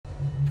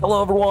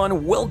Hello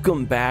everyone,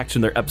 welcome back to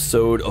another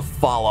episode of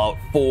Fallout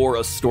 4, a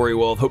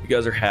StoryWealth. Hope you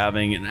guys are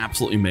having an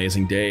absolutely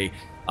amazing day.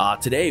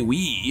 Today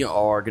we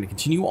are going to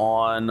continue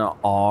on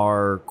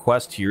our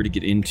quest here to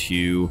get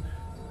into,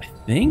 I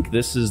think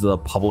this is the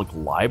public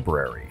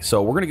library.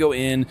 So we're going to go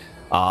in,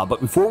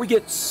 but before we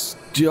get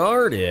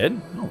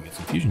started, we got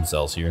some fusion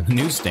cells here in the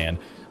newsstand.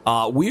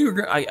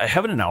 I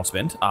have an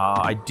announcement.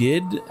 I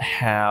did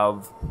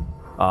have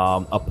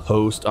a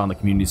post on the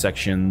community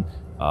section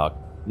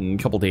a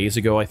couple days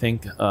ago, I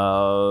think,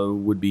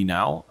 would be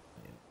now.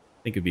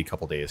 I think it'd be a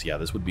couple days. Yeah,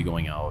 this would be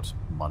going out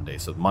Monday.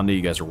 So Monday,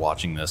 you guys are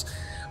watching this.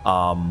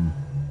 My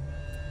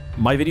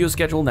video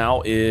schedule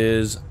now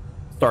is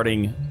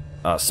starting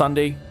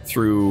Sunday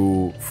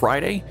through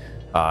Friday.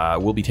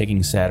 We'll be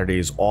taking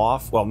Saturdays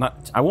off. Well,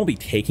 I won't be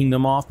taking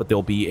them off, but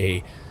there'll be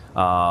a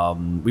I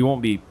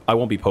won't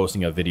be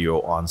posting a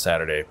video on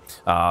Saturday.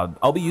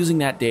 I'll be using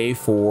that day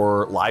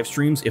for live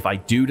streams. If I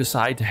do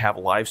decide to have a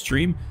live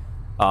stream,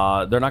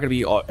 they're not going to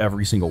be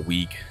every single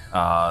week.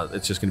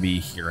 It's just going to be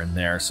here and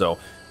there. So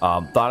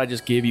thought I'd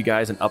just give you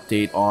guys an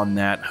update on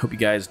that. Hope you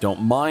guys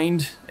don't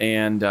mind.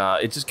 And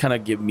it just kind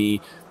of give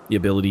me the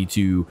ability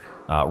to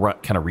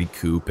kind of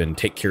recoup and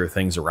take care of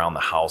things around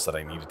the house that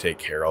I need to take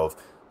care of.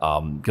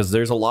 Because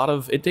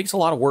it takes a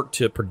lot of work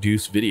to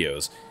produce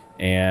videos.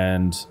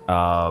 And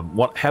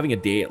having a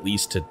day at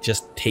least to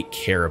just take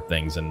care of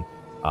things. And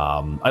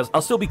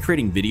I'll still be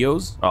creating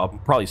videos. I'll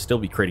probably still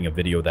be creating a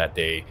video that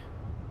day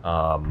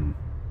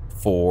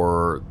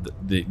for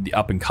the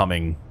up and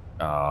coming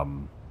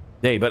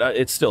day, but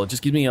it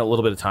just gives me a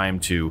little bit of time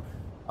to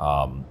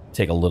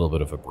take a little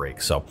bit of a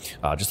break. So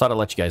just thought I'd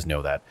let you guys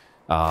know that.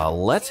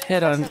 Let's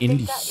head on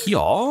into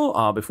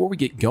here. Before we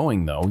get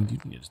going, though, we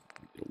need just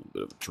a little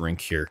bit of a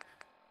drink here.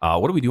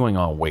 What are we doing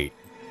on weight?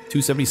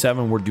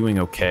 277. We're doing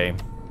okay.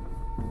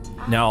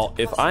 Now,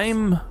 if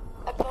I'm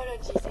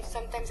apologies if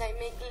sometimes I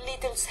make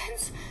little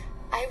sense.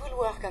 I will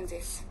work on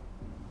this.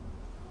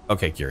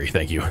 Okay, Gary,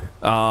 thank you.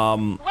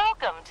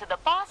 Welcome to the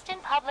Boston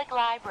Public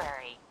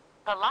Library.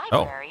 The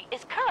library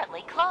is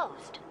currently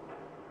closed.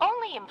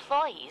 Only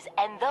employees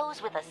and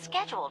those with a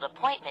scheduled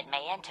appointment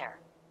may enter.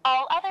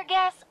 All other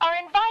guests are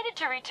invited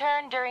to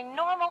return during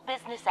normal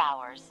business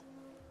hours.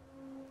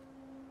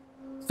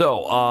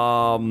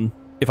 So,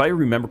 if I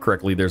remember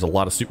correctly, there's a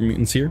lot of super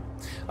mutants here.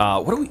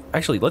 What do we...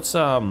 Actually, let's...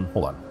 hold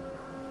on.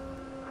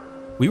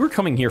 We were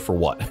coming here for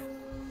what?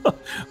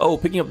 Oh,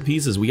 picking up the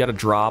pieces. We got to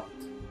drop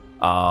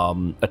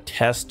a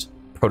test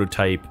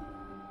prototype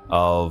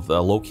of a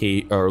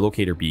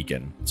locator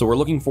beacon. So we're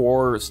looking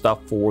for stuff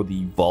for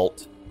the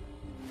vault.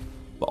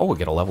 Oh, we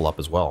got to level up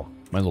as well.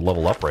 Might as well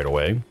level up right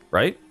away,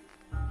 right?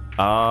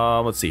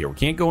 Let's see here. We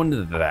can't go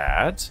into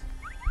that.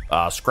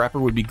 Scrapper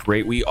would be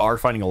great. We are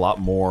finding a lot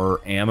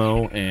more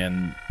ammo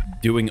and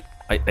doing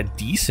a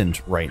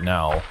decent right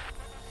now.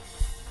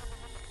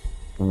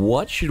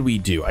 What should we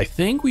do? I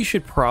think we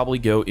should probably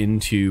go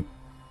into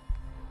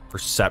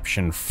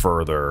perception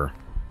further,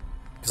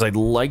 because I'd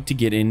like to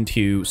get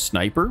into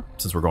sniper,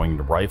 since we're going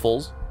into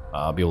rifles,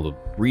 be able to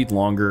breathe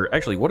longer.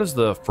 Actually, what is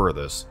the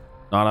furthest?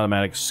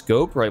 Non-automatic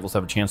scope rifles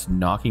have a chance of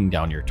knocking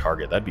down your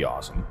target. That'd be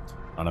awesome.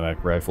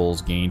 Automatic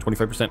rifles gain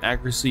 25%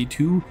 accuracy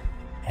to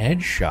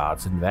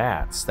headshots and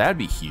VATs. That'd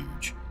be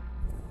huge.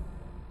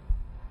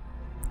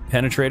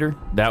 Penetrator,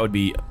 that would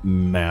be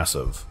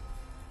massive.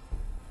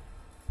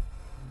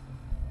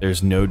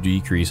 There's no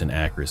decrease in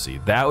accuracy.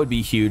 That would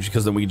be huge,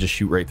 because then we can just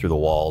shoot right through the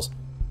walls.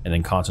 And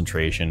then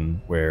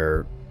concentration,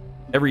 where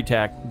every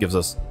attack gives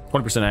us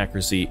 20%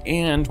 accuracy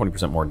and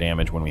 20% more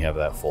damage when we have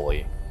that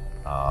fully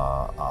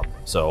up.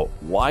 So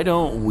why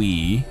don't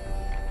we...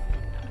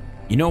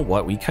 You know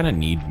what? We kind of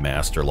need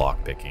master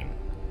lockpicking.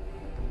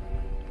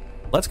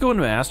 Let's go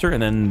into master,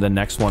 and then the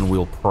next one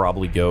we'll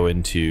probably go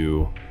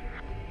into...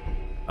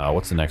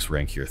 what's the next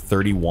rank here?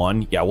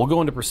 31? Yeah, we'll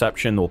go into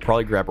perception. We'll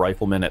probably grab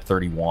rifleman at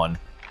 31.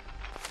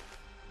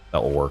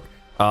 That will work.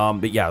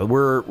 But yeah,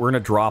 we're gonna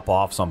drop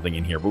off something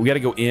in here, but we got to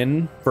go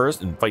in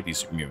first and fight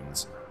these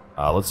mutants.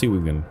 Let's see if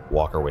we can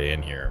walk our way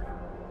in here.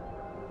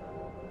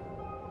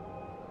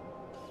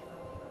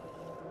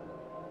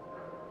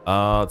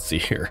 Let's see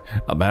here.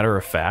 A matter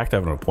of fact, I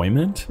have an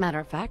appointment. Matter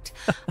of fact,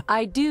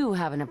 I do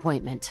have an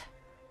appointment.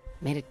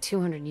 Made it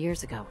 200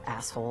 years ago,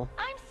 asshole.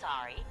 I'm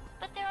sorry,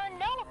 but there are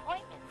no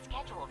appointments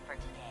scheduled for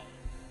today.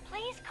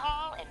 Please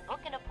call and book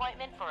an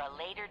appointment for a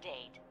later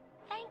date.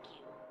 Thank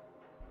you.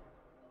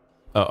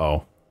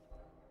 Uh-oh.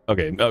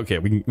 Okay,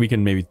 we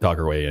can maybe talk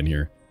our way in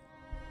here.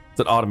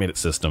 It's an automated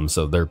system,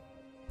 so they're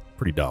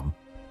pretty dumb.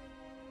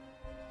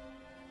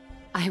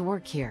 I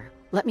work here.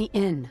 Let me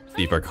in.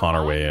 See if I con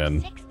our way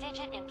in.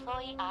 6-digit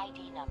employee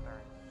ID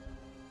number.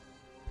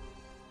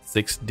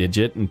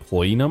 6-digit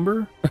employee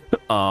number?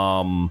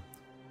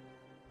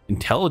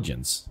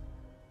 Intelligence.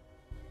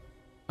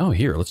 Oh,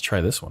 here, let's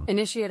try this one.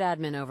 Initiate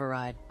admin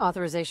override.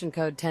 Authorization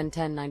code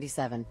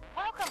 101097.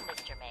 Welcome,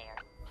 Mr. Mayor.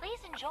 Please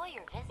enjoy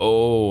your visit.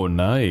 Oh,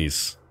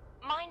 nice.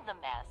 Mind the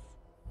mess.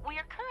 We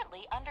are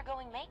currently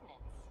undergoing maintenance.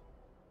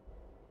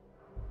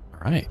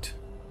 All right.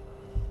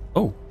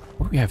 Oh,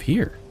 what do we have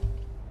here?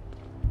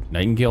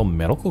 Nightingale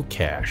medical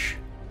cache.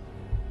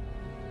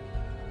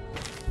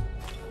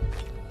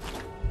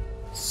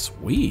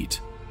 Sweet.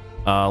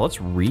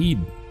 Let's read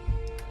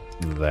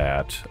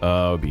that.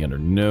 It'll be under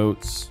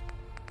notes.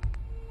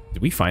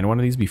 Did we find one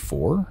of these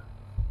before?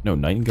 No,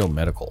 Nightingale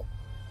Medical.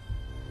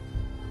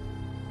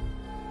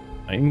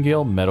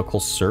 Nightingale Medical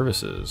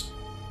Services.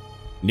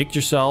 Nicked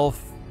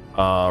yourself,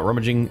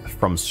 rummaging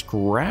from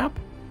scrap?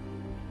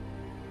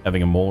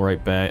 Having a mole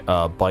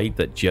bite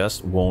that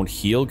just won't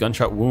heal.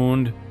 Gunshot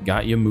wound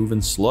got you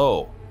moving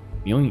slow.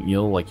 Feeling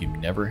ill like you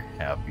never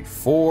have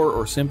before,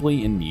 or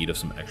simply in need of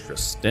some extra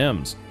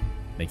stems.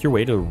 Make your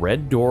way to the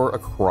red door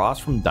across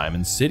from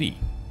Diamond City.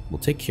 We'll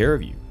take care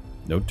of you.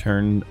 No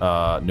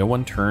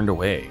one turned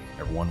away.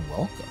 Everyone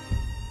welcome.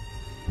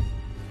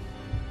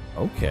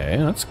 Okay,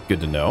 that's good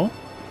to know.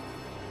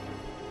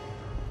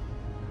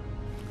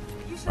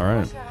 All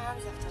right.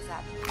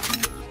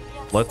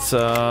 Let's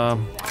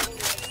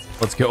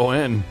go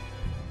in.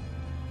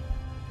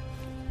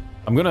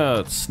 I'm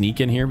gonna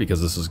sneak in here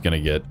because this is gonna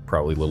get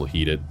probably a little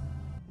heated.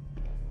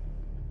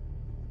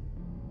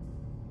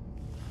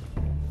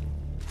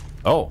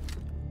 Oh,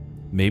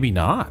 maybe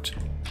not.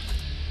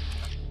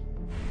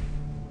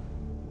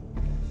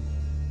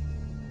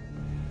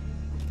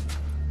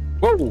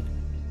 Whoa!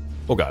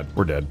 Oh god,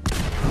 we're dead.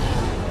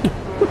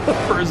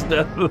 First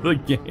death of the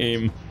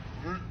game.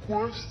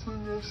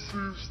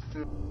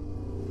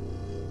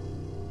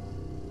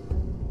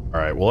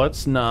 Alright, well,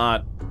 let's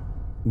not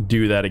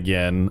do that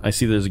again. I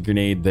see there's a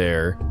grenade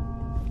there.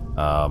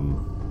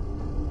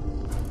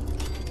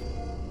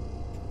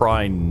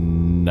 Try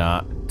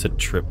not to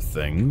trip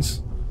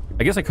things.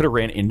 I guess I could have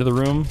ran into the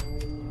room.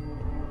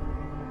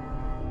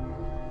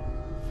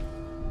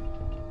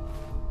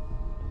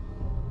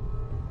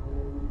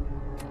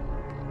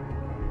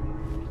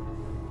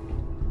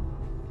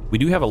 We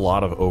do have a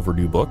lot of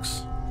overdue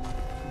books.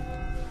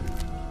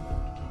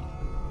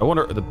 I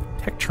wonder, the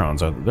Tectrons,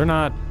 they're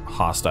not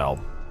hostile.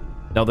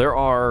 Now, there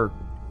are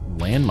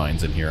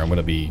landmines in here. I'm going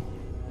to be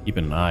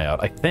keeping an eye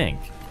out, I think.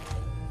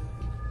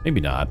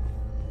 Maybe not.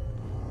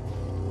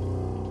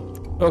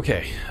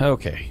 Okay,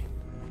 okay.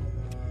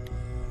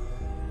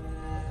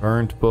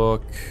 Burnt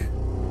book.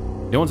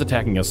 No one's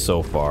attacking us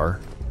so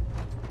far.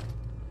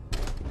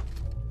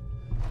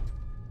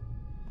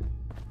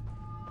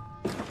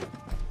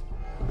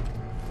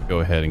 Go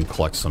ahead and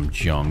collect some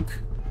junk.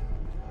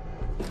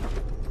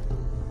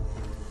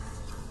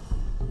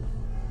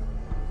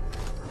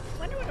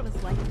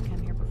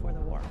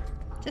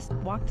 Just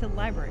walk to the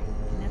library.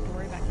 Didn't have to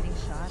worry about getting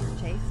shot or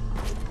chased.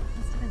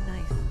 Must have been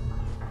nice.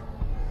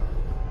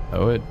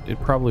 Oh,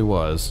 it probably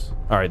was.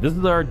 All right, this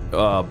is our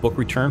book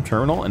return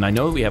terminal, and I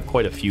know we have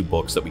quite a few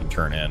books that we can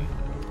turn in.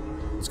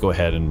 Let's go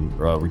ahead and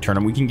return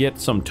them. We can get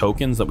some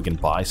tokens that we can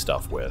buy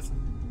stuff with.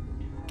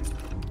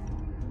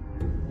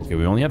 Okay,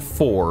 we only had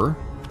 4.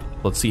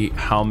 Let's see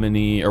how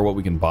many or what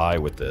we can buy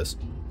with this.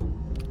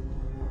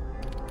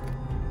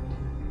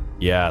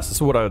 Yes, this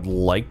is what I would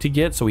like to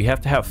get. So we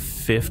have to have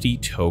 50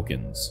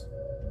 tokens.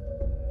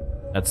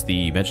 That's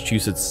the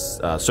Massachusetts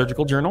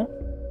Surgical Journal.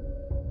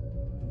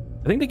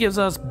 I think that gives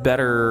us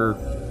better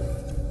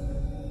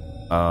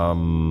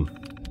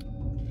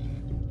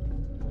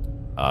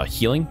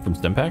healing from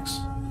stim packs,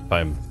 if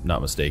I'm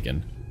not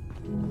mistaken.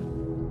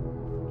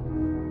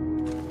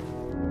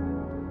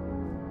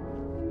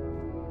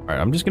 All right,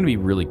 I'm just going to be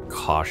really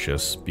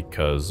cautious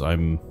because I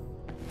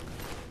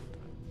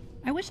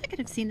wish I could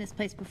have seen this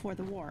place before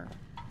the war,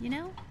 you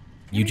know?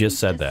 You just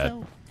said that.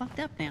 So fucked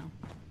up now.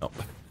 Oh,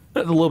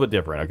 that's a little bit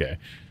different. Okay.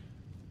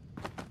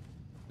 Is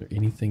there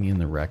anything in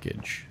the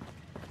wreckage?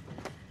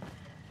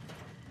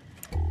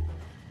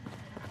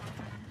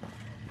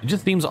 It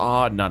just seems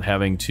odd not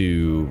having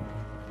to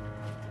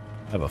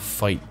have a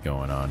fight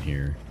going on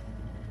here.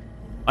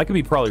 I could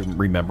be probably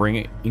remembering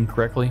it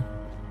incorrectly.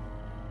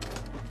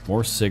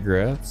 More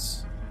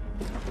cigarettes.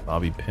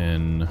 Bobby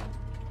pin.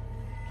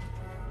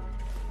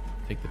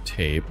 Take the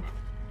tape.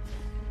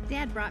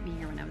 Dad brought me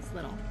here when I was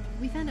little.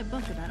 We found a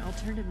book about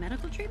alternative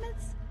medical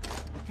treatments,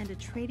 and a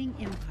trading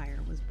empire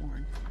was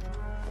born.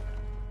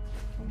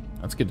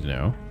 That's good to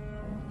know.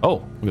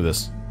 Oh, look at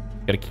this.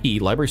 Got a key,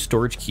 library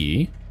storage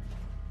key,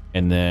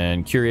 and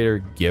then curator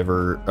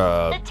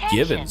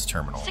Givens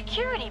terminal.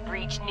 Security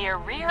breach near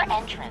rear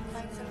entrance.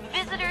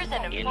 Visitors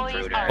and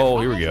employees are Oh,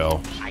 here we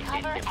go.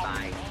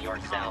 Identify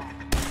yourself.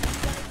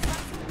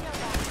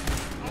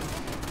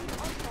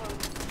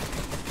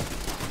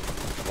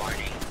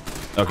 Warning.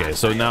 Okay,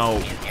 so now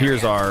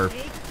here's our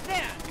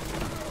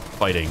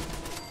fighting.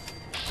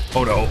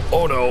 Oh no,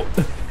 oh no.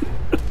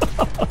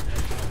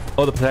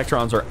 Oh, the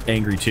Protectrons are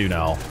angry too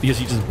now because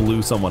he just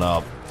blew someone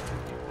up.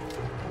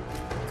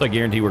 So I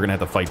guarantee we're gonna have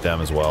to fight them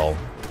as well.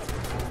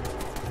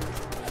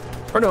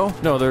 Or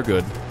no, they're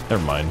good.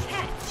 Never mind.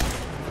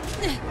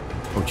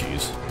 Oh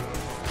jeez.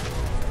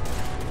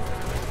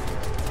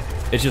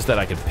 It's just that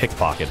I can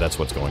pickpocket, that's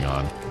what's going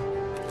on.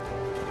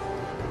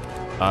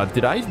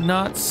 Did I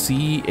not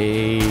see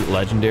a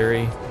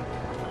legendary?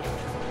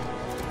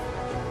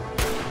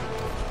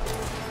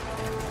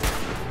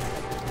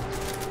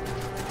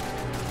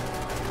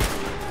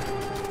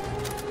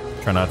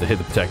 Try not to hit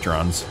the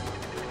protectrons.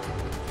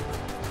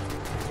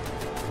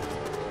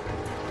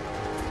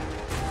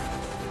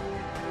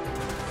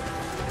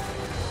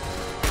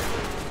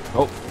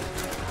 Oh.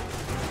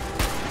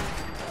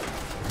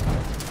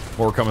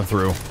 More coming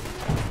through.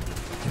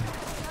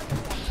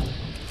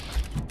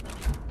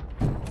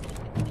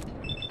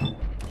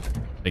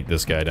 Take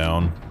this guy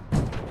down.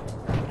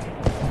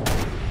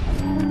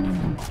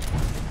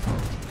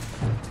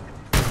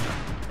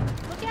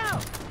 Look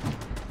out!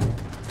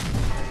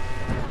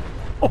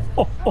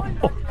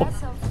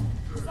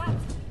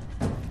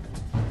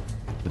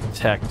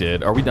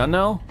 Detected. Are we done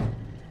now?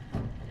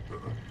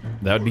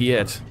 That would be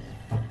it.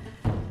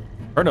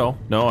 Or no.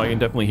 No, I can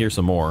definitely hear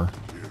some more.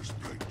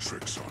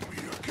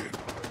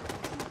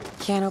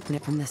 Can't open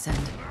it from this end.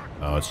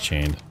 Oh, it's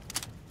chained.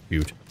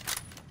 Shoot.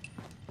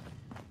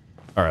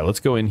 Alright, let's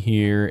go in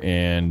here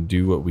and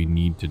do what we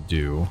need to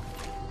do.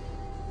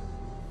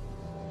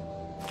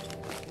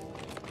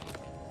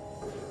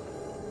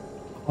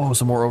 Oh,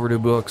 some more overdue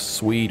books.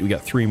 Sweet. We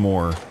got 3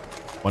 more.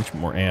 Bunch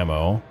more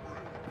ammo.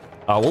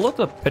 We'll let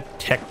the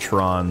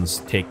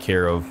protectrons take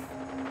care of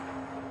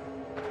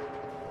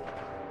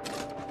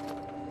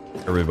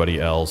everybody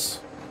else.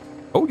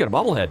 Oh, we got a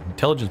bobblehead.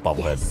 Intelligence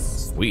bobblehead.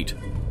 Sweet.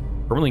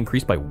 Permanently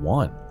increased by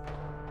 1.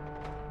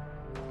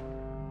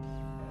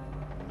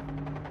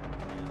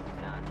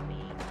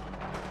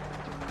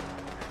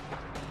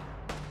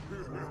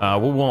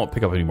 We won't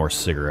pick up any more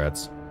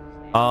cigarettes.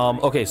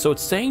 Okay, so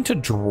it's saying to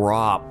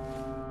drop.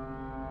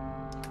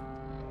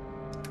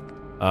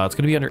 It's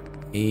gonna be under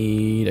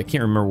 8. I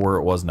can't remember where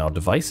it was now.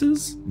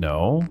 Devices?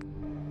 No.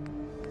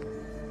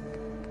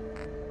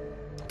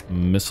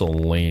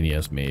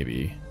 Miscellaneous,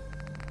 maybe.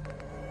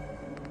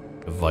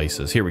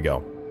 Devices. Here we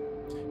go.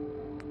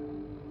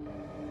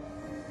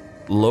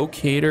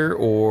 Locator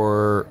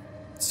or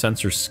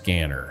sensor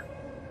scanner.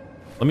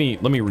 Let me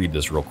read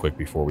this real quick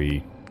before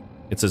we.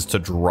 It says to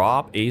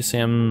drop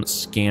ASAM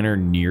scanner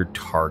near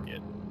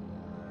target.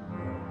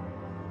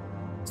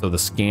 So the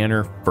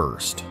scanner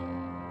first.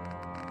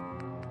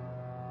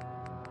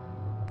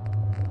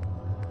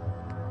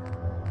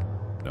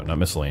 No, not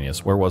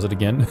miscellaneous. Where was it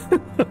again?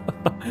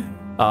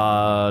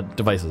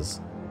 Devices.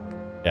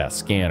 Yeah,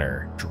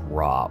 scanner.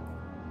 Drop.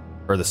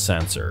 Or the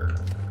sensor.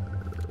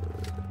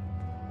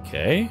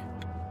 Okay.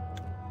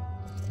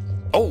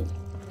 Oh!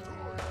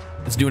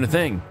 It's doing a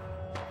thing.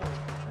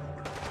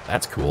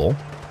 That's cool.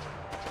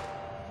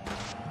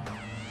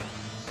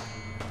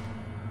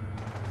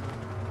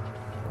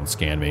 Don't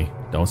scan me.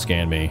 Don't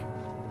scan me.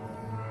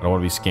 I don't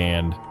want to be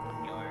scanned.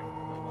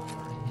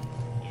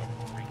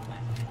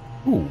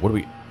 Ooh, what do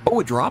we... Oh,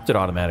 it dropped it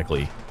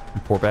automatically.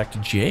 Report back to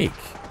Jake.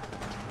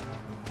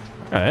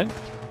 Alright.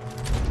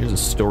 Here's a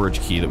storage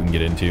key that we can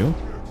get into.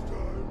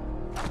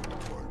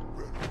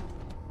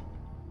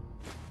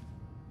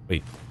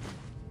 Wait.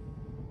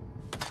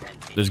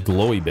 There's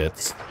glowy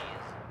bits.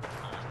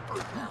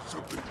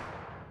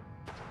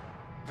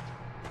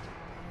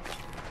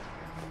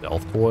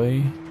 Stealth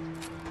boy.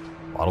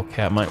 Bottle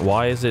cap mine.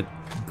 Why is it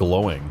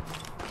glowing?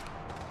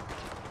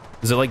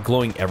 Is it like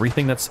glowing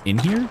everything that's in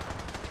here?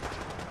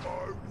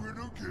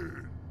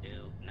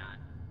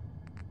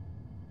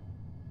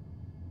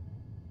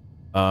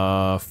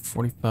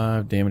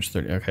 45 damage,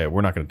 30. Okay,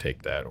 we're not going to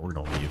take that. We're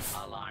going to leave.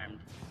 Alarmed.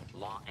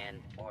 Law and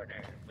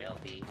order will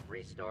be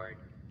restored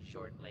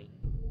shortly.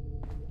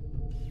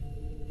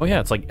 Oh yeah,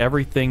 it's like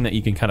everything that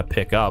you can kind of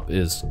pick up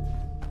is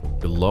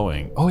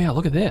glowing. Oh yeah,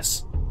 look at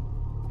this.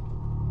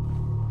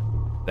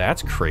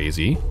 That's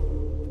crazy.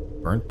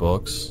 Burnt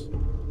books.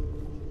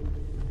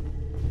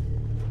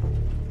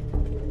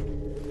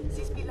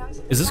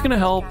 Is this going to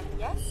help?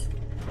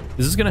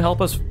 Is this going to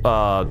help us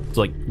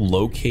like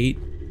locate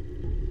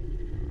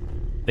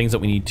things that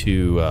we need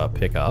to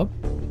pick up?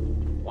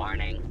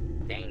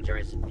 Warning,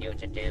 dangerous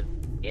fugitive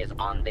is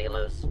on the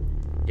loose.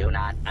 Do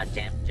not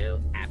attempt to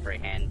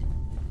apprehend.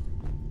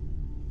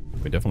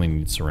 We definitely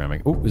need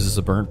ceramic. Oh, is this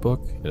a burnt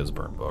book? It is a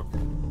burnt book.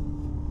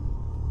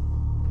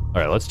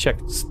 All right, let's check,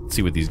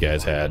 see what these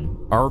guys had.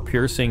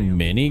 Armor-piercing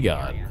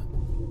minigun.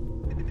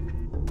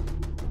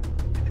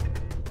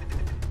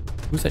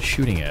 Who's that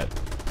shooting at?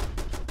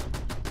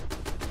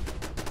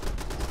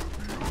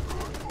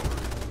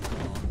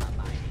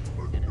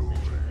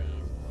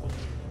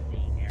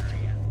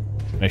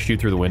 Can I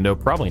shoot through the window?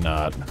 Probably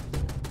not.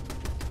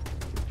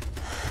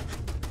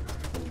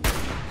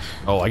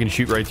 Oh, I can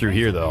shoot right through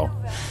here, though.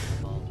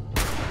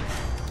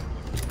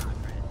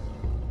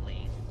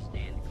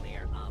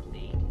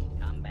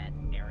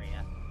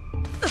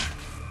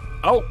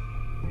 Oh!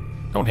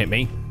 Don't hit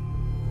me.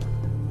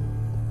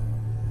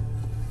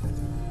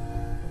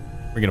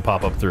 We're gonna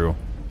pop up through.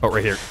 Oh,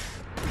 right here.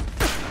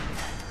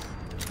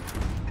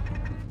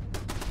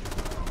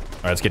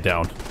 Alright, let's get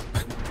down.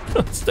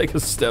 Let's take a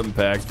stem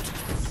pack.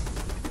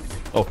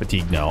 Oh,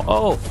 fatigue now.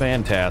 Oh,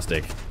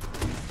 fantastic.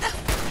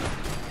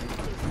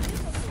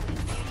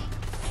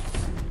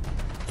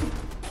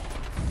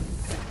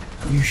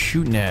 What are you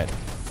shooting at?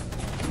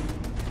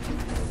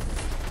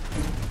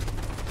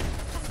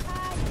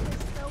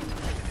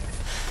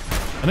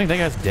 I think that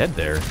guy's dead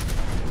there.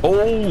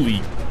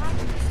 Holy...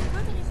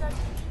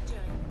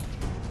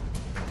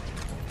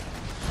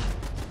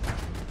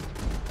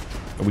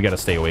 We got to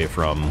stay away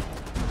from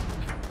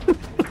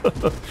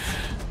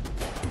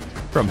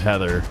from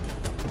Heather.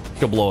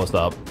 She'll blow us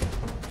up.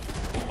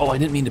 Oh, I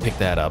didn't mean to pick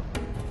that up.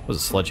 It was a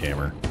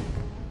sledgehammer.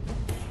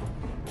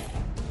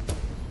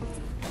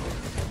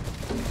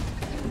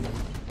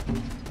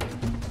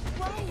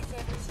 Why is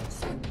everything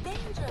so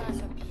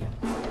dangerous up here?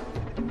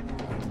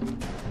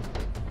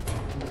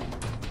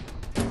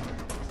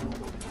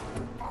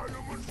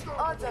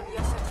 Odds of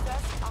your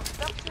success are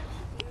virtually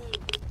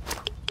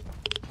nil.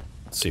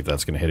 Let's see if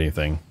that's going to hit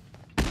anything.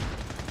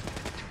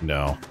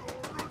 No.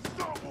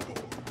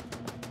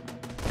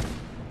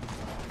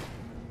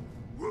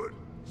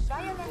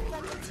 Violent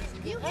tendencies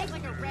directly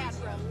reduce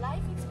your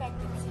life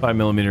expectancy.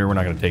 5mm, we're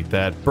not going to take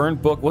that.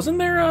 Burned book. Wasn't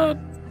there a...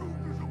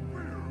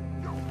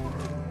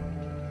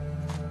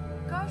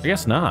 I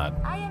guess not.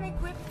 I am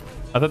equipped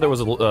with I thought there was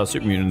a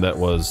super mutant that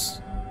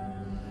was...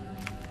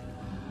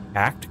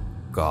 Act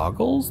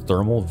goggles?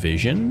 Thermal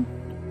vision?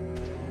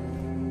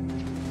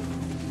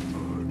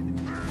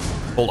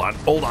 Hold on,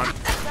 hold on.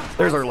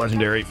 There's our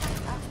legendary.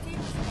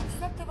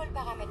 acceptable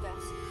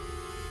parameters.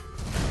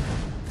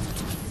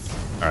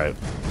 All right,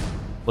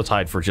 let's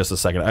hide for just a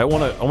second. I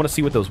want to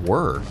see what those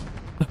were.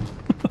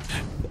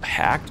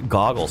 Hacked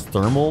goggles,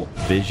 thermal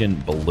vision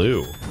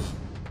blue.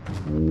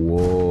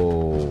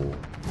 Whoa.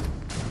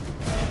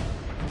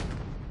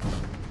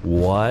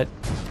 What?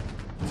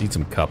 Need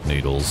some cup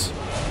noodles.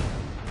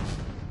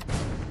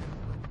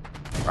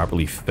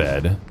 Properly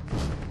fed.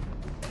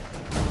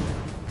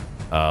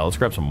 Let's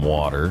grab some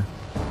water.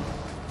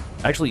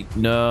 Actually,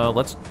 no.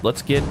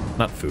 Let's get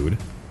not food.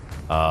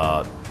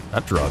 Not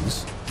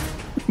drugs.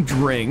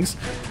 Drinks.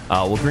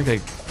 We'll drink a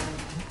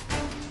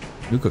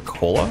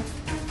Nuka-Cola.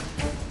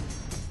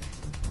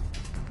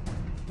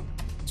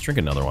 Let's drink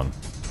another one.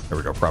 There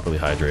we go. Properly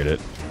hydrate it.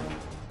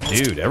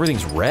 Dude,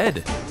 everything's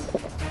red.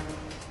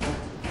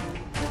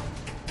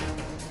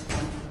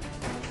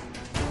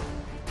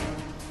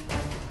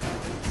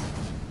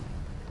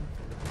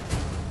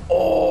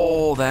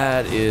 Oh,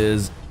 that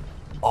is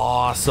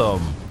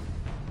awesome.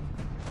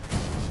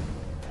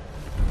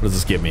 What does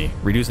this give me?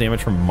 Reduce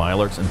damage from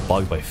Mylarks and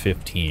bugs by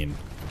 15.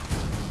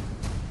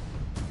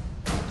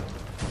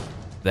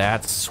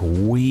 That's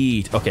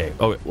sweet. Okay.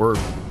 Oh, we're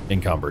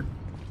encumbered.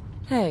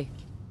 Hey.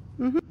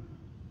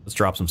 Let's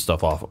drop some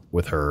stuff off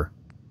with her.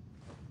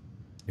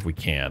 If we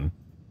can.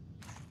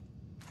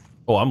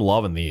 Oh, I'm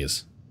loving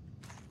these.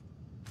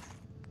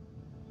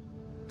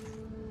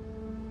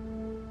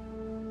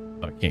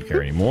 I can't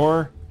carry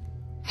anymore.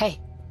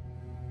 Hey.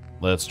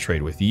 Let's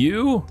trade with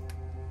you.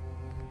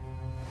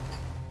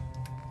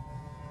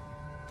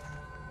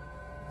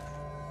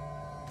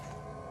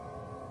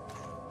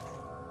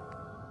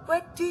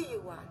 What do you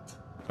want?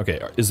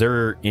 Okay, is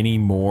there any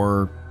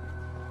more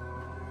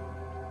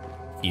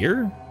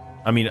here?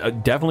 I mean,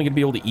 definitely gonna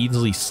be able to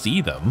easily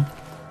see them.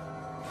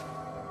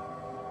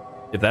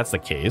 If that's the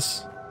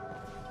case.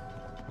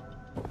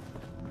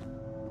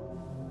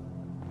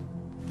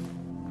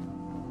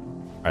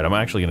 Alright, I'm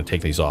actually gonna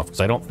take these off because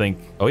I don't think...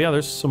 Oh yeah,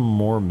 there's some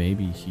more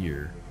maybe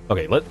here.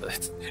 Okay,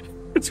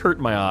 it's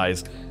hurting my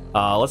eyes.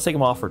 Let's take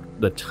them off for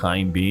the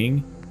time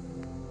being.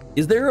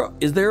 Is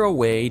there a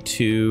way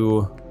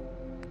to...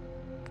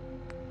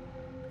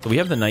 So we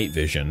have the night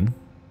vision.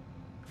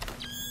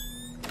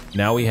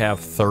 Now we have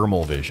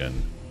thermal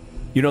vision.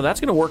 You know, that's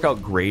going to work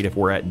out great if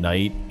we're at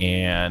night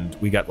and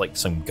we got like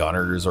some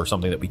gunners or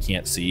something that we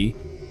can't see.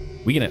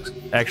 We can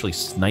actually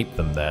snipe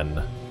them then,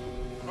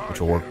 which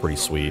will work pretty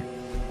sweet.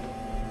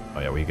 Oh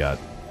yeah, we've got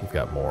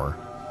more.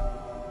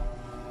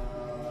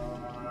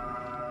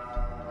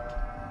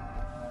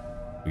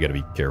 We got to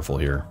be careful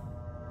here.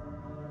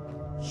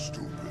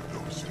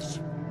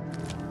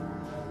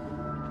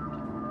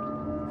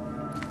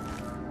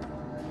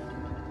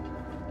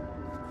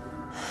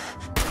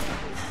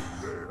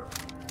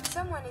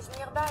 Someone is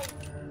nearby.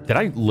 Did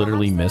I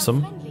literally miss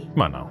them? Friendly.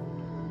 Come on now.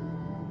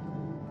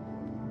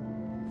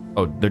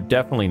 Oh, they're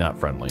definitely not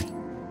friendly.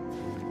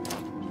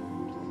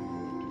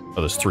 Oh,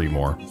 there's three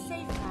more. Be safe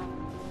now.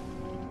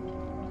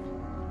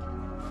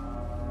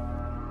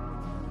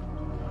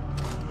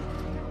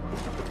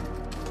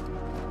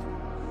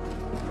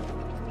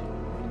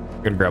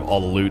 We're gonna grab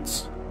all the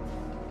loots.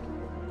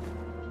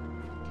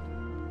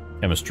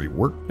 Chemistry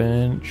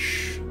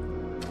workbench.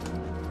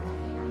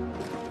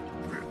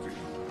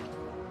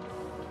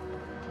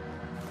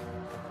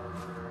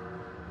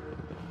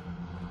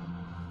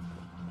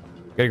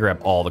 Gotta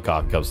grab all the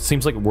coffee cups. It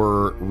seems like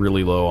we're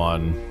really low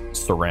on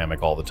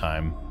ceramic all the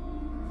time.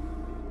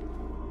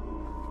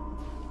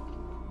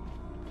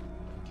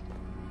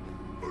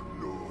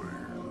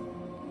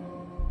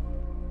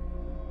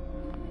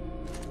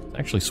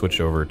 Actually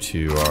switch over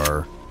to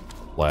our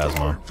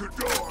plasma.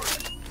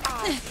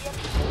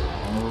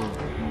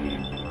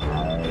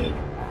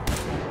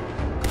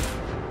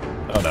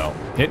 Oh no.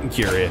 Hit and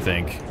cure, I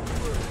think.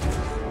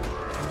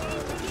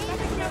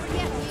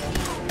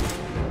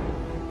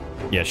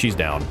 Yeah, she's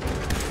down.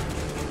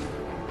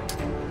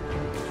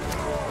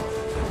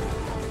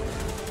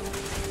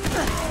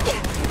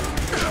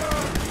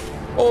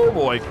 Oh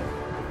boy.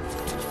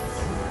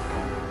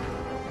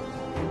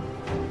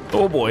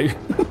 Oh boy.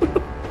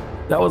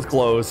 That was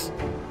close.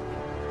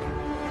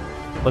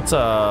 Let's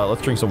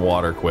drink some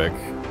water quick.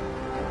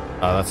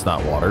 That's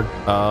not water.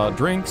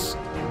 Drinks.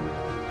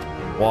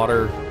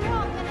 Water. You're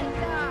all gonna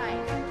die.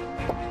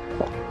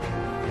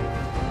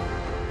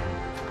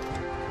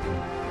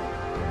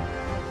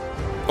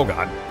 Oh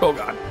god. Oh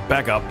god.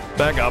 Back up.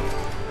 Back up.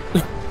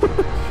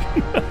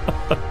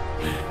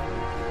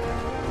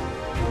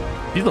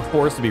 He's a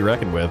force to be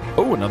reckoned with.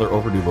 Oh, another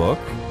overdue book.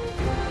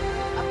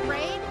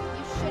 Afraid?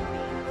 You should be.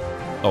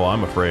 Oh,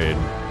 I'm afraid.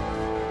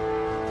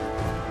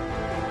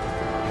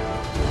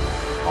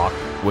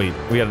 Wait,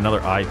 we got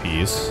another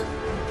eyepiece.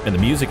 And the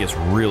music is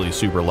really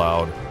super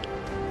loud.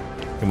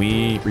 Can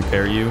we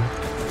repair you?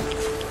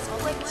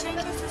 Quick, one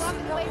of us is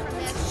walking away from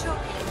this. It's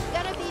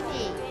gonna be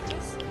me.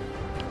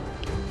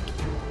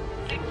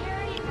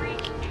 Security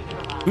breach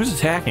neutralized. Who's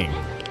attacking?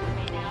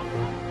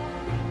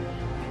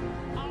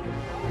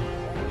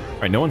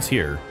 Alright, no one's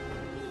here.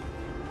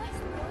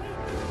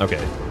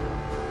 Okay.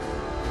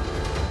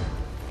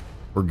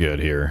 We're good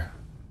here.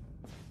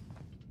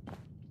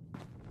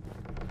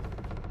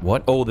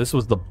 What? Oh, this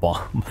was the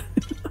bomb.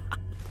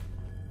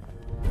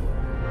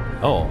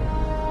 Oh.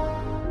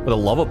 For the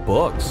love of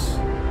books.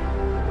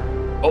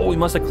 Oh, we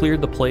must have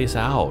cleared the place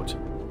out.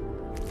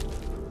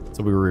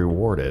 So we were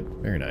rewarded.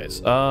 Very nice.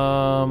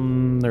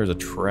 There's a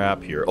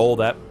trap here. Oh,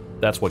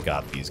 that's what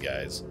got these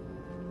guys.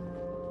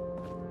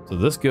 So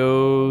this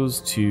goes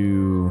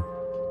to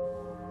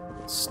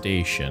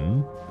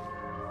station.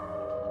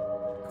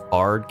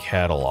 Card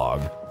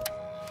catalog.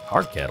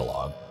 Card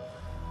catalog.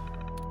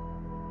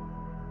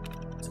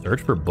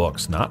 Search for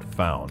books, not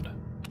found.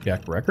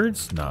 Check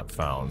records, not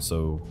found.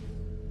 So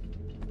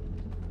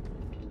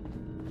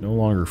no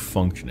longer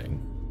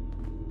functioning.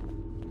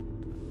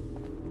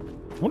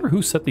 I wonder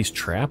who set these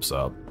traps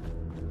up.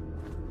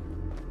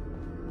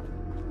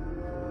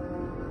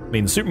 I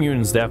mean, the super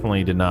mutants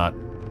definitely did not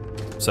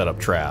set up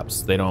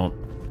traps. They're not,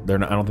 I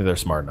don't think they're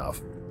smart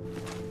enough.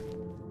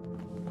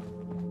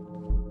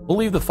 We'll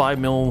leave the 5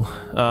 mil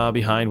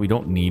behind. We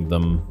don't need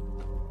them.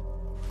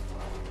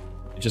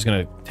 It's just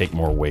gonna take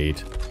more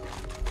weight.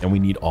 And we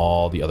need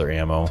all the other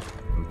ammo.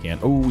 We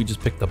can't. Oh, we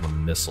just picked up a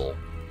missile.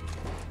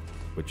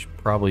 Which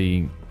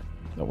probably...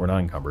 No, we're not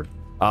encumbered.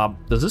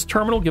 Does this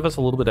terminal give us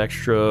a little bit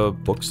extra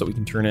books that we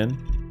can turn in?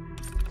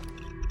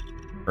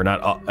 Or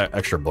not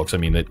extra books, I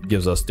mean, it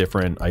gives us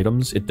different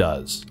items. It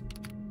does.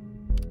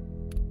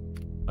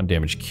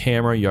 Undamaged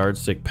camera,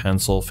 yardstick,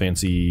 pencil,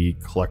 fancy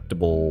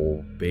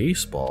collectible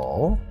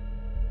baseball.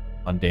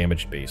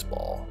 Undamaged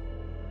baseball.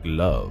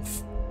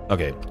 Glove.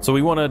 Okay, so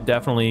we want to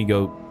definitely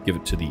go give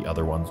it to the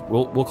other ones.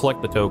 We'll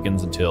collect the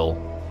tokens until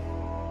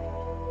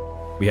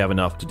we have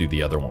enough to do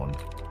the other one.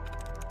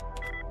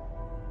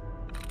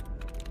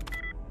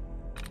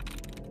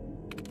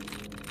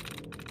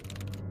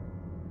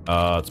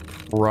 It's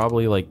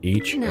probably like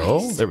H. Nice.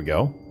 Oh, there we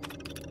go.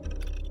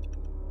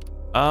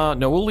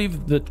 No, we'll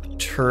leave the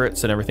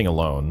turrets and everything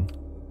alone.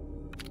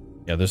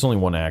 Yeah, there's only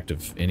one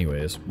active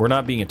anyways. We're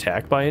not being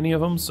attacked by any of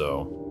them,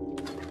 so...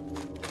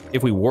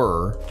 If we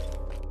were...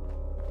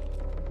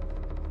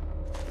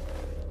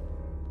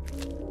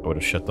 I would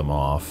have shut them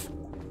off.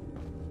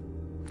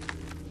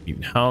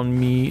 Mutant hound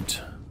meat.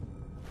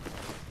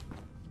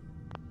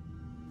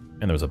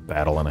 And there was a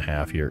battle and a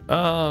half here.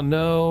 Oh,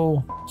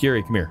 no.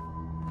 Kiri, come here.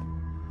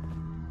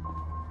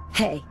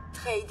 Hey.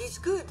 Trade is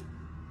good.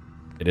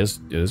 It is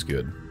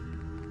good.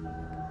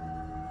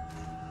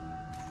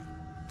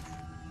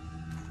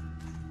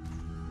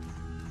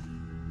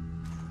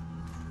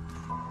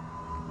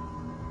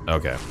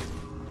 Okay.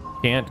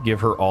 Can't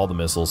give her all the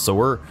missiles,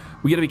 so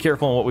we gotta be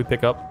careful on what we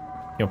pick up.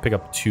 You know, pick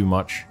up too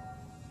much.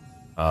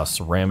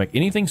 Ceramic.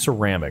 Anything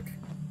ceramic.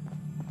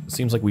 It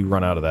seems like we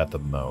run out of that the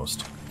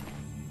most.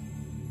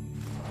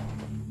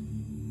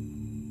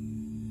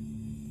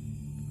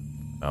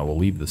 We'll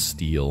leave the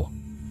steel.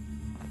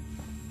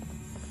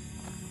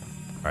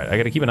 Alright, I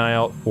gotta keep an eye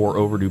out for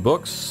overdue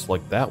books,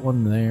 like that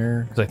one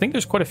there. Because I think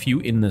there's quite a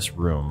few in this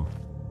room.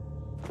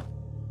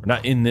 Or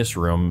not in this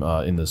room,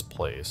 in this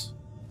place.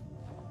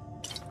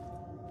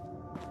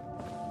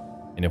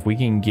 And if we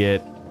can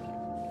get...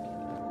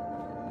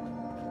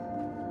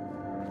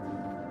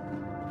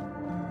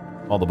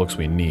 all the books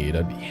we need,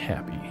 I'd be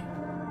happy.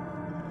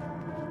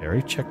 I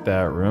already checked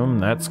that room.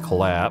 That's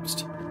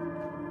collapsed.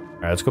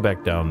 Alright, let's go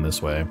back down this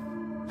way.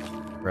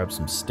 Grab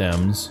some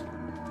stems.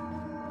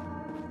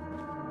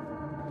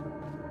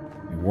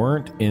 We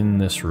weren't in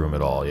this room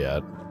at all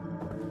yet.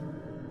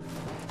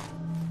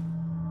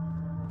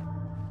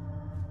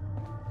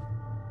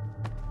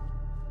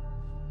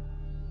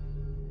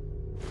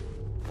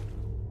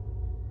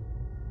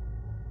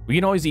 We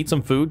can always eat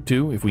some food,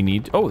 too, if we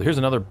need. Oh, here's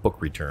another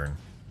book return.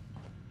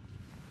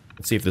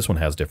 Let's see if this one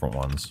has different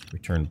ones.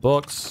 Return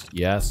books.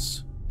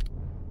 Yes.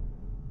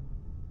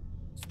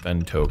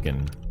 Spend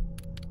token.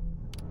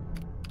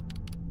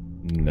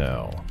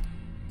 No.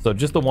 So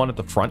just the one at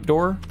the front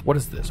door? What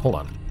is this? Hold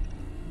on.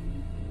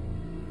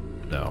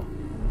 No.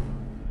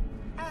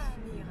 And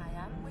here I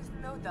am with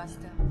no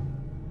duster.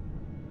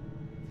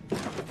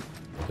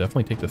 I'll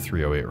definitely take the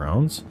 308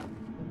 rounds.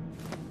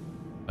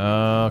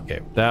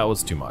 Okay, that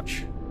was too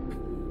much.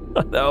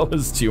 That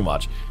was too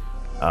much.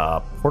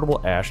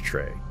 Portable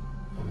ashtray.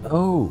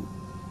 Oh.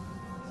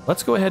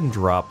 Let's go ahead and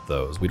drop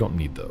those. We don't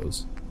need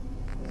those.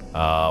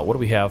 What do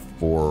we have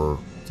for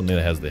something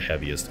that has the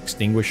heaviest?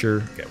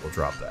 Extinguisher. Okay, we'll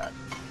drop that.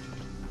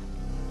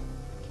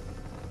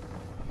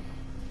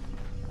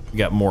 We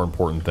got more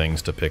important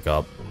things to pick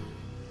up.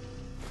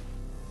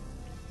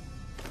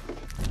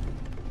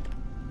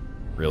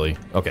 Really?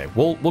 Okay,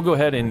 we'll go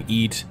ahead and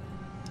eat.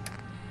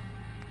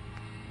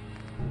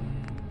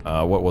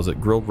 What was it?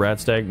 Grilled rat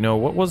stag? No,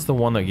 what was the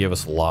one that gave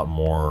us a lot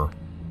more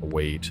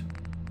weight?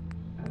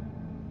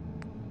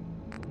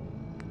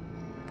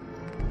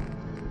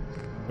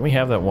 Can we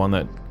have that one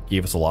that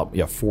gave us a lot?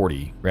 Yeah,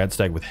 40. Rad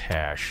stag with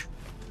hash.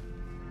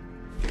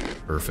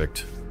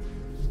 Perfect.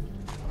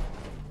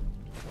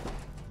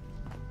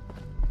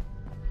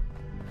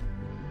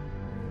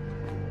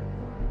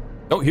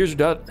 Oh, here's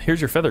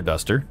your feather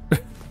duster.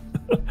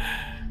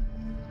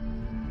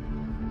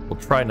 We'll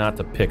try not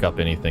to pick up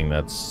anything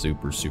that's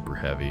super, super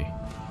heavy.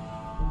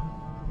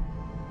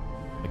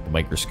 Like the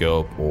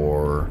microscope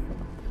or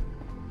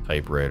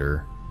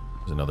typewriter.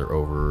 There's another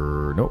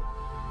over... Nope.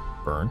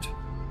 Burnt.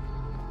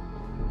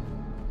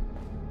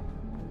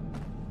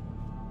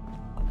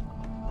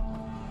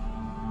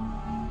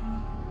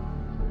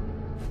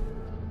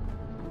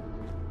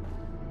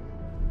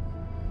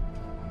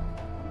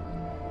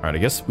 Alright, I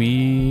guess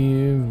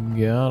we've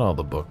got all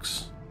the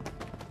books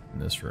in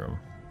this room.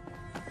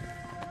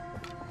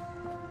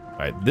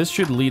 Alright, this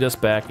should lead us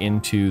back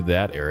into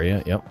that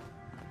area. Yep.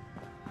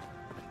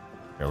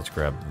 Here, let's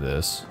grab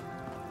this.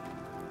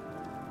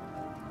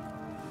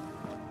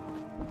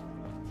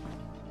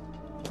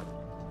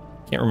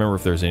 Can't remember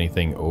if there's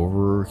anything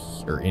over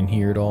or in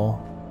here at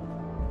all.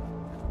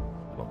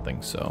 I don't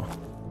think so.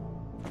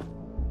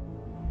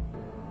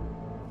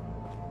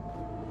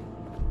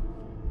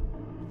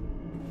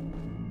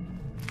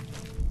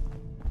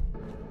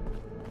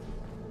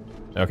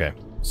 Okay,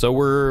 so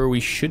we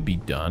should be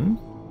done.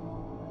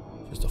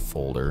 Just a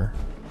folder.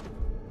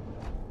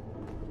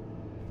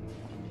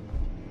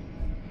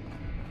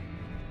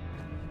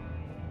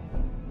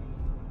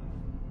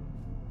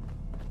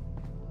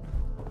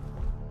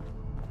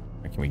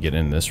 Can we get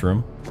in this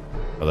room?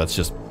 Oh, that's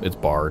just, it's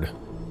barred.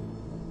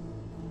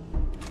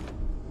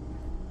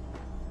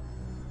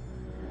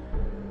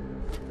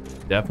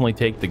 Definitely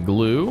take the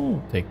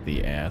glue, take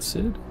the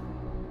acid.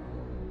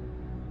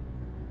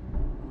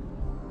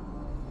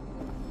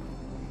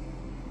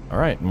 All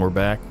right, and we're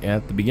back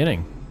at the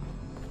beginning.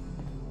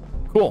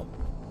 Cool.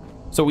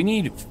 So we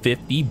need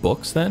 50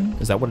 books then?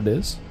 Is that what it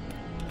is?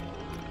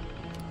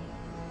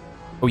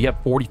 Oh, you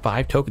have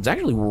 45 tokens.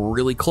 Actually,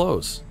 really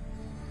close.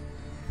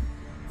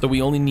 So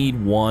we only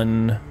need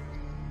one...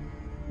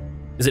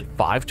 Is it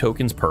 5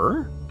 tokens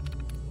per?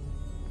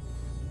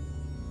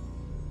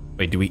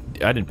 Wait,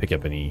 I didn't pick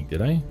up any,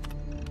 did I?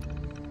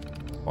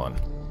 One.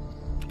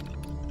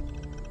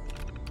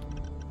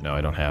 No,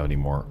 I don't have any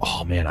more.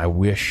 Oh man, I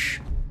wish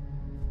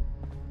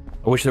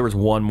there was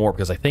one more,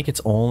 because I think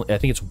it's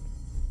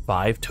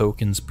 5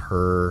 tokens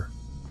per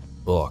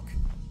book.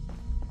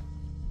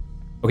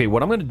 Okay,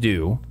 what I'm gonna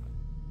do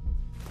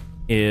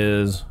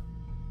is...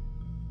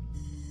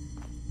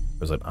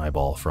 There's an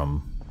eyeball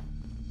from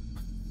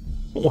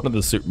one of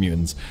the super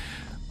mutants.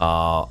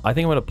 I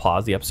think I'm gonna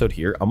pause the episode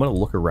here. I'm gonna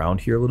look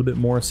around here a little bit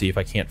more and see if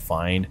I can't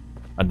find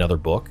another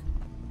book.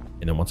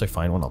 And then once I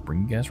find one, I'll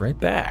bring you guys right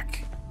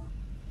back.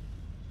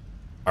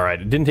 All right,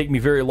 it didn't take me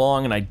very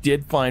long, and I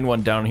did find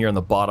one down here on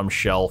the bottom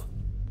shelf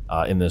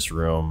in this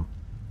room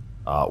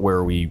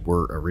where we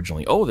were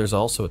originally. Oh, there's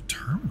also a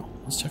terminal.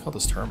 Let's check out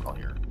this terminal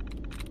here.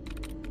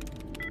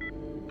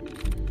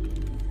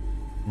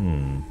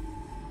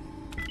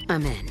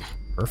 I'm in.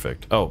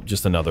 Perfect. Oh,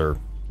 just another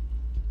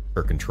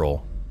for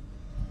control.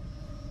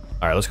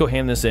 All right, let's go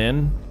hand this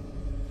in.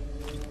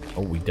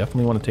 Oh, we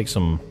definitely want to take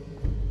some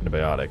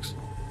antibiotics.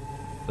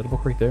 Is that a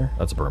book right there?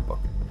 That's a burnt book.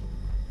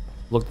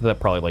 Looked at that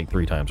probably like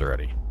 3 times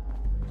already.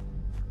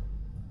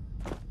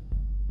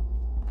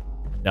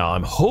 Now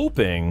I'm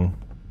hoping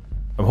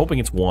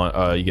it's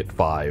one. You get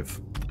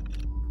 5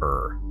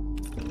 per.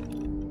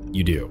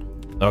 You do.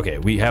 Okay,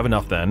 we have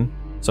enough then.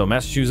 So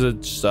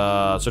Massachusetts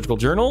Surgical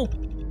Journal.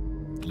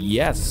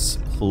 Yes,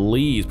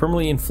 please.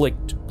 Permanently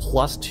inflict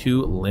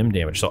 +2 limb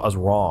damage. So I was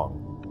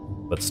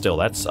wrong, but still,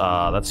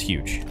 that's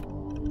huge.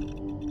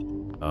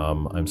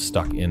 I'm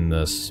stuck in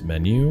this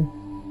menu.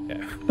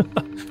 Okay.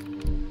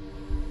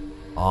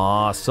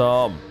 Awesome.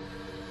 All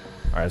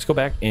right, let's go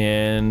back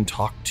and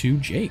talk to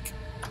Jake.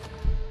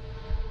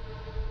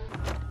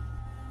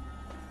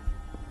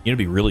 It'd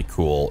be really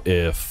cool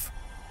if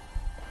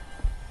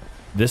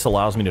this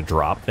allows me to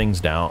drop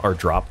things down, or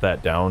drop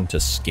that down to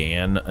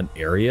scan an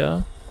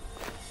area.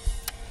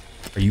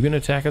 Are you gonna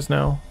attack us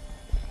now?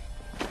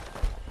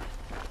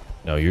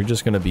 No, you're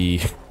just gonna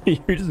be,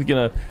 you're just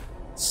gonna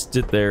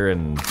sit there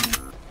and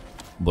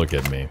look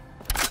at me.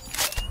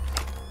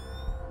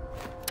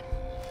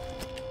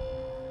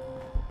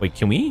 Wait,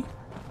 can we?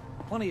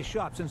 Plenty of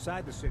shops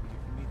inside the city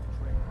if you need the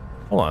trade.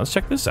 Hold on, let's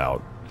check this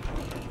out.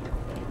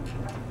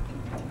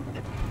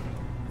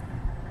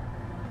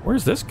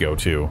 Where's this go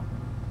to?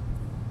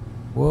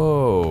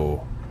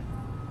 Whoa.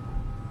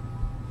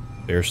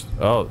 There's...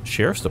 Oh,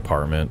 Sheriff's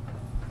Department.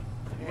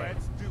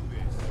 Let's do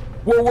this.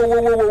 Whoa, whoa,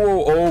 whoa, whoa, whoa,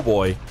 whoa. Oh,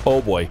 boy.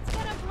 Oh, boy.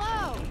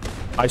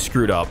 I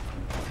screwed up.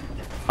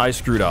 I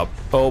screwed up.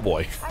 Oh,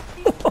 boy.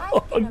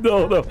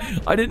 No, no.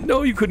 I didn't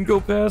know you couldn't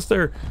go past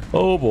there.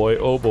 Oh, boy.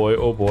 Oh, boy.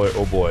 Oh, boy.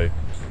 Oh, boy.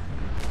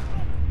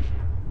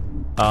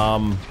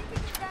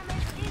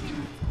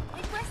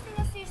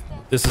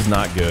 This is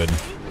not good.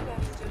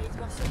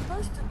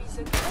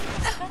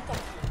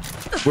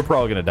 We're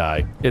probably gonna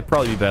die. It'd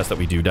probably be best that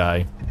we do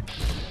die.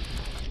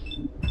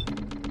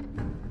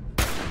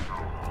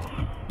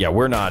 Yeah,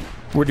 we're not.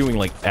 We're doing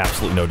like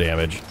absolutely no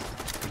damage.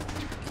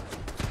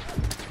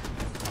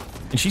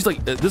 And she's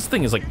like, this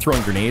thing is like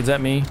throwing grenades at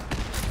me.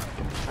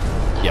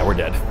 Yeah, we're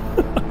dead.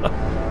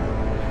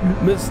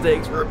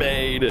 Mistakes were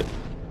made.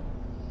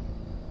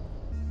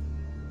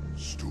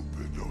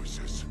 Stupid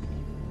noises.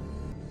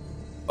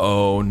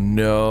 Oh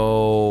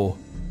no.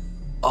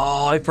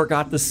 Oh, I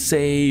forgot to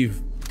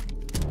save.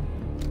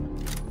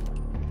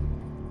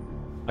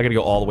 I gotta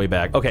go all the way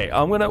back. Okay,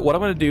 what I'm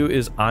gonna do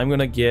is I'm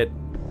gonna get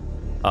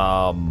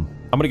I'm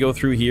gonna go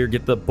through here,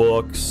 get the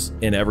books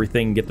and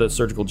everything, get the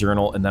surgical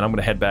journal, and then I'm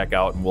gonna head back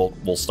out and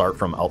we'll start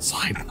from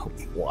outside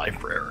the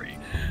library.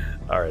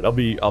 Alright, I'll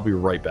be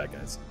right back,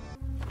 guys.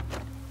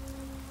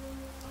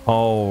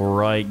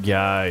 Alright,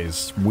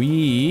 guys.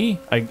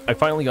 I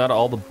finally got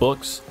all the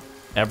books,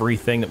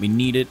 everything that we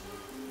needed.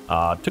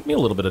 Took me a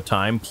little bit of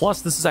time.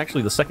 Plus, this is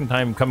actually the second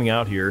time coming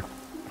out here.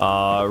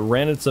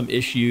 Ran into some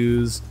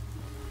issues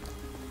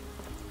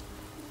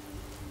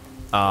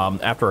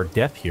after our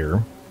death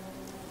here.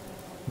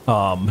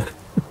 Not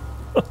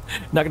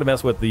gonna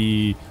mess with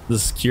the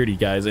security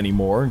guys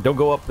anymore. Don't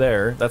go up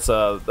there. That's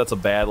a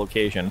bad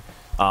location.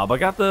 But I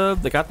got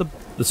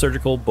the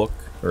surgical book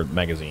or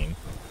magazine,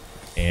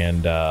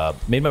 and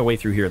made my way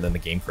through here. And then the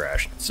game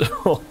crashed.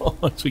 So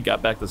once we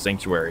got back to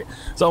Sanctuary,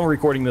 so I'm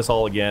recording this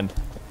all again.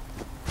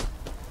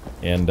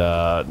 And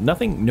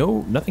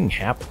nothing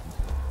happened.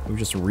 It was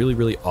just a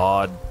really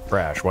odd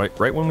crash right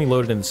when we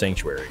loaded into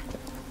Sanctuary.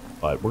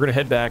 But we're gonna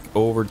head back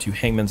over to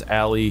Hangman's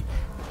Alley,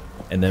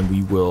 and then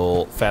we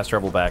will fast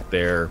travel back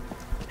there,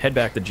 head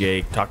back to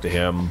Jake, talk to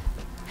him,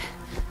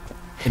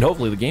 and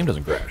hopefully the game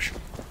doesn't crash.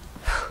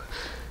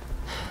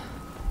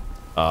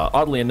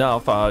 Oddly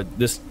enough,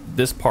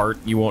 this part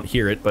you won't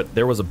hear it, but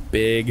there was a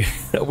big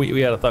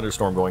we had a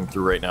thunderstorm going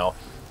through right now,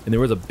 and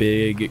there was a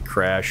big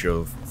crash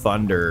of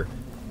thunder.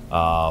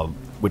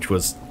 Which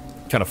was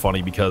kind of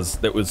funny because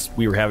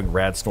we were having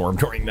rad storm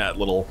during that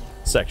little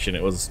section.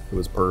 It was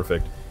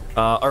perfect.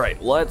 All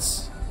right,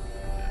 let's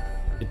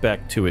get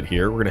back to it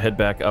here. We're gonna head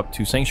back up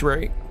to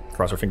Sanctuary.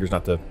 Cross our fingers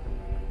not to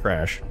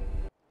crash.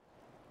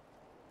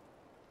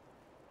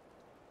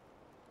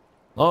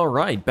 All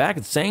right, back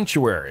at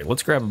Sanctuary.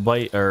 Let's grab a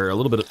bite or a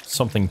little bit of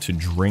something to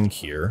drink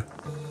here.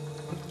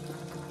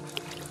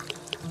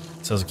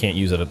 It says I can't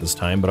use it at this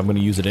time, but I'm gonna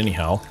use it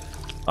anyhow.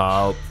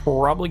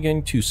 Probably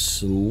going to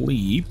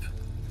sleep.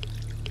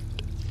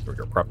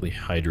 We're properly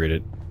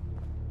hydrated.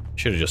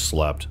 Should have just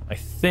slept. I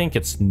think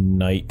it's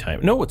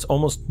nighttime. No, it's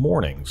almost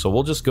morning. So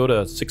we'll just go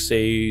to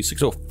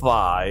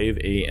 6:05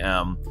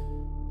 a.m.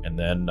 and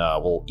then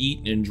we'll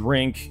eat and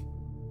drink,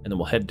 and then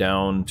we'll head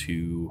down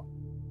to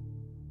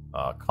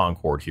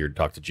Concord here to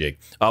talk to Jake.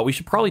 We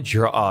should probably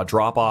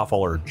drop off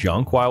all our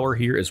junk while we're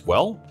here as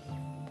well.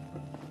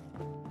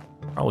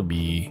 Probably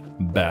be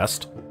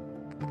best,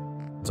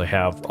 because I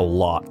have a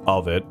lot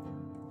of it.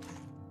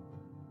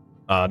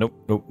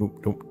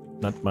 Nope.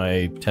 Not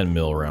my 10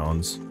 mil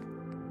rounds.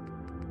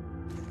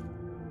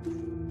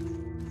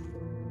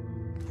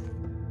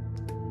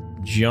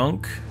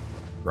 Junk.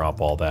 Drop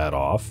all that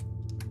off.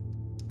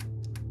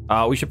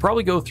 We should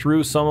probably go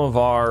through some of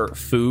our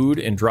food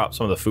and drop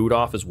some of the food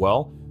off as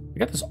well. We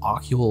got this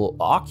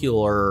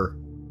ocular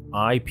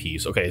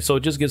eyepiece. Okay, so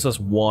it just gives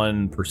us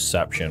 1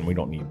 perception. We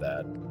don't need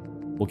that.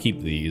 We'll keep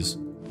these.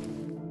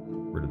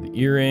 Rid of the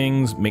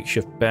earrings.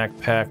 Makeshift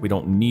backpack. We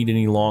don't need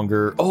any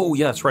longer. Oh,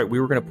 yeah, that's right. We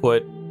were going to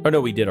put... Oh, no,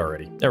 we did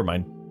already. Never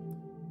mind.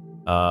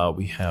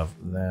 We have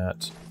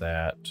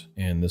that,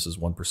 and this is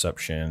 1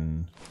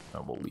 perception.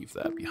 We'll leave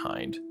that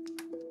behind.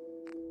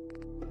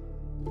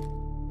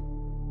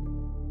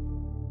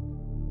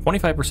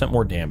 25%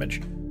 more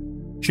damage.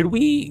 Should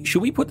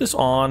we put this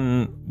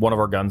on one of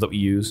our guns that we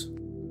use?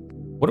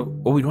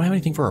 Oh, we don't have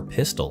anything for our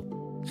pistol.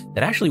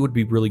 That actually would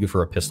be really good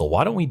for a pistol.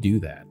 Why don't we do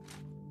that?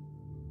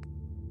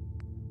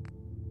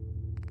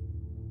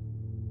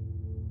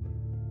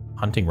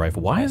 Hunting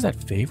rifle. Why is that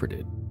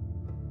favorited?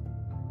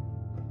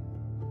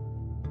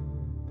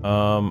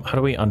 How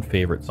do we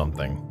unfavorite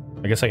something?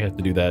 I guess I have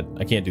to do that.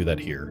 I can't do that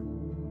here.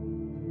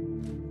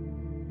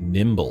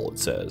 Nimble, it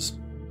says.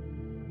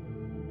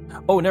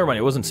 Oh, never mind.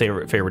 It wasn't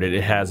favorited.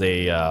 It has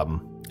a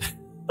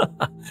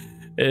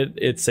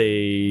it's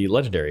a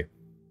legendary.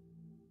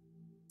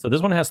 So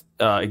this one has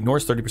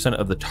ignores 30%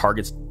 of the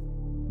target's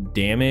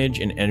damage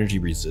and energy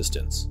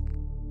resistance.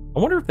 I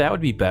wonder if that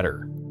would be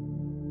better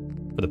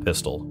for the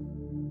pistol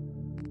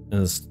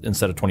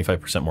instead of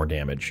 25% more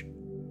damage.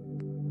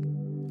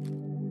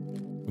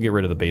 Get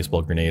rid of the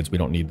baseball grenades. We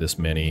don't need this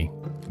many.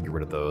 Get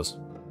rid of those.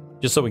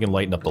 Just so we can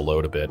lighten up the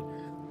load a bit.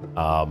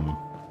 Let's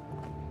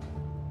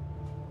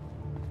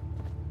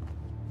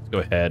go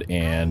ahead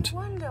and I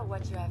wonder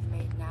what you have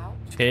made now.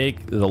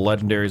 take the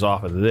legendaries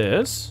off of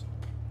this.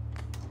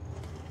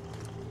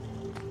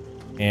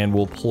 And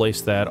we'll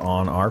place that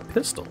on our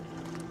pistol.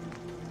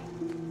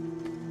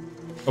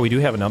 Oh, we do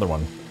have another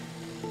one.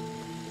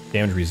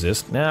 Damage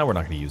resist. Nah, we're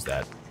not going to use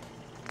that.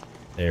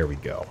 There we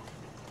go.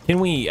 Can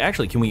we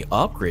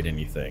upgrade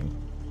anything?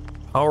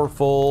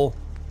 Powerful,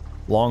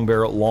 long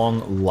barrel,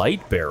 long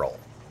light barrel.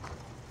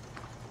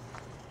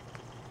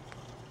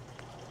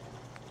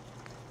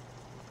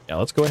 Yeah,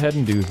 let's go ahead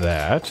and do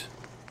that.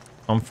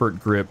 Comfort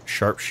grip,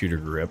 sharpshooter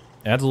grip.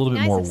 Adds a little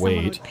bit more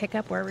weight. Would pick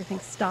up where everything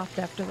stopped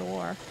after the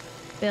war.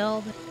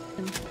 Build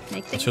and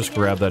make things. Let's just again.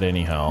 grab that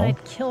anyhow.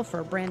 I'd kill for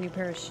a brand new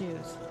pair of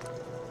shoes.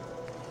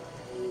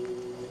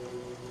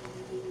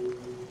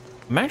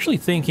 I'm actually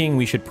thinking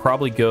we should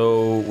probably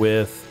go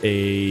with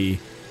a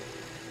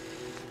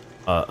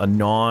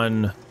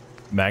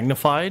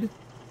non-magnified.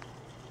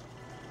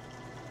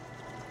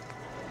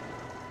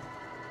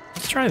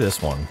 Let's try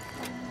this one.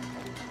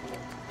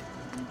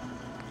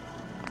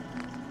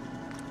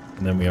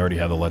 And then we already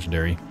have the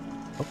legendary.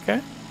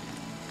 Okay.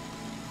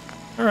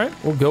 All right,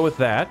 we'll go with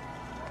that.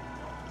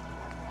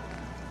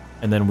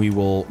 And then we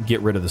will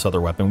get rid of this other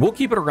weapon. We'll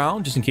keep it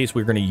around just in case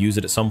we're going to use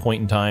it at some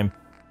point in time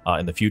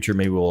in the future.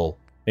 Maybe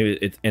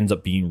it ends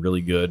up being really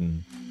good.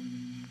 And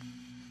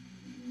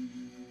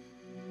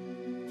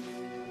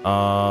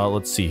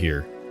let's see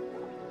here.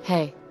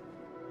 Hey.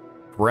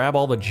 Grab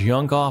all the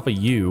junk off of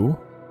you.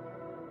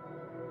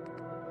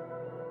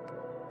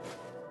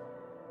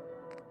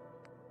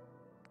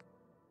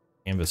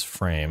 Canvas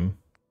frame.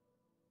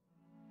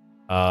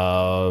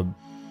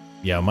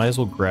 Yeah, might as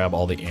well grab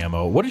all the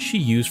ammo. What does she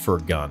use for a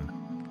gun?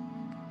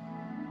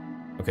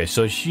 Okay,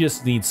 so she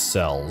just needs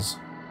cells.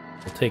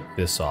 We'll take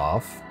this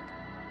off.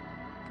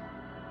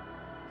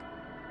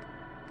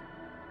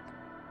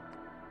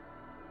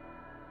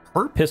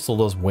 Her pistol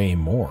does way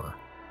more.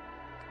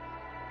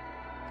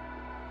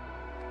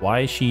 Why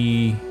is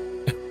she...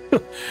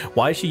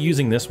 Why is she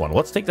using this one?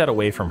 Let's take that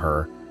away from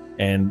her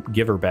and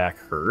give her back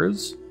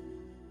hers.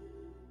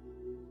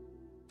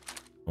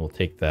 We'll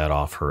take that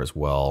off her as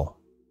well.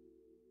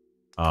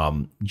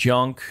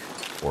 Junk.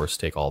 Of course,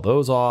 take all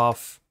those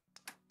off.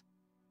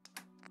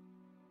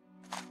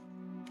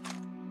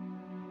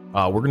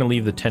 We're going to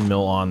leave the 10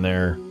 mil on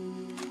there.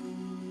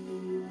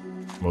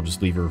 We'll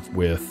just leave her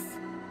with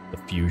the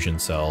fusion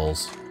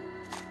cells.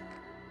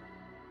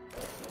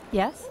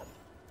 Yes?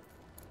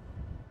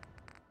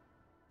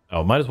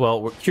 Oh, might as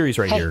well. Curie's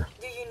right here.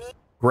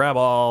 Grab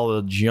all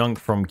the junk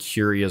from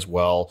Curie as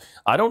well.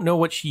 I don't know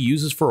what she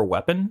uses for a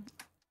weapon.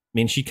 I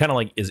mean, she kind of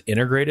like is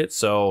integrated,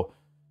 so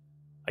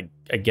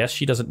I guess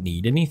she doesn't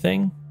need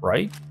anything,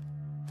 right?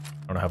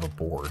 I don't have a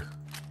board.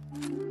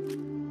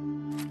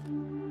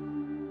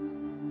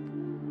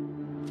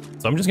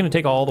 So I'm just going to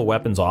take all the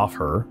weapons off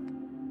her.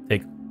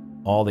 Take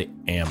all the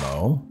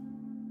ammo.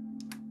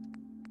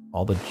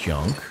 All the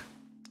junk.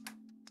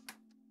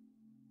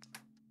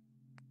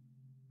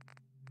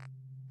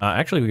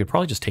 Actually, we could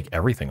probably just take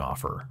everything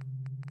off her.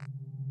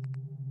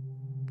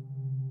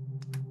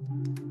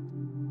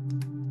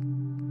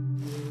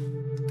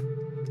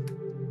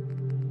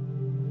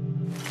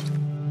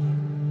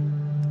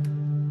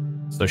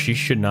 So she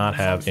should not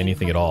have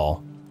anything at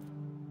all.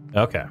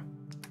 Okay.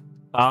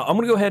 I'm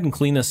going to go ahead and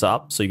clean this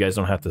up so you guys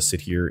don't have to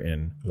sit here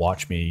and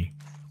watch me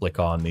click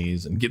on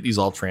these and get these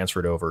all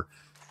transferred over.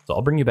 So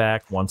I'll bring you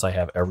back once I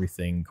have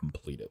everything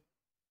completed.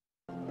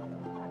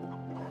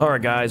 All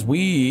right, guys,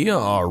 we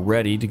are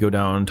ready to go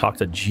down and talk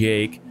to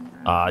Jake.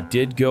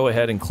 Did go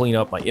ahead and clean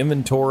up my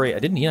inventory. I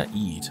didn't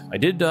eat. I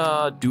did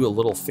do a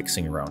little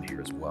fixing around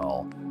here as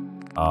well.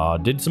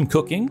 Did some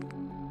cooking.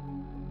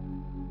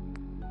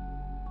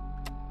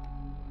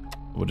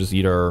 We'll just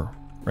eat our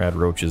rad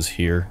roaches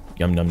here.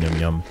 Yum, yum,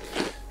 yum,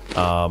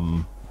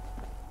 yum.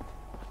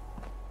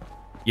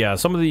 Yeah,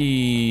 some of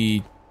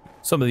the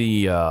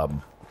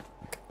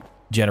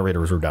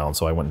generators were down,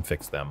 so I went and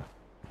fixed them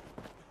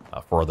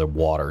for the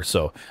water.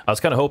 So I was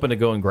kind of hoping to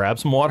go and grab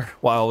some water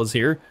while I was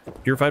here,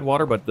 purified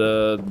water, but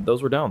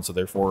those were down, so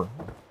therefore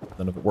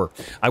none of it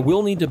worked. I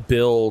will need to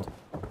build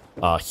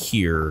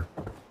here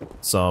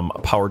some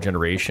power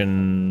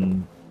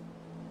generation.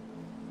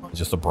 It's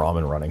just a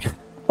Brahmin running.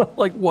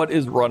 Like, what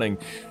is running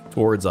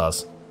towards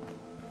us?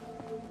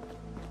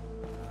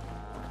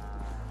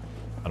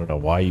 I don't know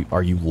why.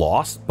 Are you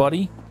lost,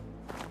 buddy?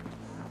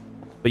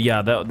 But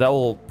yeah, that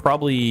will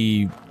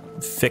probably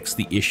fix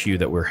the issue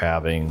that we're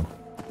having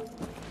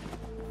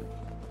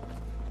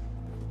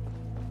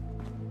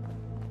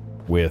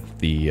with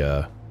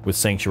the with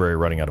Sanctuary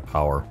running out of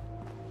power.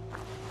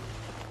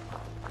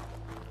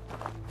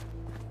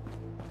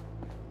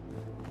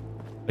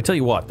 I tell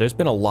you what, there's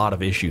been a lot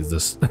of issues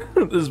this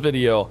this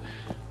video.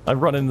 I've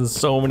run into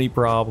so many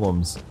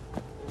problems.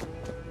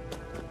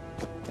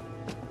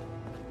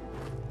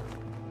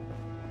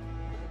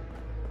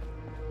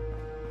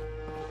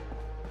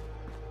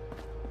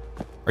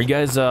 Are you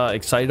guys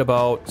excited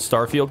about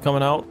Starfield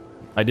coming out?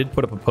 I did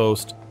put up a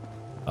post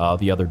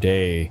the other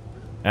day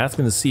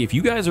asking to see if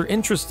you guys are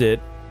interested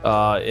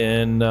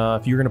in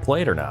if you're going to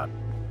play it or not.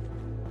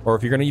 Or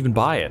if you're going to even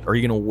buy it. Are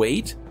you going to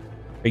wait?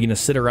 Are you going to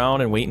sit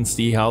around and wait and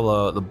see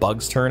how the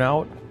bugs turn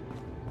out?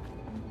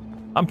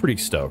 I'm pretty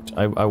stoked.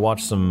 I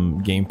watched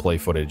some gameplay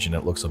footage and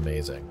it looks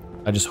amazing.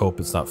 I just hope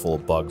it's not full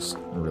of bugs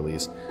in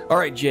release. All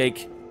right,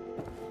 Jake.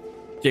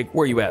 Jake,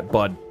 where you at,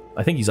 bud?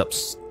 I think he's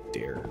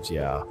upstairs,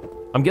 yeah.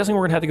 I'm guessing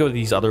we're going to have to go to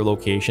these other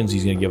locations.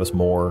 He's going to give us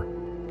more.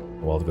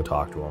 We'll have to go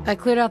talk to him. I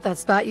cleared out that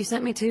spot you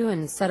sent me to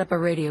and set up a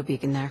radio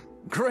beacon there.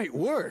 Great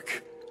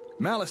work.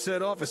 Malice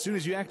set off as soon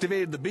as you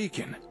activated the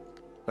beacon.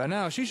 By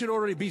now, she should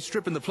already be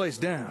stripping the place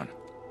down.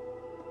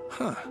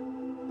 Huh.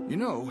 You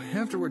know,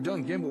 after we're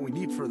done getting what we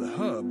need for the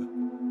hub,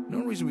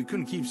 no reason we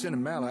couldn't keep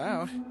sending Mala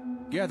out,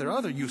 gather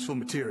other useful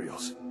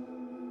materials.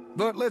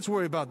 But let's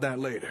worry about that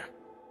later.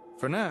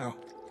 For now,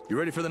 you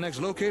ready for the next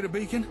locator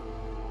beacon?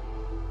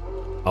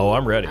 Oh,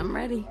 I'm ready. I'm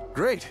ready.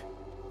 Great.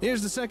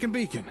 Here's the second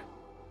beacon.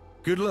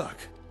 Good luck.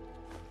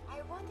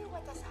 I wonder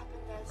what has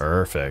happened else.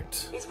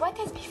 Perfect. Is what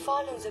has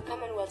befallen the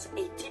Commonwealth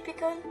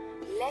atypical,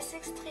 less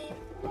extreme,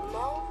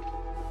 more?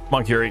 Come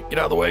on, Curie, get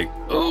out of the way.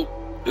 Oh,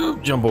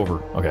 jump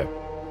over. Okay.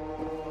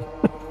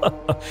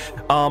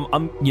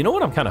 You know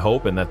what I'm kind of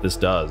hoping that this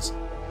does?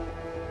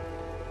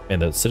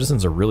 And the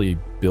citizens are really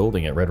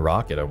building at Red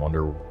Rocket. I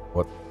wonder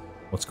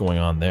what's going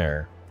on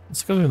there.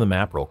 Let's go to the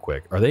map real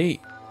quick. Are they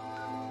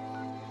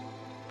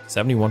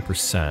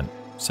 71%,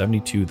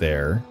 72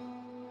 there?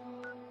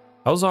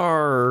 How's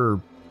our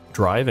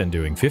drive-in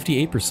doing?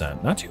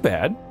 58%. Not too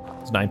bad.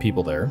 There's 9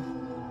 people there.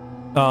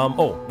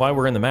 Oh, while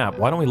we're in the map,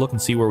 why don't we look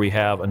and see where we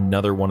have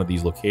another one of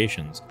these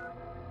locations?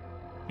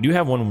 We do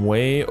have one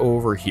way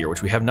over here,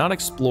 which we have not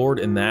explored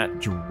in that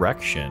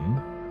direction.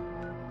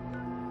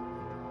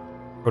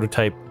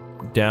 Prototype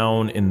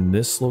down in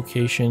this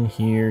location,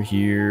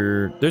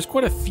 here. There's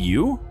quite a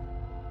few.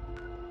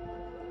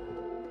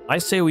 I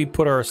say we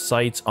put our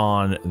sights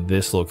on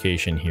this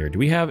location here. Do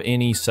we have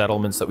any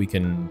settlements that we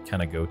can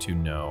kind of go to?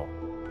 No.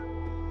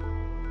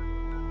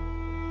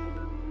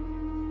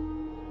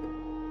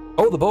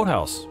 Oh, the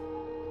boathouse.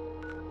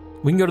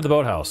 We can go to the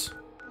boathouse.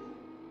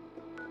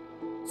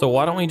 So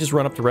why don't we just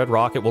run up to Red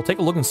Rocket? We'll take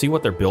a look and see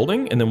what they're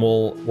building, and then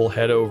we'll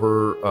head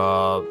over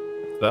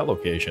to that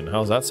location.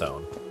 How's that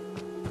sound?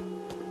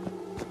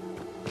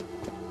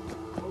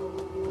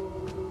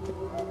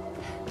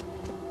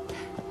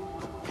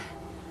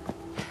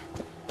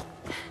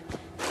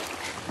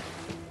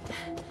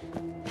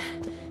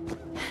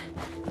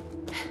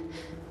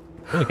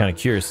 I'm really kind of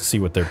curious to see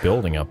what they're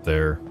building up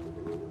there.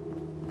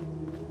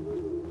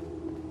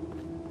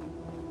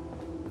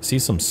 I see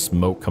some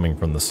smoke coming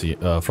from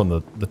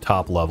the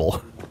top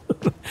level.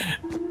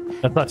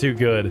 That's not too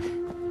good.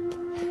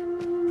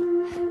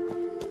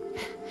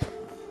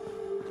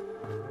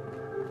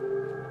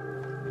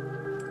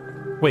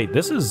 Wait,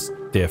 this is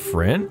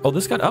different. Oh,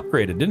 this got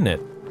upgraded, didn't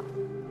it?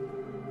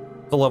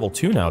 It's a level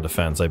 2 now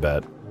defense, I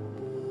bet.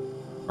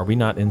 Are we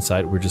not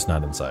inside? We're just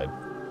not inside.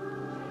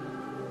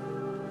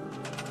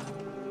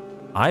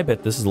 I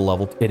bet this is a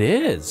level... It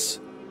is!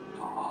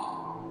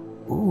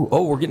 Ooh,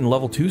 oh, we're getting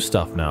level 2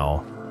 stuff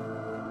now.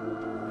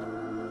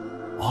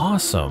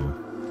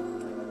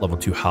 Awesome. Level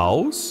 2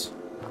 house?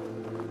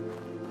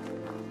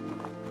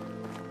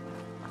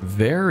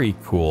 Very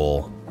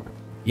cool.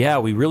 Yeah,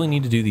 we really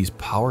need to do these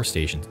power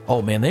stations.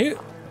 Oh, man,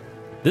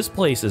 this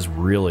place is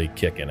really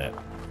kicking it.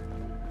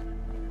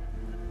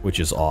 Which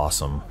is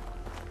awesome.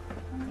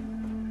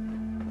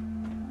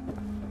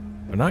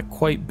 They're not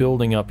quite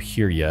building up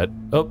here yet.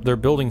 Oh, they're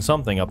building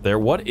something up there.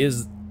 What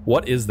is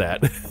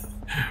that?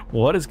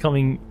 What is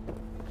coming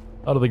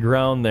out of the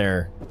ground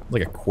there?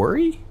 Like a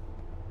quarry?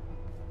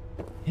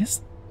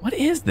 What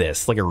is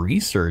this? Like a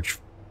research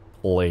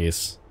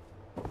place.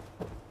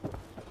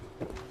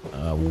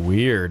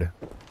 Weird.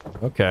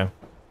 Okay.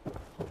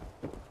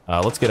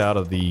 Let's get out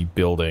of the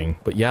building.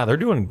 But yeah, they're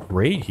doing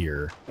great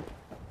here.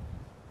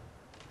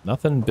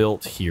 Nothing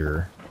built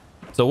here.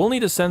 So we'll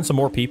need to send some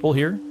more people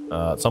here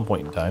at some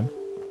point in time.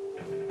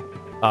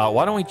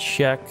 Why don't we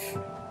check...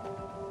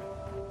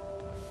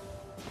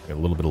 Got a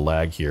little bit of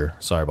lag here.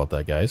 Sorry about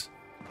that, guys.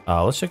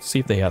 Let's check to see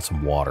if they have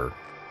some water.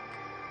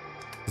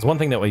 There's one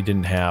thing that we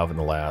didn't have in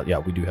the lab. Yeah,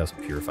 we do have some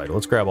purified.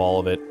 Let's grab all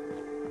of it.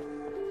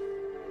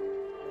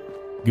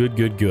 Good.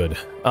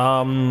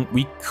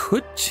 We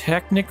could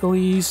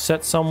technically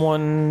set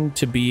someone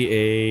to be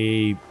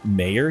a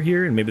mayor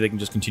here, and maybe they can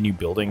just continue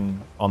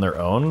building on their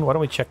own. Why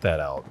don't we check that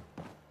out?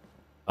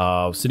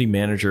 City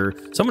manager.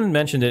 Someone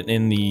mentioned it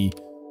in the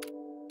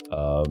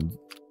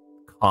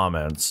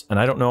comments, and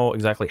I don't know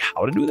exactly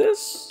how to do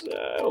this.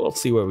 Let's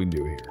see what we can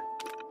do here.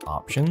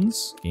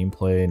 Options,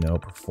 gameplay, no,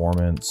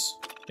 performance.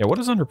 Yeah, what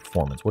is under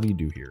performance? What do you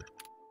do here?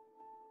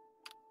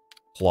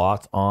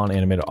 Plot on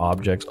animated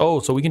objects. Oh,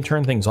 so we can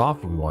turn things off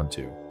if we want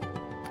to.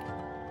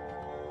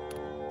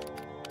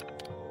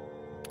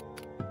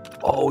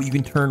 Oh, you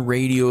can turn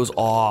radios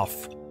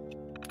off.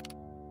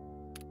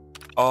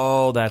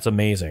 Oh, that's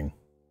amazing.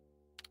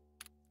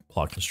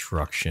 Plot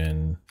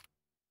construction.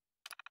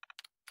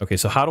 Okay,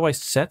 so how do I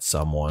set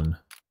someone?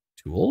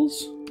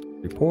 Tools?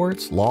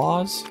 Reports?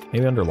 Laws?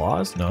 Maybe under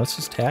laws? No, it's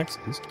just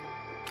taxes.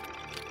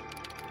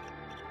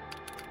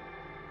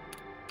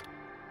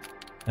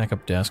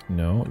 Backup desk,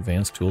 no.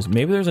 Advanced tools.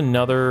 Maybe there's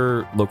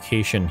another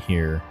location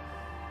here.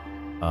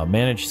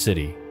 Manage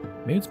city.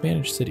 Maybe it's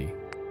manage city.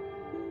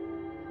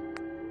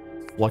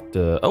 Select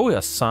a... Oh,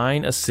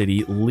 assign a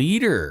city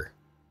leader.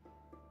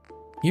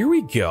 Here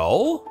we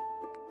go.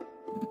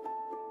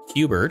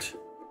 Hubert.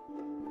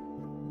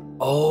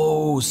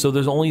 Oh, so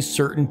there's only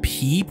certain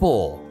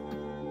people.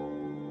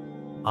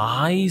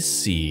 I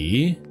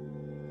see.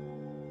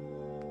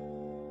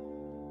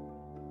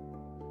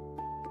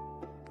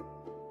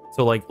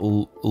 So like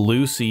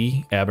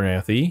Lucy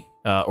Abernathy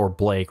or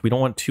Blake, we don't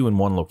want two in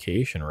one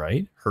location,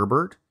 right?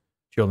 Herbert,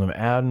 Children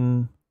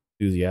Adden,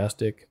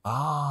 enthusiastic.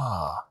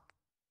 Ah.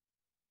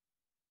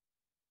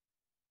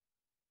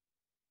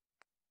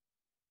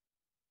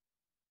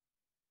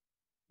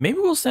 Maybe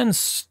we'll send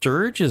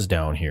Sturgis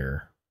down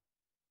here.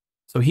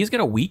 So he's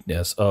got a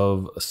weakness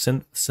of a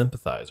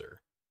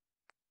sympathizer.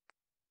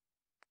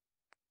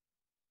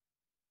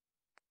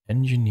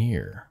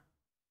 Engineer.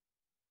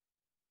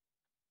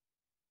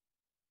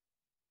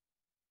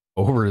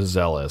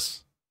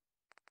 Overzealous.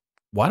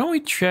 Why don't we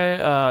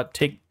try,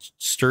 take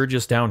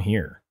Sturgis down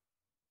here?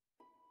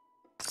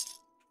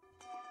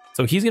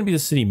 So he's going to be the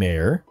city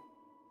mayor.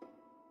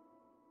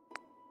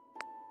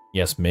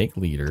 Yes, make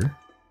leader.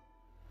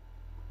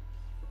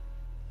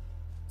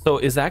 So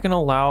is that going to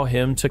allow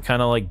him to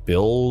kind of like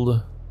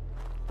build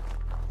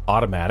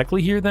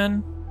automatically here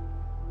then?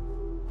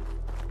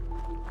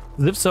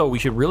 If so, we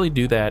should really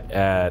do that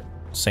at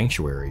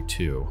Sanctuary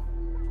too.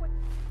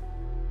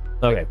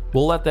 Okay,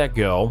 we'll let that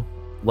go.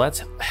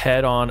 Let's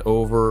head on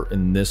over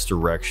in this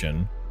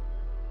direction.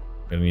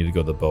 We're gonna need to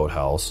go to the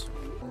boathouse.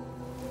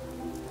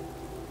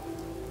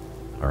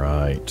 All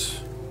right.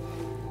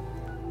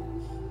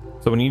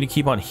 So we need to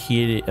keep on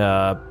hitting,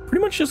 pretty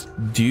much just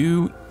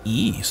due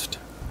east.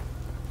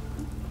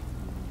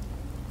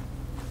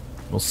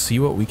 We'll see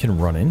what we can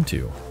run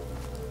into.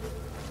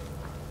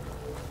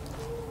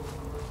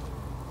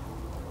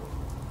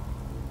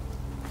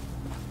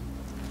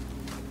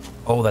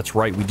 Oh, that's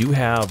right. We do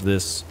have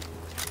this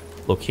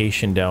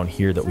location down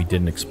here that we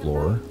didn't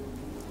explore.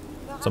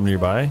 Something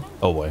nearby?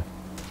 Oh, boy.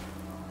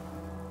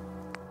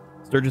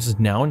 Sturgis is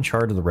now in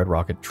charge of the Red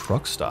Rocket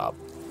truck stop.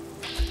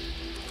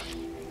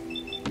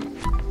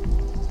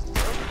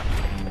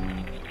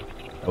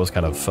 That was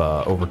kind of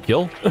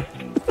overkill.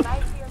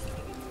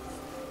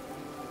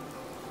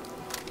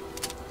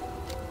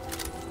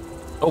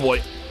 Oh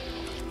boy.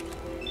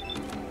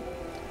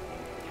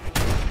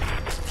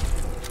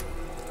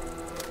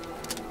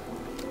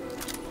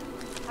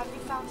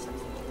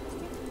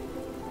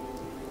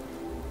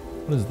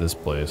 What is this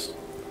place?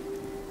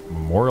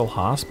 Memorial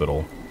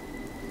Hospital.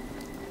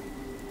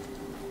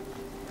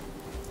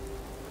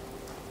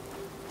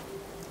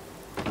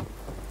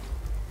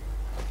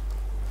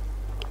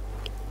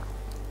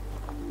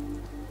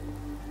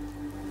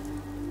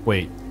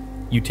 Wait,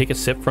 you take a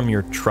sip from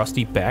your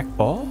trusty back?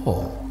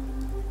 Oh.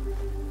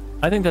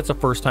 I think that's the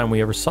first time we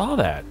ever saw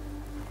that.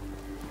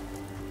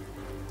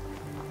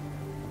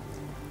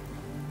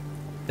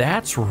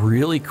 That's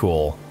really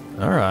cool.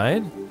 All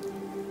right.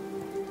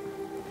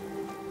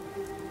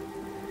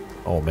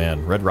 Oh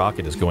man, Red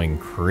Rocket is going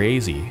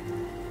crazy.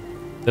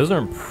 Those are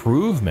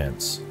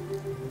improvements.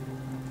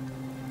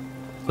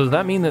 So does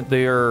that mean that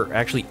they're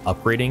actually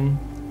upgrading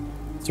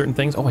certain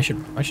things? Oh, I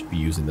should be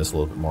using this a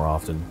little bit more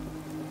often.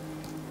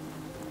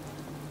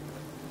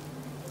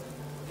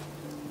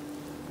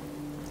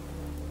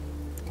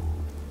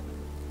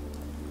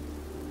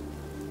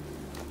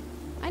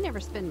 I never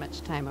spend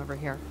much time over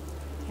here.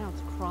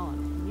 Town's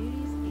crawling with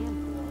muties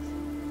and fools.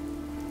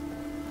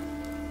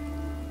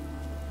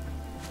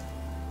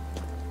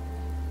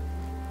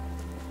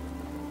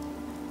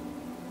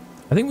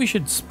 I think we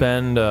should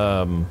spend,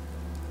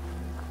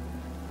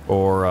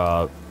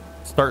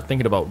 start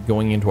thinking about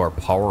going into our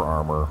power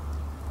armor.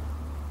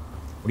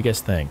 What do you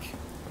guys think?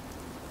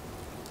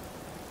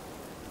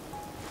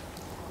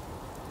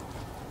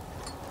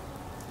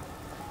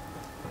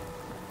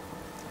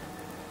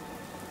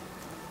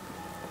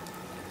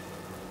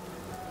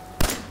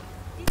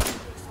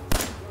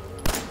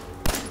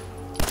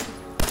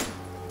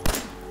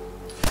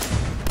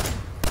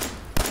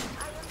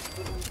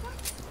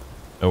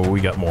 Oh,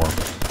 we got more.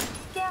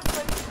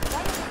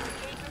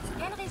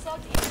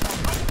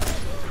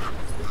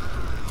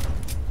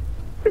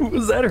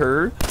 Was that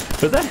her?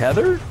 Was that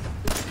Heather?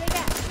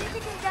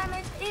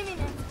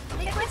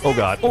 Oh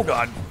god, oh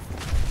god.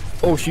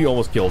 Oh, she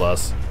almost killed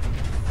us.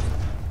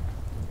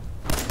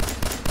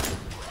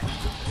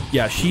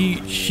 Yeah,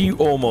 she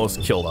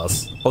almost killed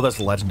us. Oh, that's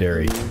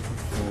legendary.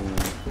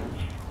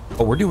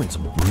 Oh, we're doing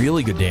some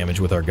really good damage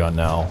with our gun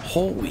now.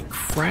 Holy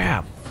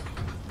crap.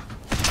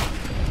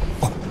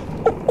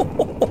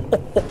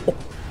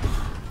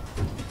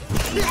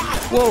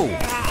 Whoa.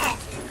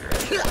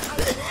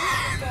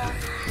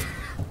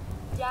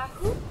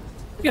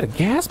 You got a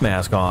gas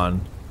mask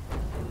on.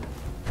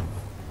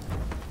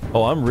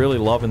 Oh, I'm really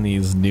loving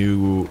these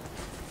new...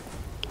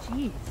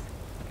 Jeez.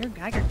 You're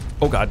Geiger.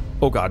 Oh god,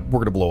 we're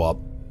gonna blow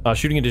up.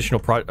 Shooting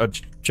additional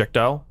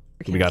projectile.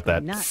 We got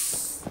that.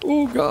 Nuts.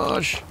 Oh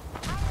gosh.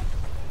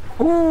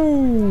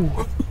 Ooh.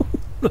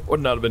 That would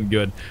not have been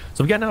good.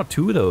 So we got now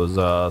 2 of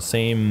those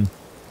same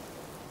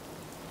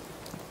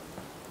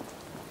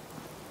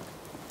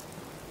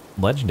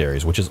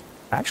legendaries, which is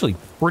actually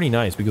pretty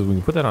nice because we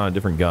can put that on a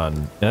different gun,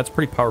 and that's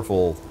pretty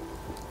powerful.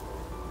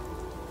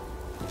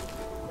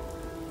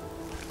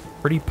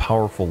 Pretty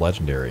powerful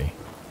legendary.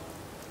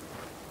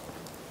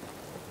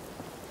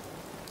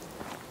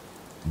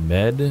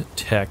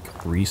 Med-Tec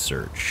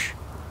research.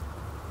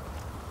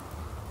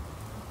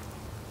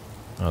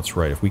 Oh, that's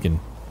right. If we can...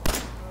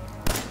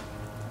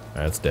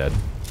 That's dead.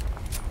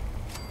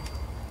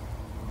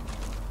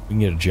 We can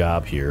get a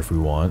job here if we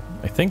want.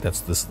 I think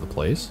this is the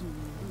place.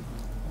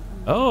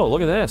 Oh,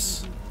 look at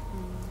this.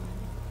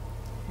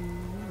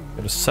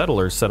 Got a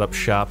settler set up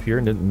shop here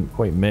and didn't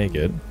quite make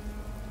it.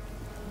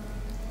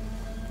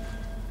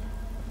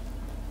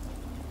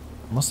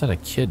 Must have had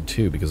a kid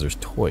too because there's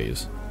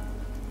toys.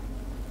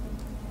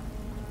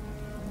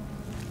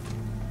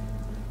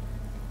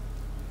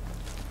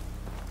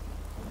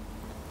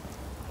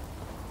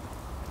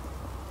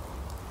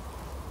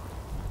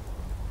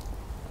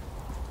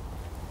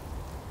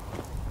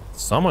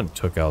 Someone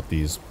took out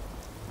these.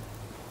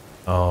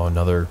 Oh,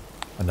 another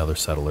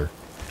settler.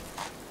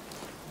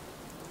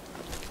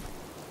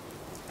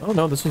 Oh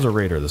no, this was a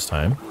raider this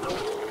time.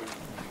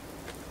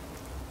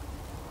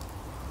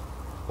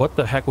 What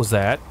the heck was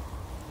that?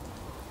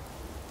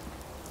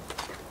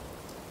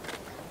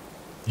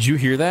 Did you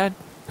hear that?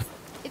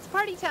 It's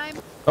party time.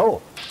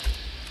 Oh.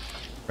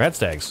 Rat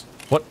stags.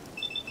 What?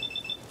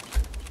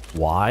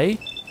 Why?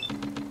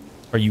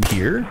 Are you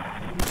here?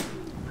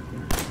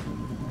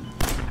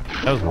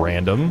 That was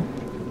random.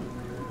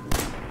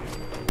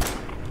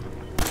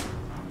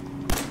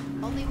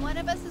 Only one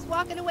of us is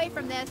walking away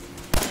from this,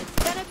 and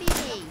it's gonna be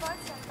me.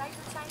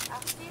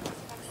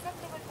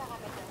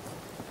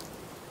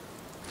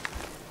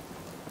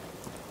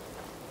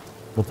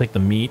 We'll take the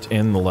meat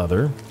and the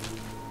leather.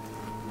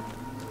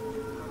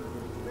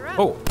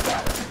 Oh.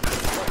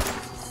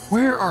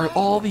 Where are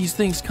all these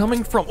things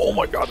coming from? Oh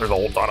my god, there's a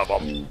whole ton of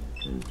them.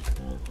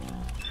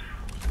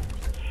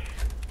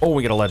 Oh,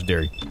 we got a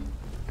legendary.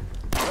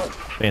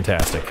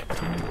 Fantastic.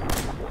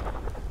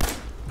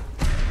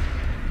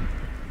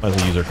 Might as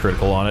well use our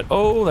critical on it.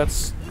 Oh,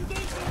 that's...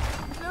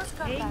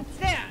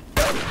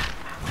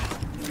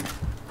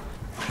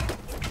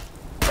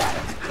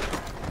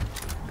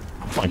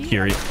 Come on,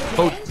 Kiri.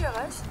 Oh,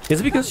 is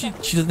it because she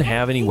doesn't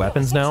have any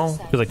weapons now?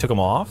 Because I took them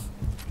off?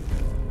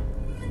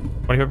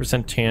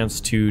 25% chance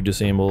to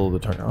disable the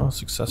target. Oh,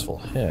 successful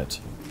hit.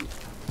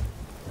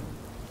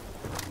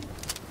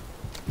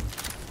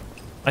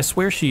 I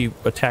swear she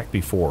attacked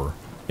before.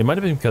 It might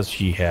have been because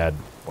she had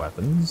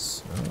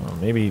weapons.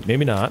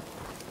 Maybe not.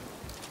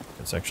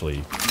 Let's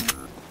actually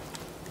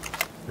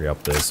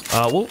re-up this.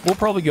 We'll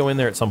probably go in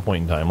there at some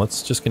point in time.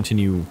 Let's just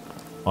continue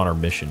on our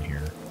mission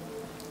here.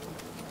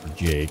 For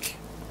Jake.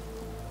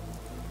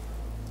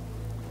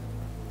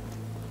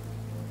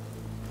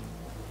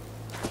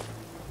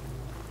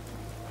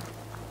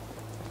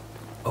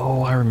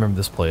 Oh, I remember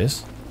this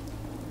place.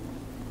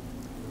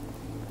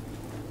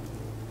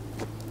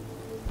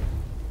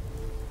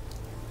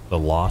 The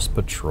Lost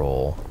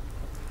Patrol.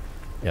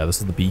 Yeah, this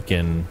is the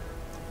beacon.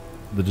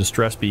 The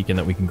distress beacon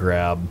that we can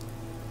grab.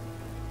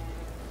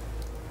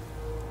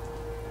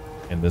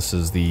 And this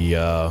is the,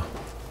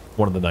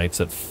 one of the knights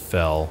that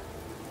fell.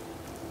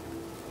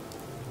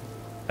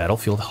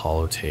 Battlefield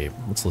holotape.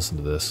 Let's listen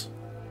to this.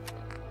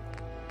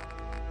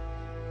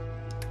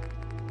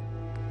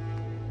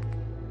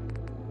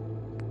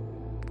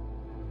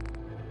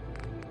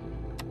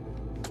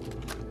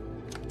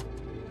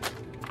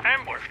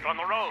 Ambushed on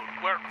the road.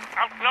 We're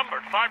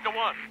outnumbered 5 to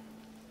 1.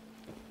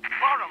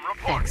 Forum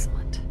report.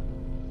 Excellent.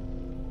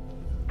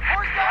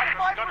 Horse down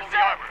 5%. The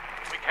armor.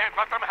 We can't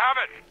let them have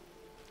it.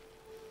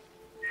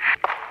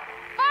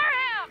 Fire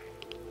him!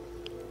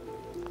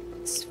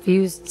 It's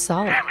fused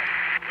solid. Damn it.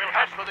 We'll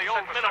head for the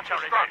old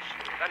military base,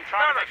 then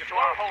try to make it to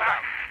our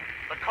holdout.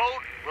 The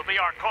code will be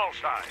our call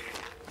sign.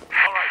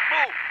 All right,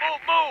 move,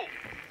 move, move!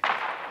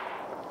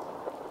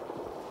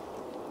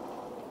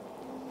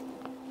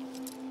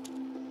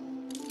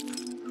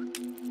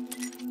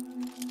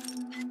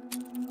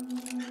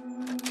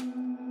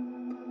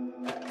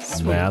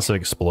 Massive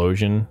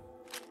explosion.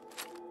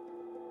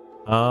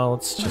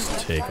 Let's just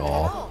take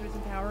all. There's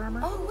some power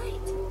armor. Oh,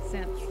 wait.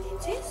 Sense.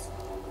 This?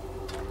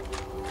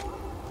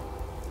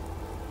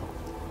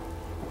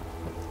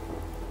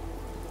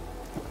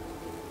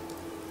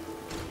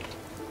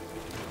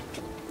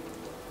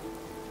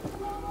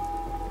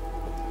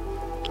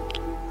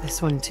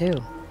 This one too.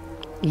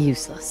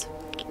 Useless.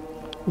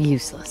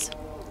 Useless.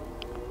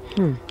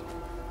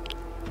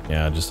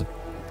 Yeah, just...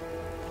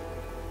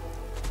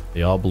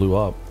 They all blew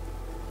up.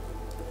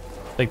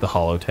 Take the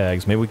holo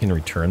tags. Maybe we can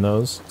return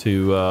those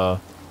to,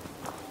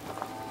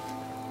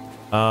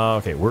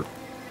 okay, we're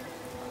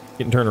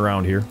getting turned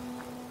around here.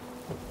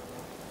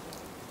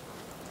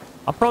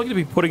 I'm probably going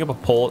to be putting up a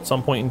poll at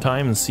some point in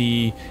time and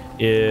see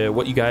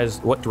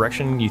what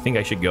direction you think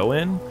I should go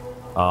in.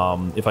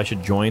 If I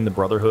should join the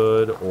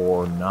Brotherhood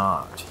or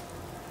not.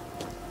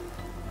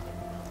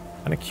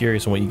 Kind of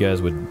curious on what you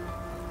guys would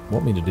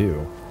want me to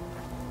do.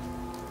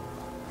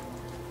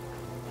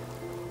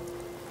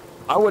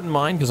 I wouldn't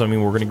mind, because I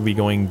mean we're going to be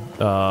going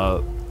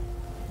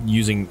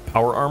using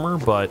power armor,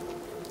 but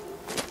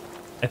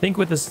I think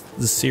with this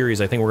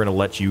series, I think we're going to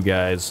let you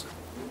guys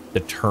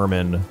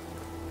determine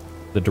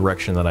the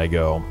direction that I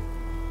go.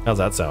 How's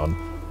that sound?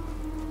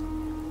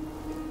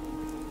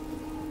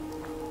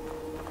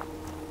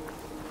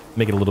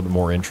 Make it a little bit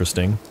more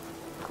interesting.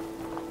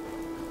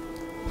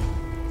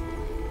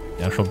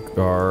 National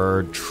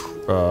Guard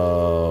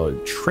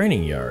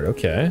training yard,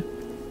 okay.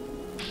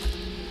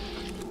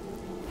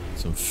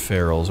 Some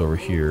ferals over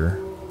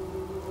here.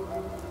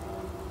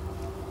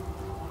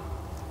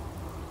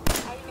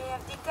 I may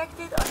have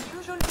detected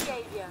unusual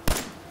behavior.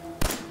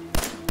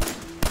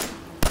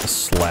 A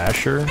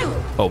slasher?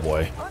 Oh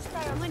boy.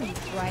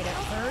 Right up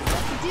first.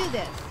 Let's do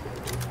this.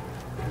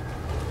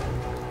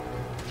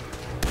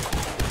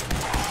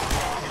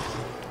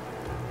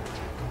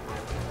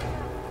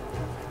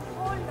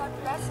 Oh, Lord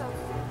bless us.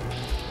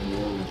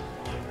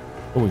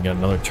 Oh, we got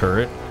another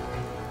turret.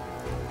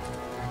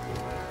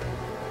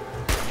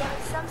 There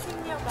is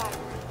something nearby.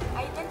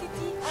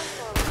 Identity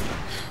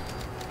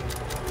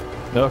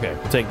unknown. Okay,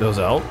 we'll take those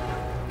out.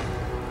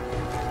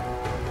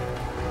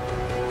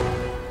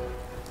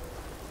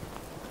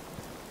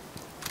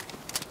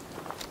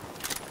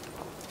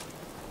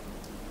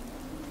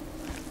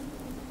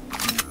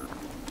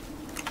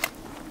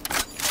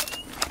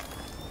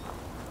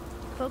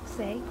 Folks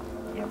say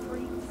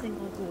every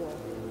single ghoul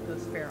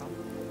goes feral.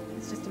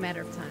 It's just a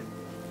matter of time.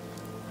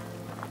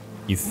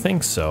 You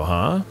think so,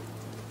 huh?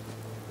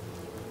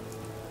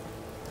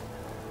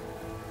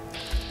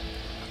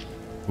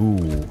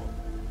 Ooh.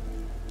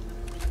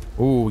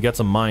 Ooh, we got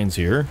some mines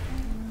here.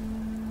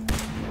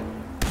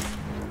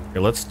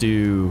 Here, let's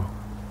do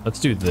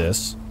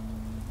this.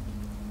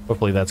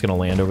 Hopefully that's gonna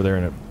land over there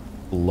and it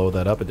blow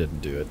that up. It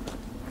didn't do it.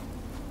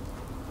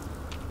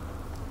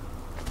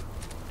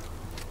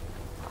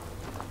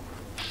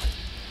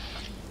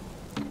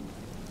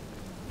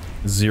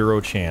 Zero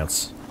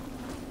chance.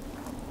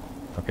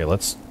 Okay,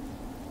 let's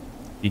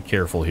be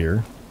careful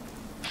here.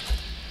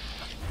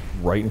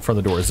 Right in front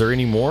of the door. Is there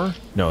any more?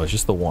 No, it's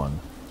just the one.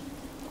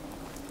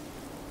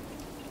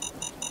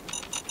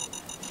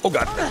 Oh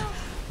god.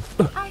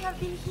 I have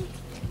been hit.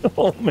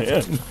 Oh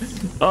man.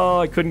 Oh,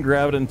 I couldn't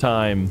grab it in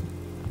time.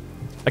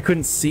 I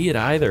couldn't see it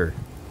either.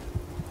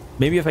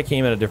 Maybe if I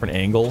came at a different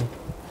angle.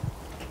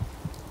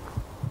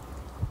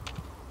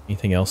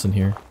 Anything else in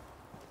here?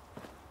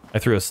 I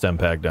threw a stem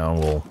pack down.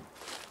 We'll...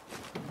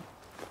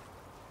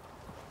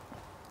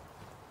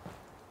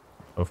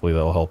 Hopefully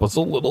that'll help us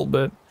a little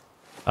bit.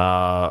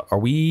 Are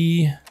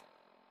we...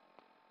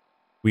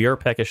 We are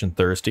peckish and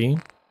thirsty.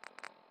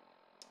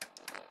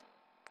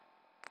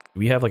 Do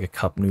we have like a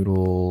cup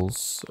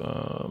noodles?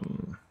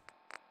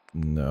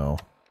 No.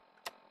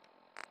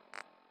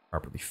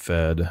 Properly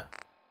fed.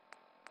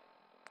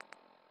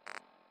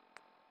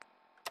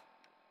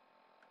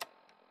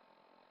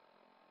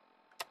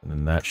 And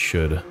then that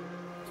should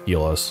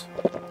heal us.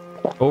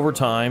 Over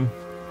time,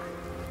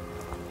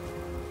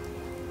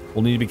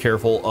 we'll need to be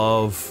careful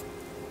of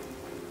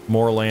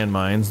more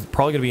landmines.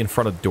 Probably going to be in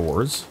front of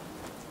doors.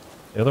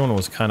 The other one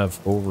was kind of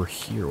over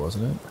here,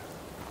 wasn't it?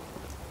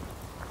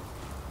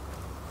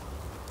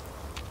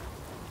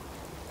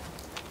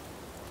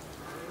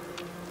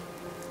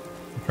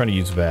 I'm trying to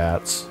use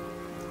VATS.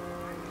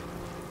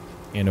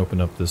 And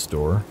open up this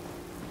door.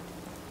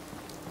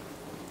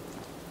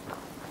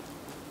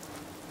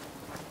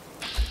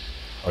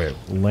 Okay,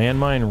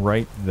 landmine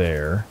right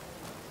there.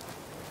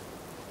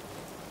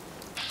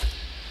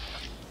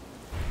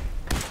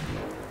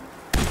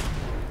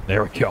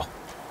 There we go.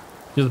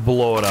 Just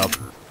blow it up.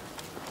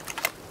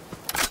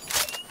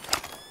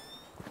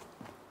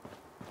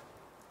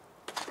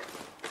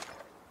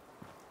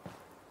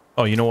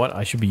 Oh, you know what?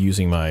 I should be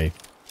using my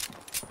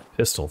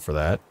pistol for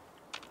that.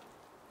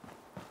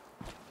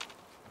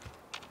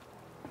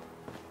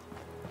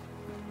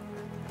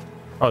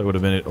 Probably would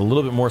have been a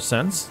little bit more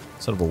sense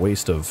instead of a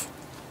waste of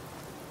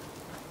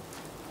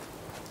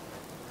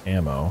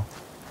ammo.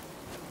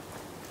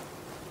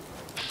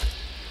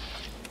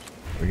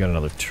 We got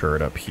another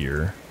turret up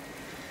here.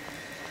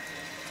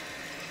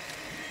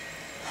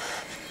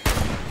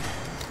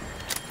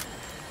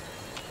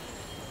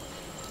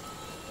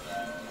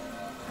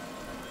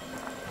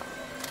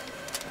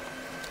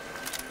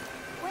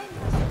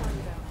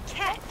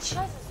 Catch!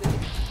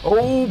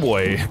 Oh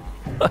boy.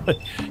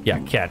 Yeah,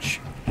 catch.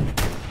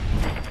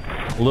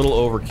 A little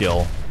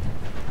overkill.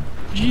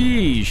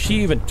 Geez, she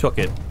even took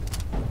it.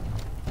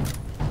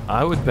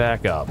 I would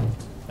back up,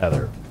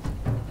 Heather.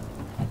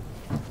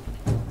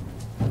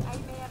 I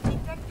may have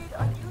detected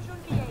unusual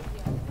behavior.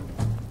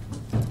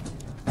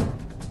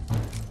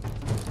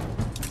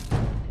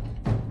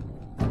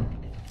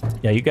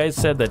 Yeah, you guys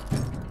said that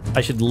I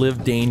should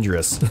live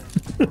dangerous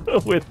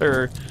with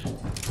her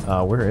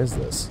Where is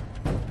this?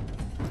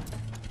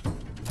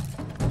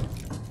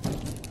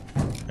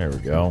 There we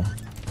go.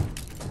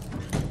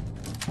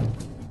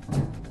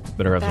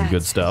 Better have some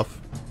good stuff.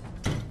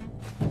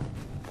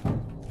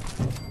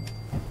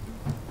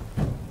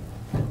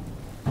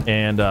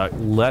 And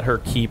let her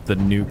keep the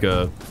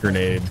Nuka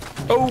grenade.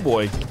 Oh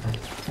boy.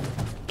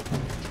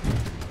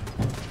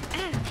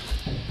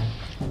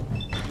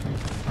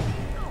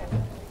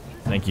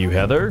 Thank you,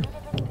 Heather.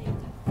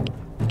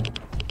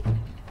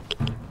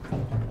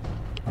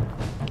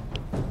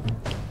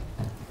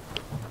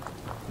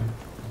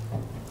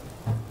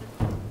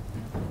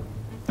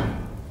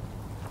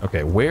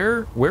 Okay,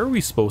 where are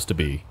we supposed to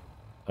be?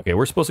 Okay,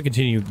 we're supposed to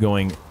continue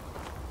going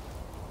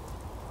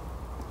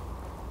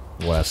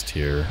west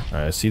here.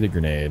 Alright, I see the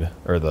grenade.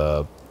 Or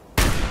the...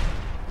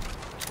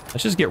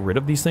 Let's just get rid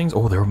of these things.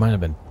 Oh, there might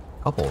have been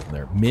a couple of them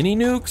there. Mini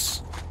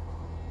nukes?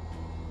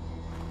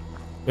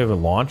 We have a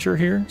launcher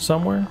here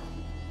somewhere?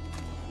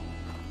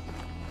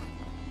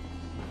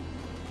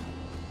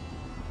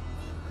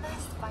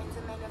 Must find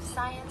the men of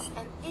science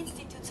and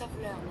institutes of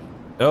learning.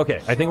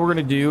 Okay, I think what we're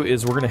going to do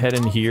is we're going to head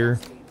in here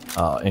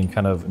and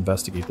kind of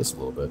investigate this a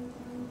little bit.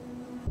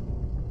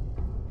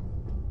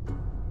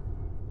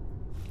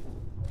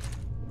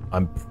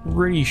 I'm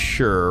pretty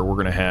sure we're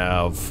going to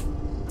have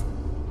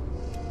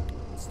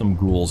some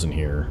ghouls in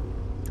here.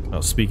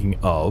 Now, speaking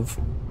of...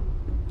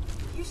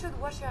 You should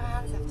wash your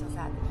hands after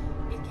that.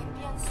 It can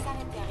be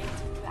unsanitary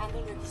to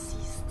handle the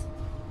deceased.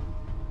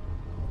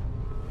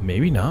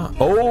 Maybe not.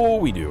 Oh,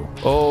 we do.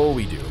 Oh,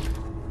 we do.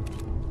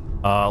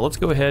 Let's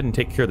go ahead and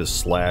take care of the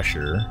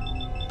slasher.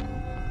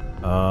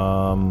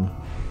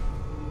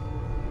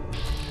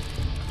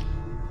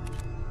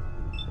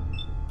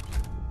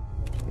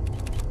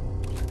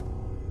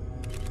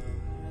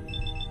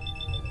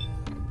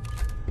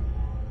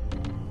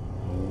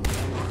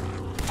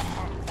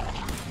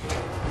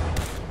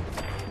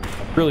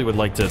 Really would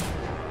like to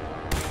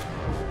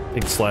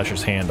take the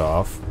slasher's hand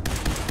off.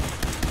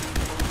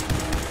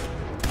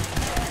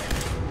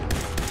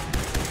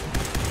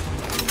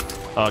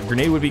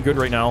 Grenade would be good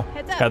right now.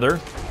 Heather.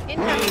 You're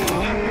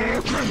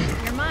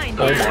mine.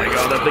 Oh my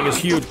god, that thing is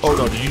huge. Oh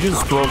no, did you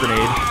just throw a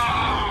grenade?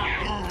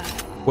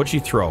 What'd she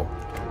throw?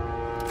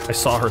 I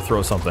saw her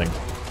throw something.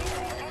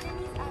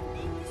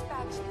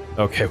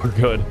 Okay, we're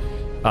good.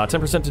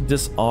 10% to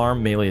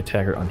disarm melee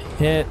attacker on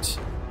hit.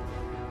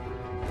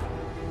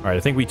 Alright, I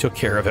think we took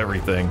care of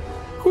everything.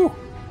 Whew.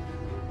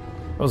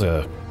 That was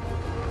a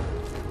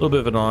little bit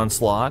of an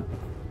onslaught.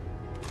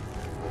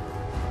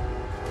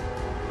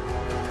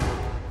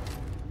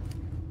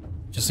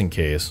 Just in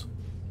case.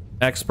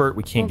 Expert,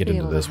 we can't get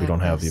into this. We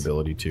don't have the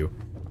ability to.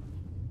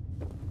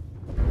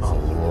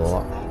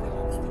 Oh,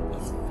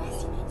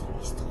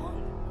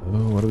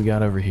 what do we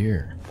got over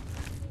here?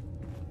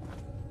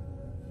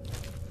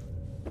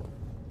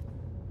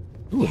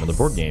 Ooh, another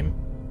board game.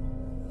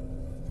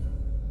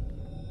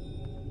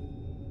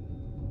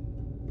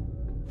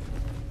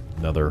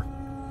 Another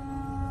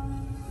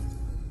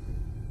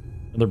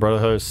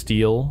Brotherhood of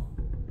Steel.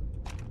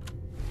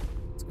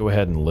 Let's go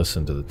ahead and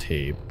listen to the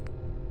tape.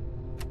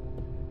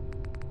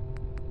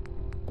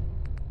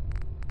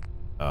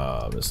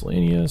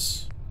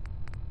 Miscellaneous.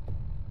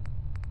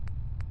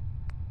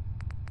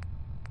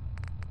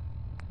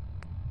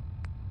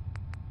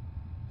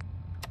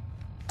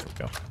 There we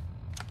go.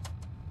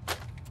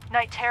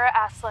 Nitera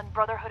Aslan,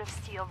 Brotherhood of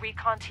Steel,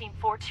 Recon Team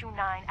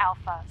 429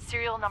 Alpha,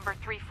 serial number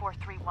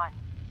 3431.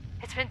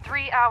 It's been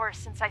 3 hours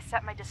since I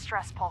set my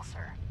distress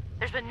pulsar.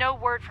 There's been no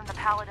word from the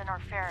Paladin or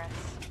Ferris.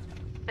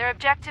 Their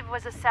objective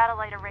was a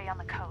satellite array on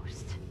the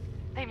coast.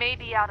 They may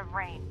be out of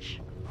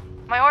range.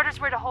 My orders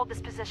were to hold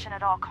this position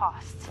at all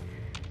costs.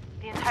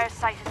 The entire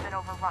site has been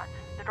overrun.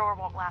 The door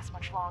won't last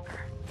much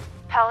longer.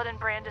 Paladin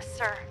Brandis,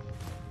 sir.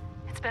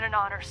 It's been an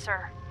honor,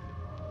 sir.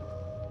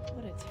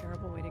 What a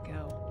terrible way to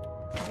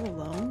go. All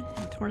alone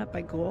and torn up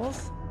by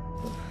ghouls?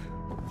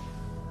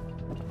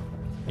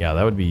 Yeah,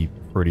 that would be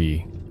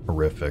pretty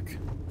horrific.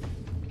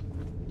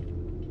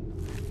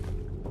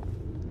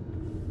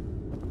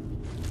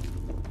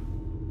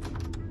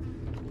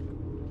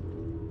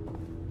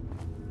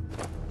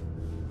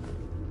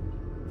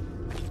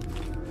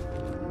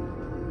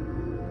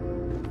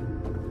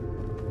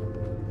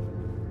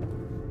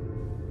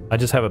 I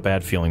just have a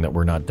bad feeling that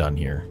we're not done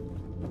here.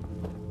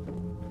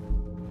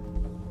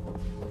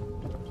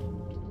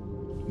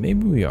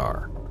 Maybe we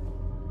are.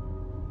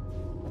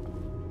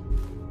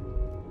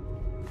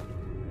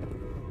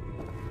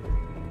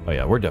 Oh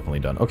yeah, we're definitely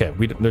done. Okay,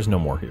 there's no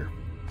more here.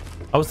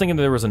 I was thinking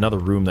there was another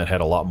room that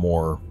had a lot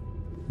more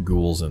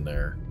ghouls in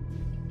there.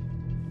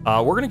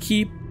 We're gonna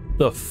keep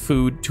the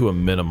food to a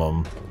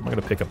minimum. I'm not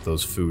gonna pick up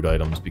those food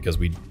items because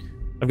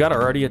I've got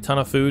already a ton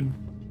of food,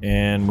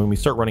 and when we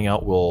start running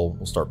out, we'll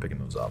start picking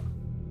those up.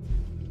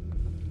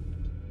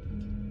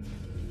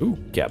 Ooh,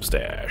 cap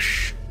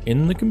stash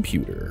in the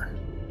computer.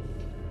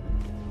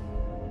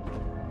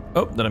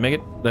 Oh, did I make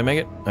it? Did I make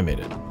it? I made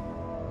it.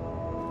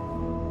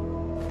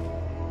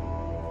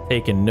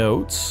 Taking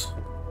notes.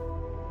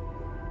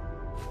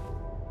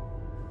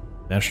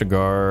 National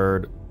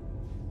Guard.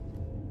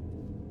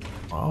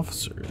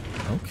 Officers.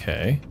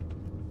 Okay.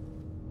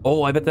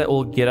 Oh, I bet that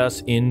will get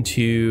us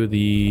into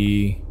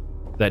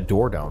that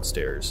door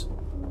downstairs.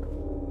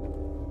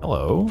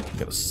 Hello. We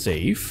got a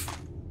safe.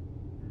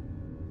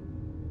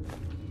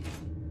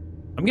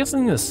 I'm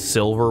guessing the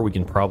silver we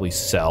can probably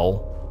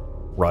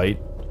sell, right?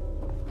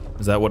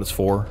 Is that what it's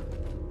for?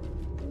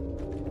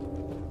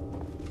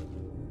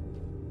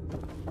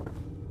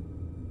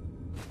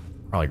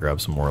 Probably grab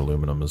some more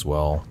aluminum as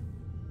well.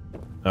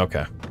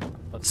 Okay.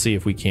 Let's see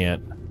if we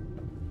can't...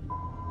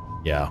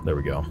 Yeah, there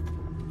we go.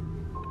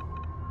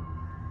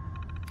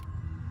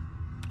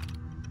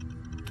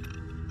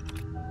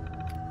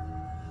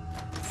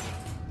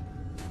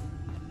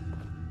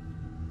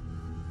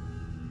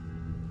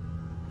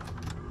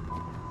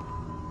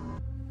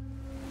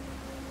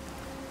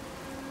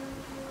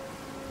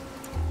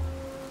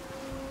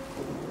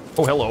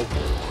 Oh, hello.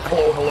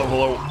 Hello, hello,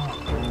 hello.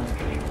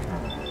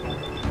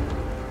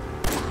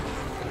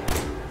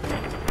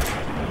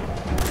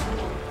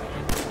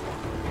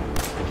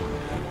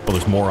 Oh,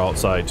 there's more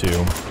outside,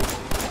 too.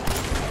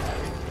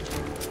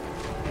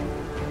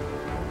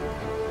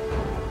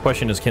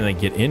 Question is, can they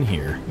get in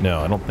here?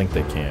 No, I don't think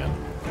they can.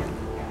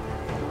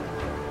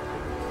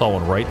 Saw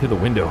one right through the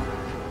window.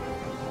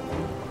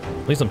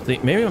 At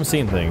least maybe I'm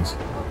seeing things.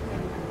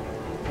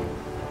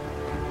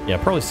 Yeah,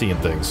 probably seeing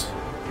things.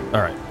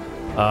 All right.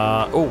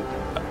 Oh,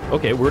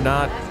 okay, we're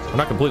not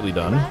completely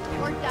done.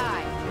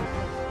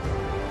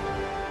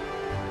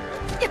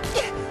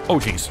 Oh,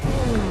 jeez.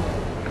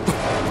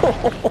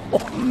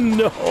 Oh,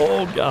 no,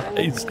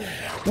 guys.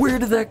 Where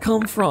did that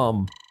come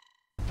from?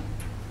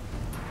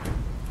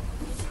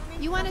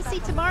 You want to see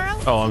tomorrow?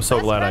 Oh, I'm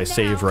so glad I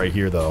saved right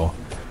here, though.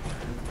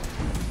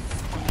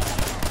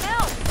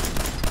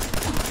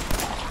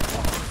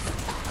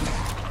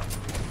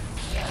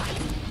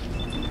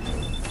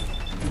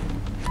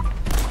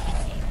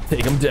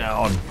 Take him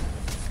down.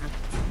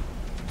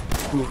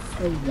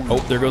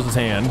 Oh, there goes his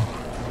hand.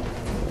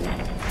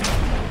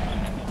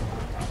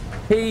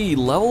 Hey,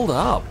 leveled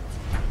up.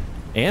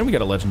 And we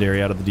got a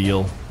legendary out of the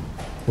deal.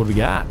 What do we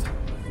got?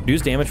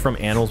 Reduce damage from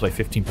animals by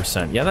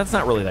 15%. Yeah, that's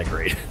not really that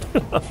great.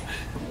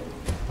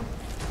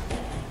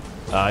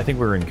 I think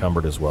we're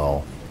encumbered as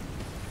well.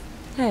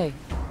 Hey.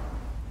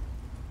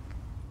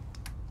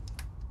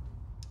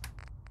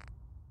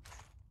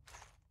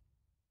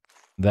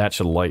 That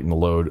should lighten the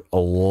load a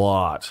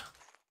lot.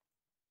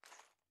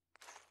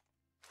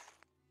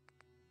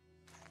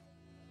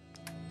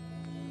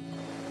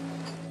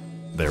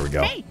 There we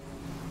go. Hey.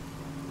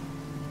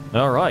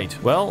 All right.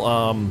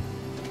 Well,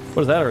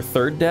 what is that, our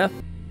third death?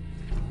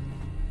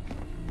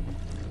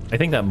 I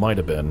think that might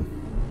have been.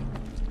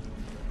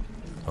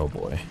 Oh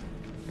boy.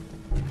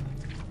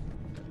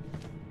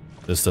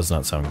 This does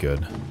not sound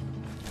good.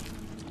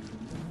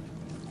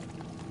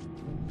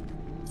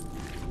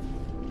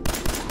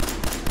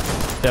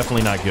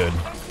 Definitely not good.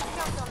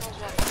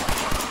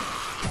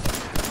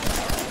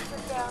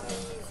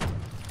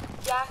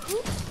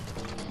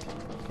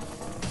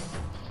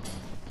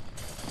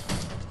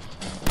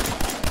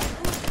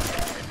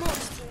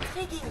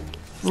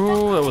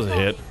 Oh, that was a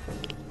hit.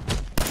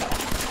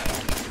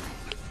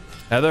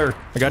 Heather,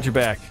 I got your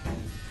back.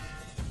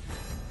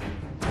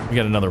 We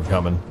got another one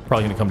coming.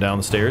 Probably gonna come down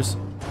the stairs.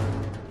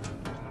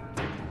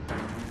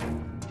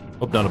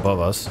 Hope not above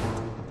us.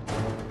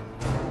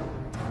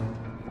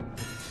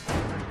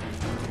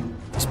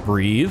 Just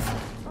breathe.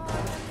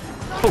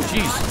 Oh,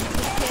 jeez.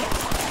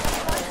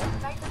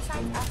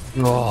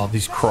 Oh,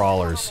 these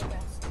crawlers.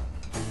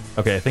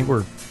 Okay, I think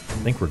we're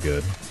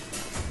good.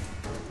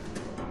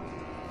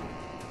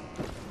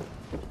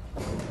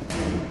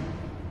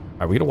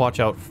 Alright, we gotta watch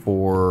out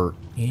for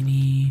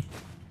any...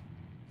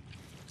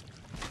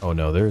 Oh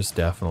no, there's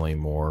definitely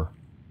more.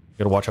 We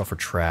gotta watch out for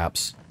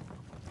traps.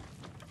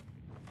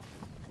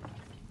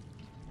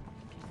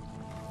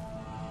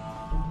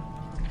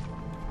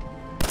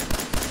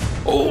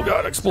 Oh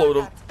god, explode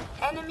him.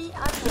 Enemy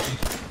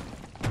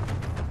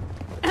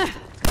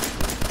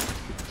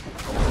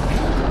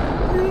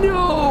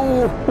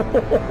No!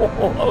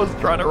 I was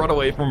trying to run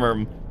away from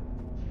him.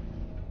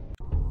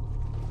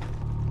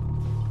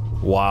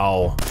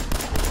 Wow.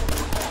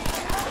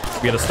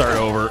 We gotta start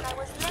over.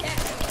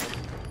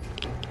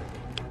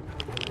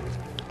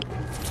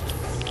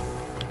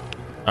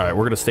 Alright,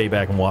 we're gonna stay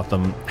back and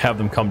have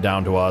them come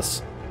down to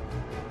us.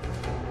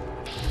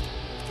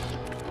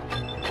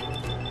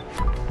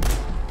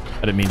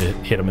 I didn't mean to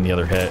hit him in the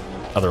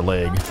other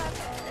leg.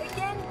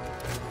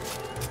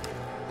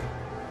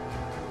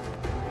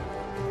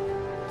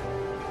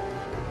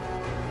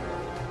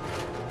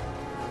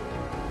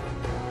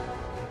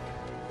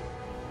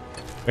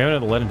 We haven't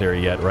had the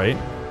legendary yet, right?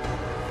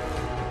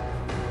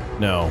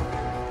 No.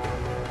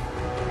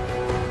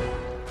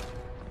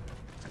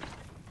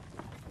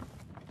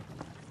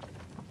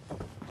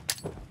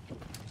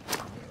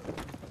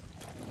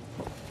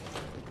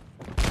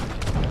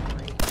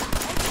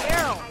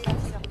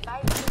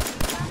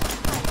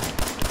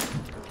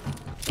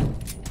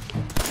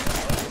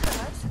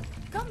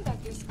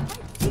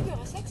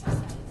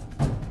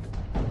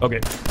 Okay,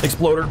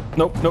 exploder.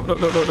 Nope, nope, nope,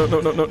 nope, nope,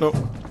 nope, nope, nope, nope.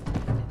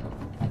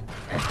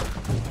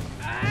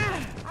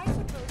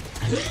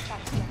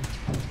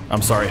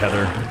 I'm sorry,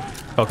 Heather.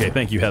 Okay,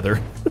 thank you,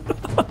 Heather.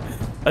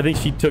 I think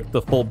she took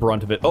the full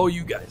brunt of it. Oh,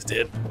 you guys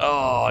did.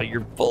 Oh,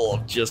 you're full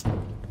of just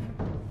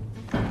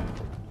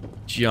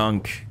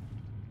junk.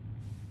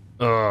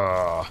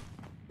 Ugh.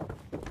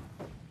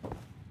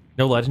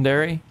 No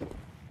legendary?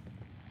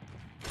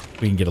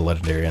 We can get a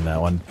legendary on that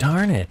one.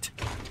 Darn it.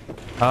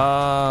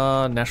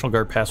 National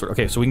Guard password.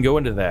 Okay, so we can go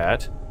into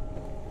that.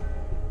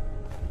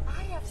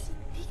 I have seen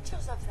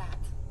pictures of that.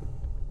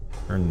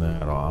 Turn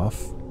that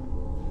off.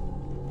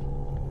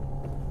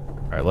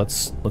 All right,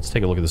 let's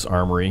take a look at this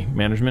armory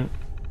management.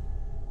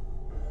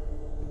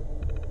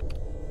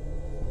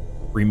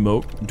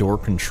 Remote door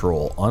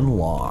control.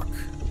 Unlock.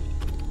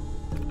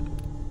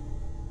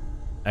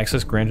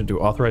 Access granted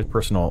to authorized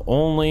personnel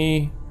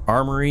only.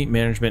 Armory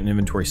management and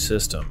inventory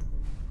system.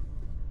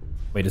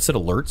 Wait, it said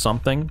alert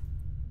something?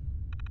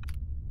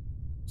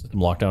 System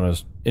lockdown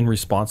is in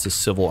response to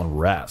civil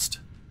unrest.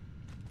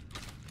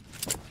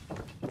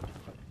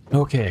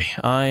 Okay,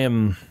 I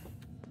am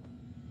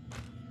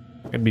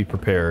gonna be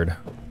prepared.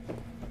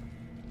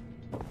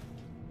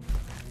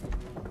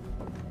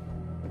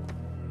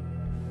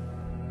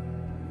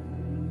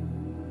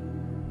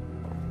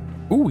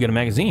 Ooh, we got a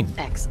magazine.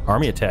 Excellent.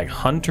 Army attack.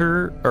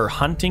 Hunter or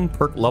hunting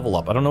perk level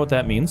up. I don't know what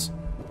that means.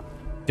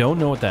 Don't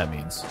know what that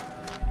means.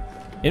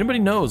 Anybody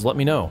knows, let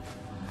me know.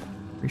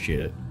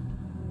 Appreciate it.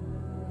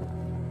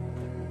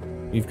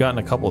 We've gotten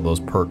a couple of those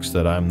perks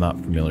that I'm not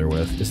familiar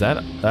with. Is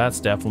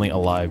that's definitely a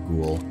live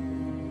ghoul.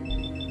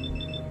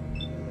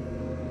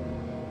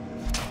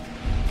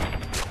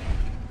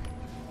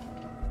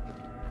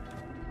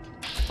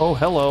 Oh,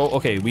 hello.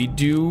 Okay, we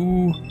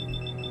do...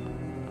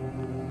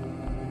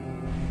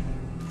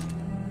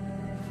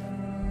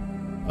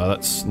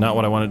 that's not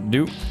what I wanted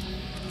to do.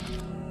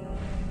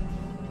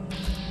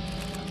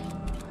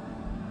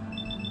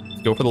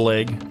 Let's go for the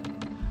leg.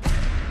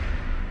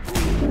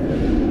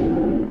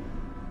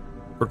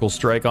 Vertical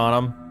strike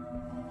on him.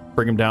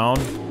 Bring him down.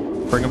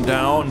 Bring him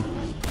down.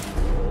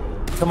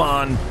 Come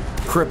on.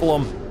 Cripple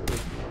him.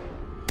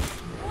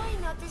 Why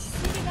not the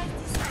city like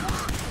this?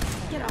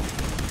 Get up.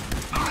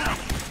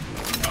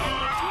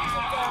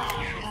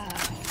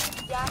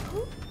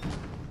 Yahoo?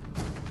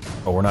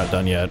 Oh, we're not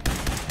done yet.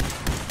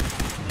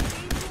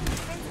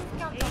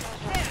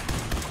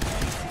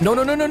 No,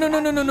 no, no, no, no,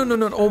 no, no, no, no, no,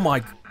 no. Oh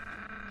my.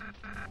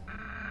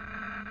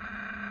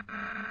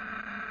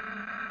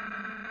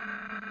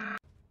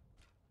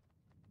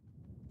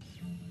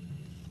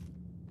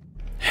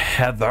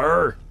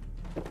 Heather.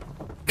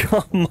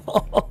 Come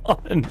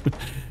on.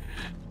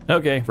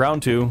 Okay,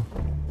 round 2.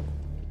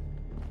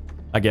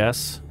 I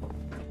guess.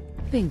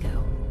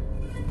 Bingo.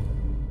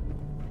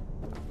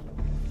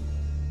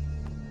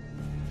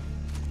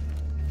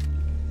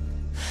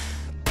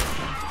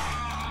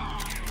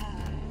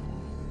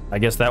 I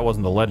guess that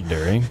wasn't the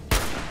legendary.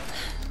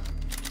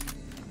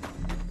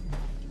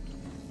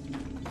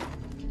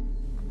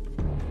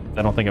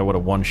 I don't think I would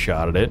have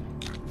one-shotted it.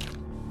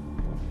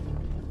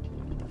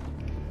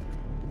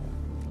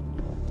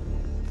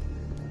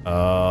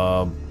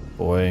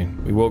 Boy.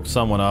 We woke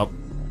someone up.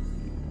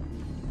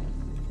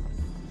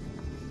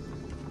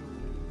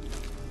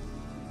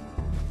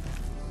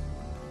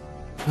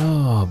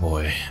 Oh,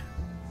 boy.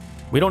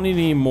 We don't need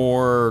any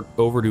more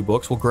overdue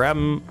books. We'll grab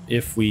them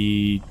if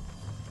we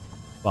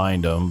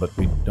find them, but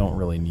we don't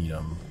really need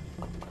them.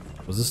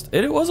 Was this?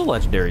 It was a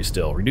legendary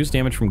still. Reduce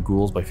damage from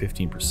ghouls by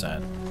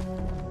 15%.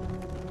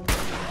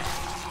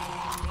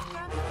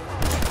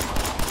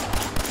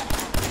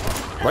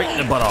 Right in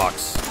the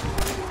buttocks.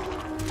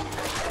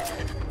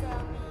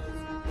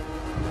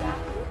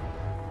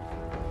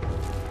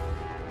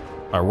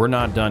 Alright, we're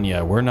not done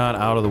yet. We're not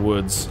out of the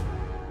woods.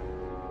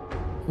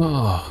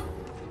 Oh.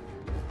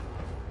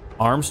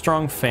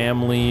 Armstrong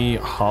family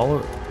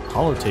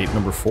holotape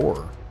number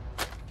 4.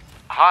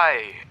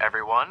 Hi,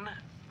 everyone.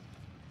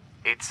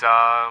 It's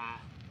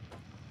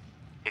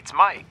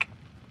Mike.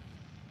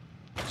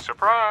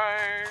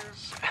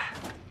 Surprise!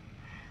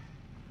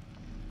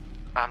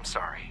 I'm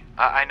sorry.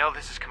 I know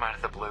this has come out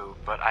of the blue,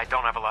 but I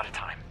don't have a lot of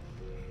time.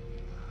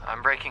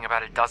 I'm breaking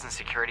about a dozen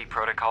security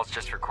protocols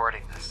just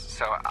recording this,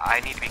 so I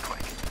need to be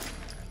quick.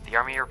 The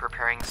Army are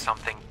preparing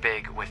something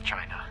big with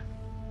China.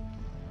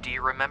 Do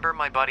you remember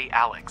my buddy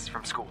Alex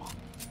from school?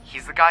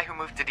 He's the guy who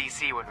moved to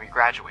DC when we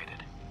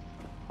graduated.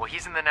 Well,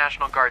 he's in the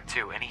National Guard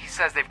too, and he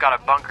says they've got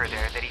a bunker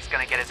there that he's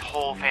gonna get his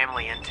whole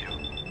family into.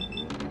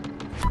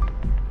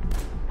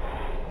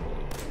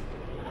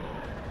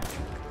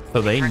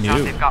 So they Turns knew.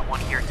 out they've got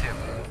one here too.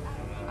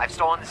 I've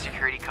stolen the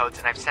security codes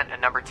and I've sent a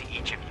number to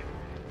each of you.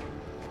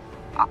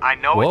 I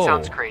know Whoa. it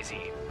sounds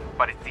crazy,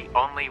 but it's the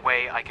only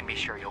way I can be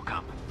sure you'll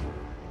come.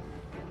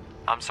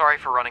 I'm sorry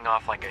for running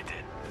off like I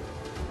did.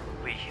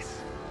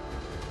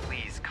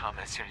 Please come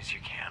as soon as you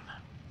can.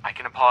 I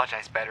can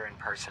apologize better in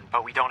person,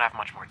 but we don't have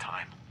much more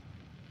time.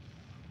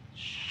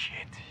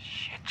 Shit,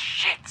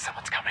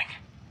 someone's coming.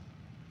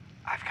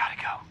 I've gotta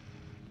go.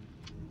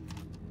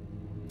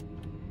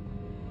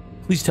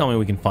 Please tell me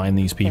we can find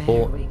these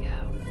people. There we go.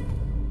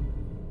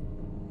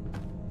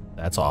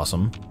 That's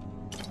awesome.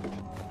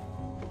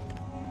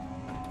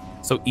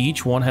 So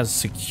each one has a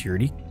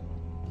security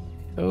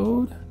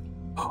code?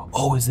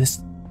 Oh, is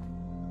this...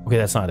 Okay,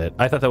 that's not it.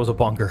 I thought that was a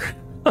bunker.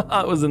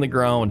 It was in the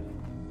ground.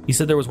 He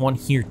said there was one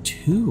here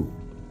too.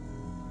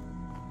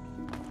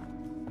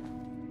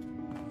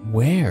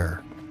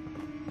 Where?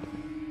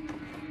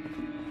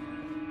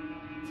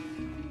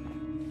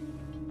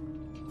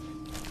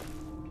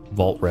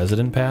 Vault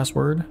resident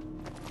password?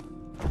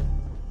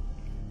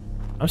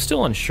 I'm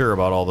still unsure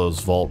about all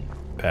those vault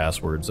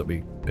passwords that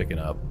we picking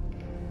up.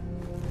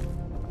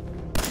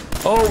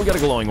 Oh, we got a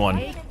glowing one.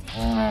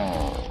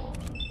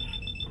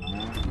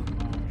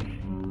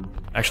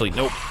 Actually,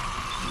 nope.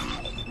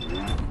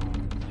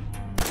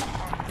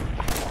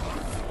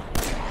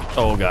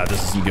 Oh god,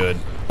 this isn't good.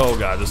 Oh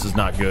god, this is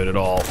not good at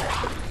all.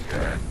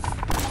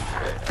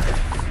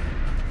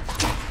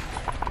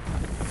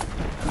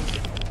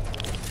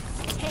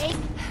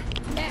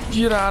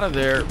 Get out of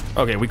there.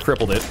 Okay, we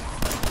crippled it.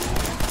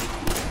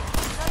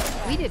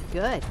 We did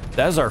good.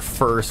 That is our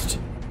first...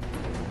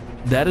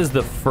 That is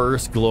the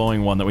first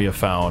glowing one that we have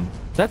found.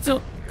 That's a...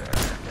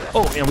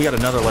 Oh, and we got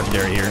another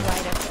legendary here.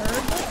 Right up,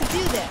 Herb. Let's do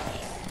this.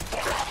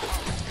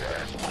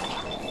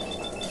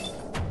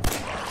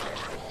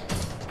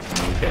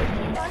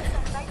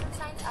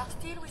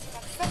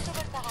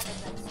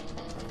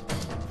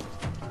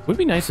 Would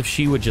be nice if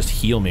she would just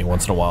heal me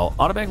once in a while.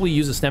 Automatically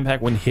use a stem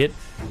pack when hit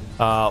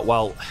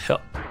while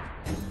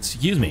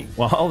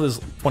this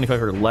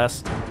 25 or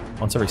less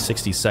once every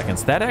 60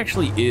 seconds. That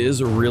actually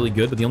is really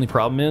good, but the only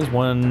problem is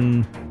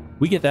when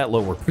we get that low,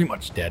 we're pretty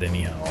much dead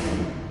anyhow.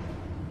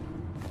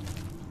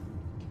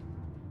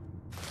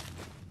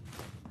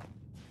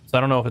 So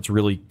I don't know if it's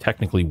really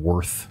technically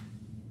worth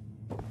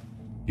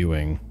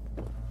doing.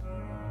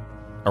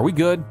 Are we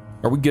good?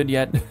 Are we good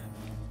yet?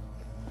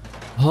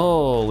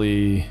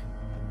 Holy...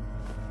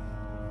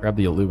 Grab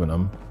the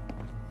aluminum.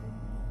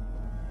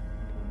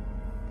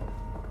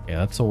 Yeah,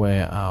 that's a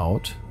way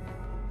out.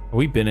 Have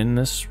we been in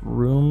this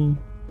room?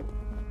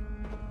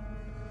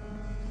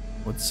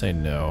 Let's say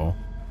no.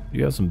 We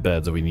do have some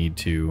beds that we need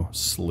to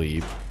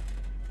sleep.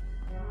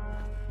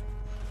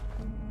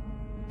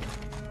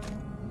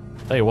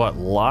 Tell you what,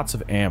 lots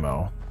of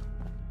ammo.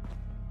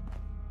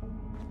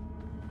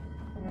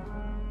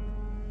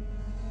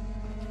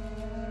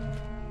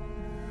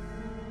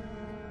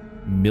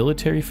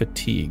 Military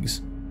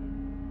fatigues.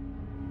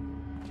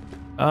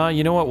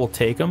 You know what? We'll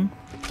take them.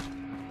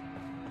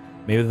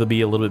 Maybe they'll be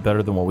a little bit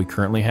better than what we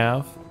currently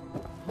have.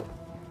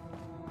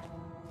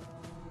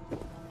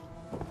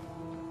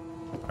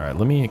 Alright,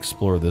 let me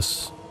explore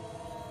this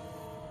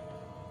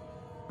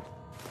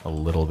a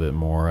little bit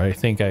more. I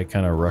think I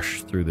kind of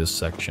rushed through this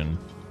section.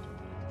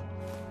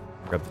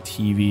 Grab the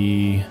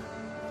TV.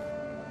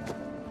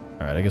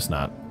 Alright, I guess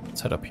not.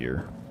 Let's head up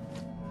here.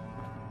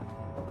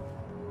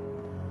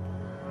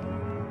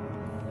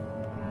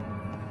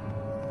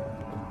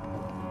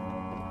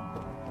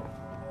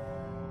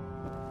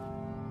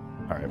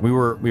 Alright, we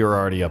were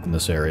already up in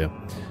this area.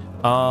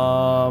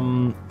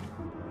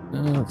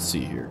 Let's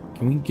see here.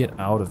 Can we get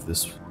out of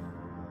this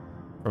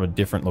from a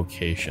different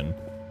location?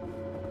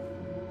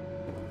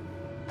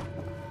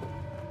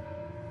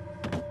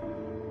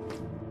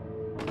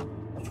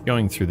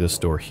 Going through this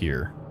door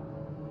here.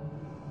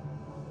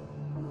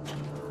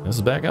 This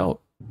is back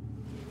out.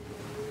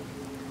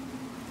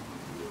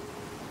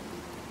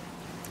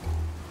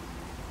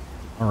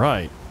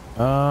 Alright.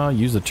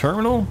 Use the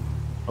terminal.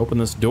 Open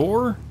this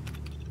door.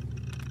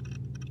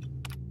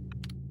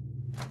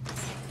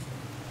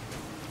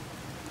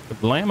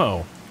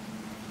 Blammo.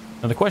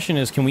 Now the question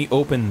is, can we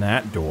open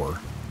that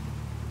door?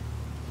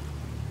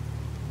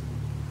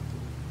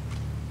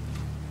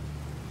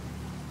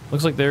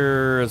 Looks like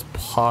there is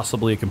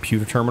possibly a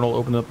computer terminal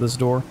open up this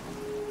door.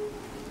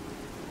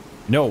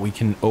 No, we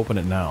can open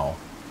it now.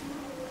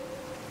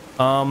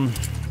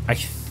 I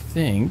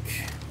think...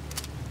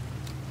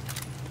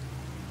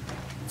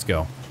 Let's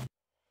go.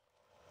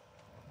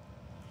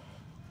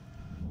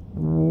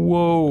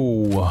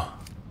 Whoa.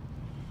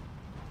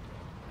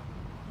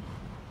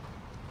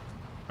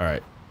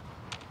 Alright.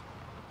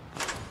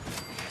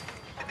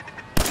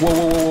 Whoa,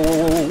 whoa,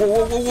 whoa, whoa,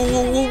 whoa, whoa, whoa,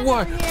 whoa, whoa,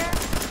 whoa,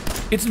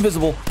 whoa. It's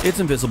invisible. It's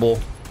invisible.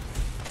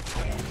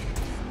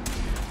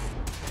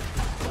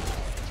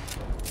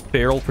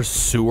 Feral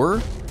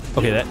pursuer?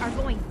 Okay, that... are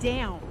going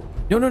down.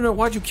 No, no, no.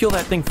 Why'd you kill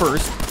that thing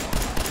first?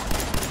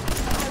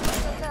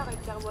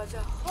 There was a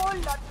whole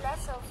lot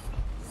less of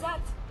that.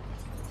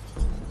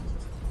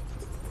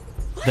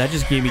 That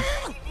just gave me...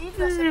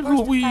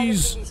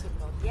 Louise!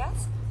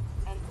 Yes?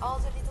 And all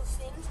the little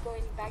things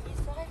going back is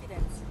for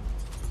evidence.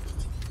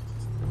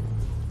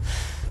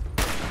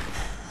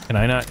 Can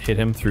I not hit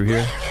him through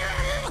here?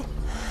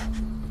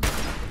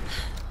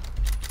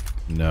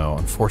 No,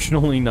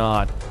 unfortunately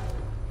not.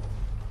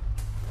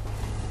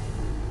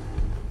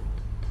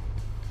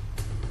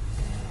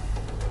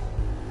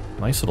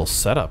 Nice little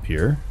setup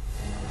here.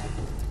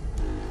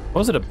 What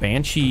was it, a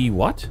Banshee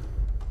what?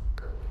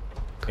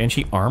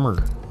 Banshee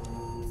armor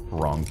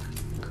trunk.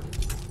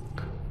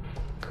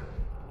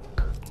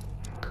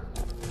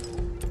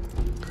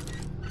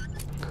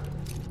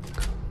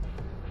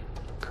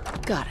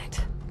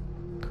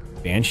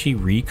 Banshee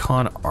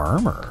Recon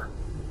Armor.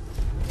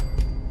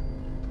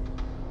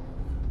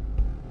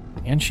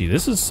 Banshee,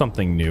 this is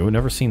something new.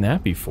 Never seen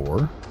that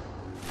before.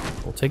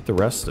 We'll take the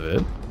rest of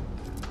it.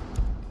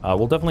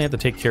 We'll definitely have to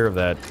take care of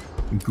that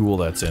ghoul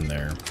that's in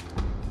there.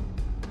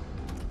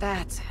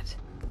 That's it.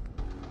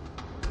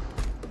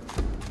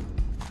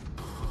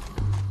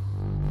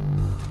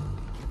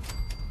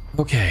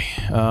 Okay,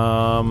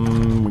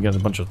 we got a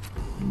bunch of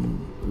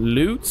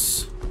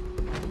loots.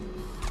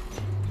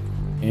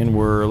 And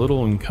we're a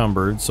little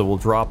encumbered, so we'll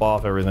drop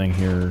off everything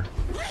here.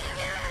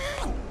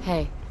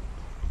 Hey.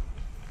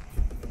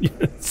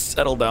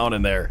 Settle down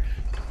in there.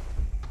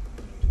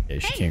 Yeah,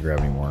 she can't grab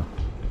anymore.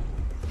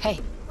 Hey.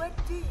 What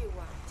do you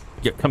want?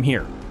 Yeah, come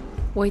here.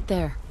 Wait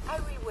there. I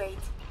will wait.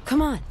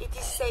 Come on. It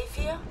is safe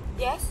here?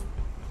 Yes?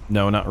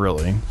 No, not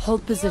really.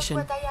 Hold position.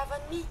 Here's what I have on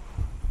me.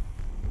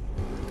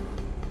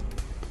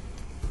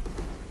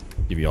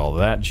 Give you all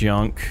that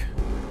junk.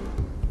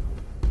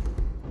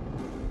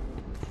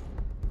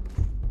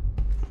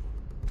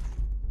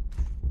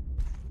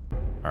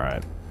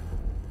 Alright.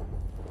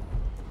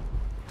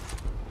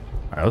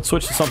 Alright, let's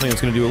switch to something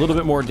that's going to do a little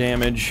bit more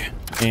damage.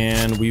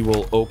 And we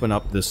will open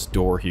up this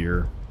door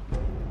here.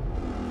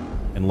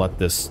 And let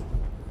this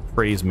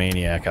crazed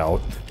maniac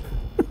out.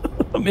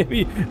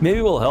 maybe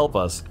will help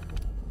us.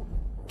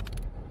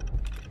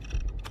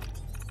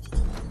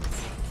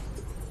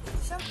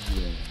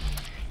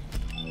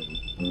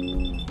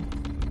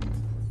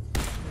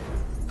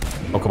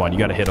 Oh, come on, you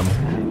gotta hit him.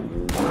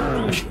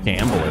 A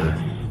shambler.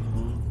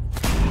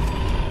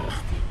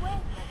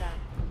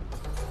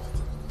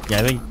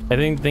 Yeah, I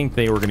didn't think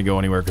they were gonna go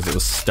anywhere because it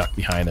was stuck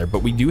behind there.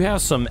 But we do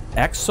have some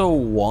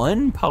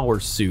XO1 power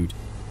suit.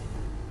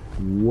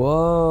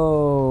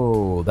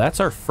 Whoa, that's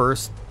our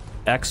first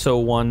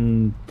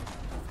XO1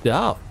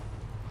 stuff.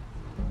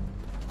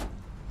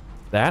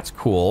 That's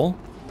cool.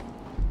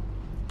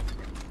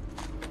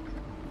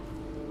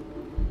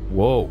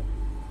 Whoa.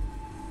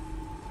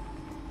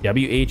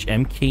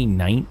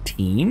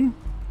 WHMK19?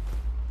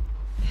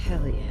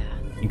 Hell yeah.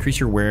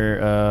 Increase your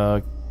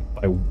wear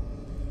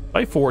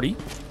by 40.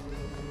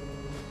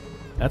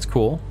 That's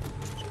cool.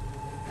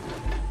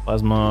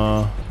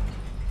 Plasma.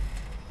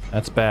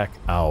 That's back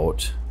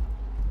out.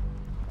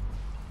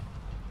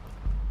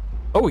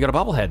 Oh, we got a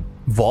bobblehead.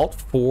 Vault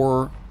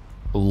 4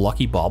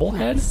 lucky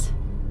bobblehead. Nice.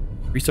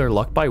 Increase our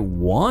luck by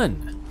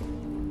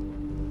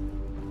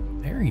 1.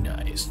 Very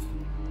nice.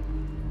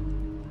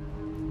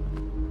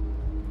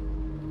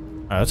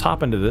 Alright, let's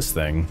hop into this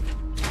thing.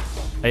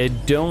 I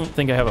don't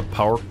think I have a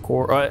power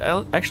core.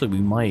 Actually, we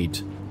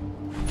might.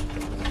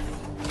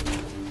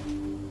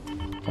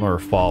 One of our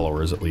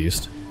followers, at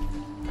least.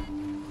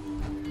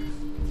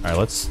 Alright,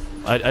 let's...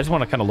 I just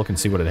want to kind of look and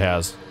see what it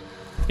has.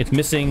 It's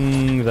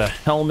missing the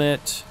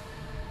helmet,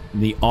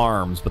 the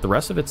arms, but the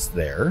rest of it's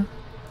there.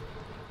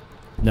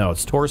 No,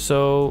 it's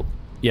torso,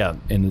 yeah,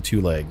 and the 2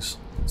 legs.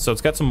 So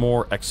it's got some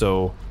more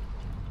exo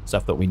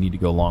stuff that we need to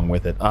go along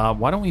with it.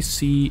 Why don't we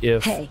see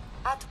if... Hey.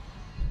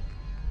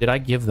 Did I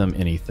give them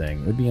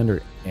anything? It would be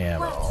under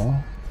ammo.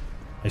 What?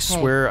 I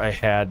swear I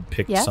had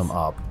picked some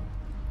up.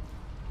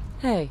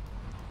 Hey,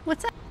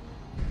 what's up?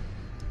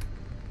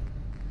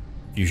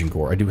 Fusion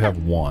core. I do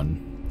have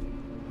 1.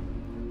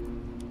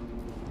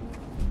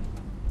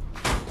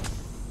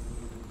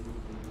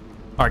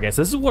 Alright guys,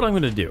 this is what I'm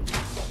going to do.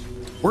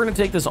 We're going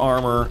to take this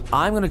armor.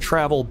 I'm going to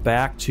travel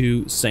back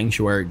to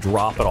Sanctuary,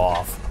 drop it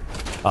off.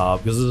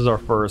 Because this is our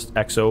first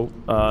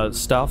exo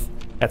stuff.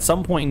 At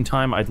some point in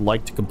time, I'd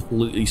like to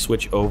completely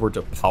switch over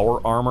to power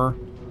armor,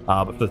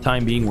 but for the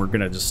time being, we're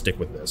gonna just stick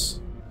with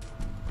this.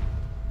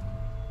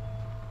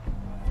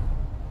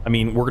 I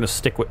mean, we're gonna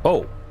stick with...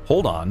 Oh,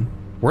 hold on.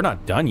 We're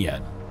not done yet.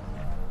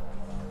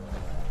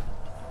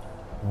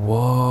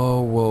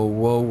 Whoa, whoa,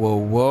 whoa, whoa,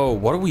 whoa.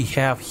 What do we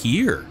have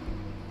here?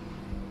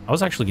 I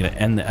was actually gonna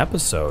end the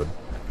episode.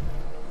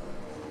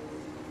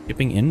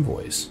 Shipping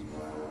invoice.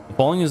 The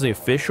following is the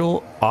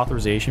official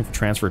authorization for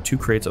transfer of 2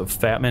 crates of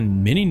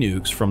Fatman mini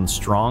nukes from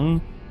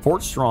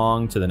Fort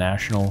Strong to the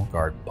National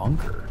Guard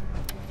bunker.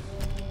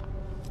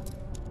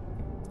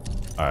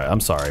 Alright,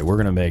 I'm sorry. We're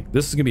gonna make...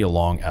 This is gonna be a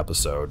long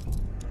episode.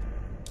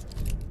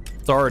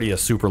 It's already a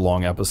super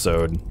long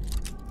episode.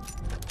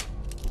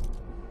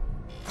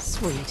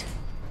 Sweet.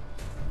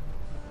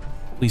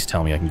 Please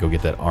tell me I can go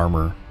get that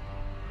armor.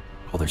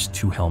 Oh, there's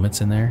 2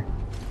 helmets in there?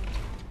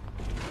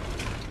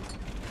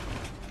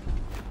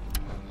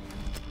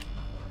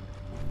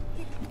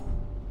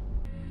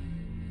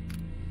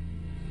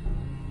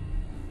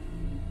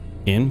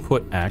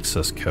 Input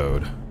access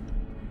code.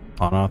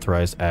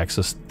 Unauthorized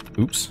access.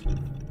 Oops.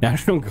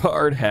 National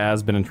Guard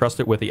has been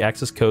entrusted with the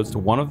access codes to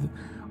one of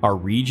our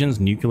region's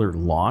nuclear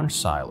launch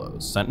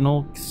silos.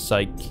 Sentinel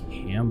Site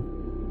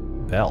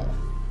Campbell.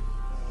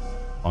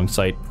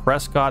 Alongside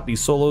Prescott,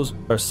 these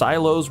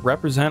silos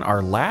represent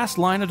our last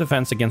line of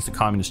defense against the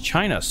communist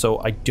China, so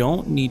I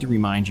don't need to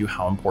remind you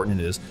how important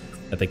it is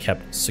that they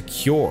kept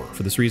secure.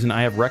 For this reason,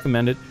 I have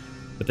recommended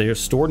that they are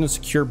stored in a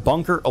secure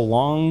bunker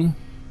along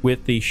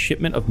with the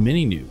shipment of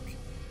mini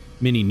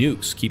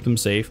nukes. Keep them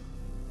safe.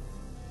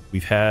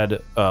 We've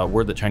had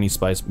word that Chinese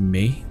spies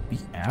may be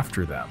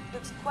after them.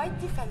 Looks quite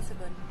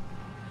defensible.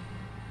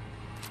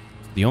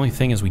 The only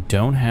thing is we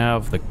don't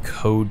have the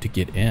code to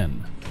get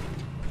in.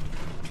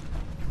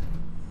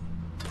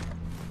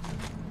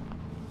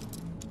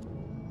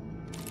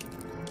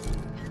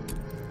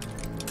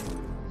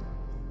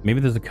 Maybe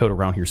there's a code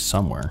around here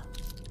somewhere.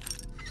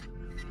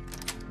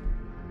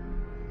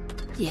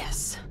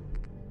 Yes.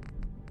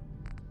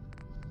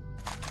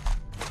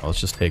 Well,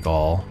 let's just take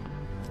all.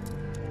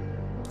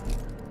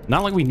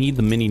 Not like we need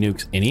the mini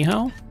nukes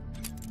anyhow,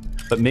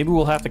 but maybe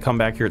we'll have to come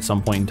back here at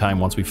some point in time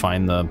once we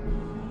find the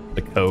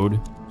code,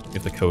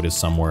 if the code is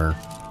somewhere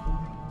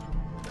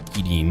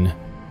hidden.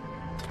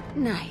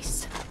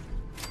 Nice.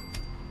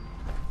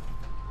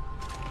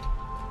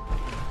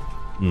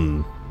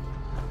 Here,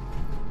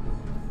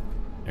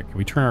 can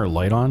we turn our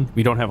light on?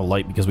 We don't have a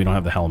light because we don't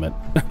have the helmet.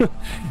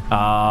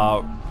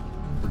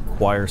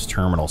 Requires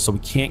terminal, so we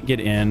can't get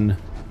in.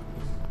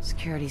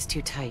 Security's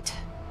too tight.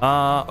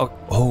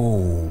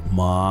 Oh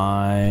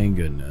my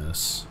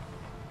goodness.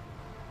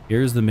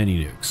 Here's the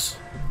mini nukes.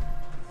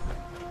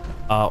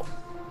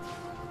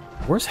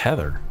 Where's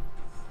Heather?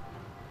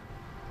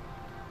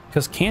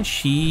 Because can't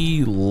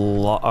she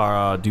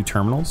do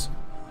terminals?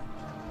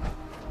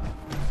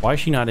 Why is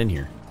she not in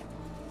here?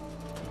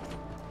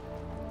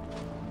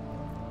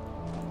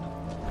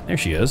 There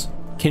she is.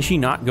 Can she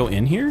not go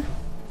in here?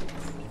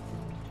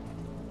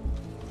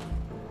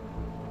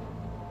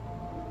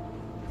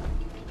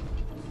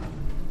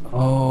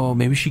 Oh,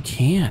 maybe she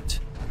can't.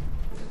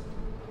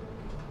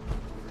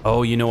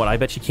 Oh, you know what? I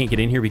bet she can't get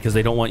in here because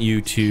they don't want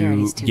you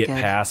to get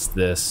past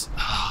this.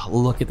 Oh,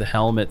 look at the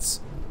helmets.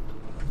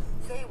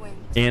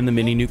 And the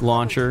mini nuke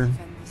launcher.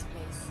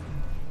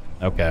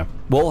 Okay.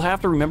 We'll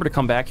have to remember to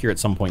come back here at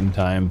some point in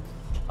time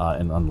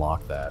and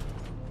unlock that.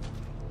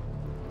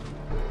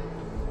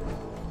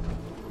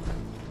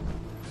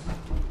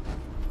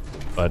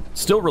 But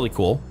still really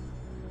cool.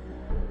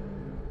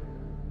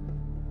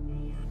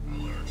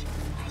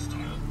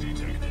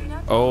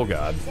 Oh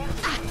god.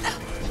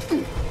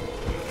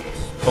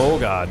 Oh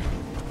god.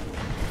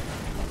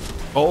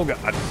 Oh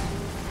god.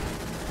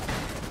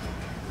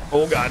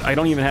 Oh god, I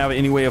don't even have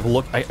any way of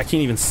look. I can't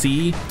even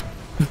see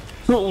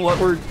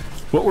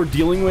what we're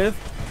dealing with.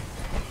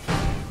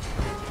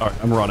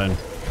 Alright, I'm running.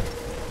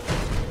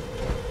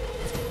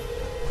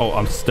 Oh,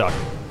 I'm stuck.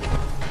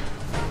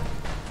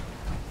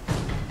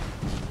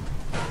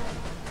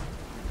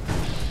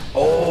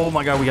 Oh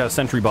my god, we got a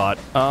sentry bot.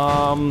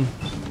 I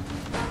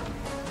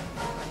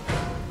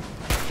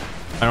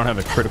don't have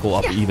a critical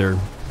up either.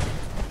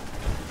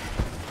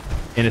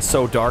 And it's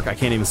so dark, I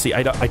can't even see.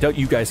 I doubt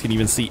you guys can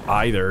even see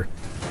either.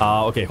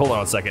 Okay, hold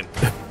on a second.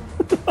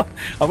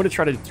 I'm gonna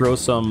try to throw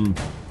some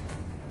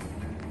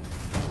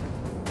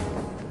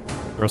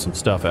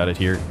stuff at it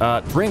here.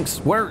 Drinks,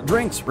 where?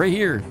 Drinks, right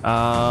here.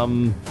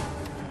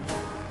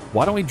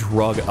 Why don't we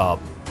drug up?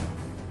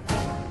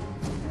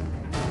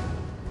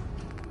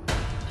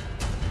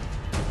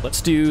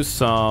 Let's do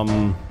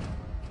some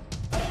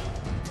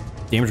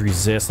damage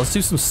resist. Let's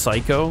do some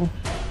psycho.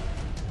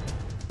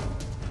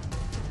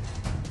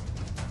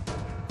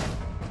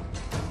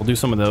 We'll do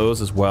some of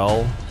those as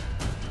well.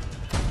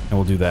 And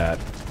we'll do that.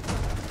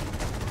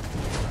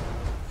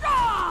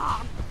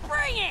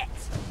 Bring it!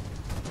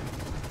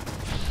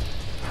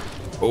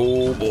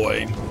 Oh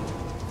boy.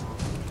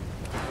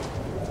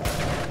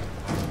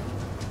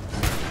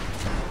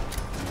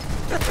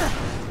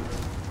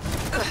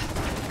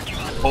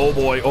 Oh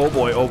boy, oh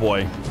boy, oh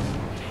boy.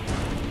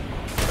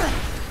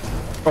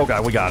 Oh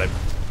god, we got it.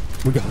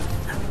 We got it.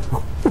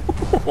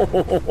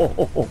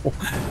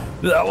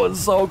 That was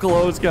so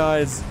close,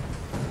 guys.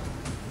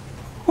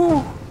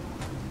 Whew.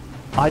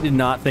 I did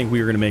not think we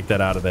were going to make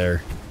that out of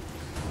there.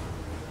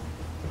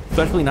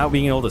 Especially not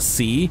being able to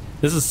see.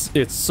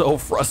 It's so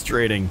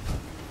frustrating.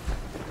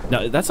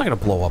 No, that's not going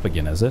to blow up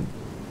again, is it?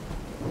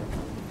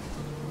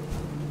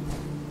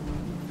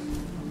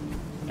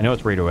 I know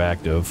it's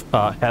radioactive.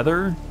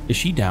 Heather, is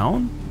she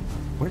down?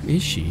 Where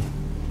is she?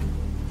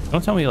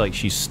 Don't tell me, like,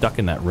 she's stuck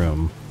in that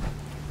room.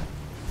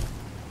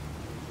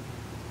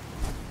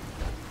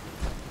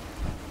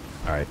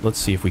 Alright, let's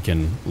see if we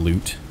can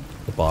loot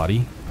the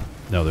body.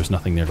 No, there's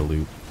nothing there to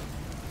loot.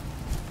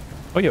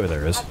 Oh, yeah,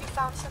 there is. Have you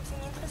found something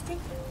interesting?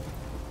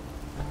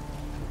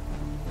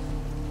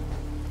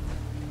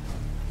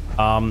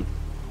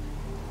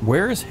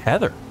 Where is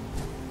Heather?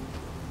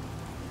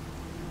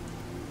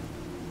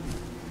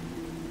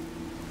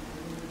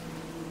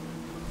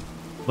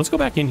 Let's go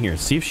back in here,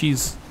 see if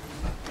she's...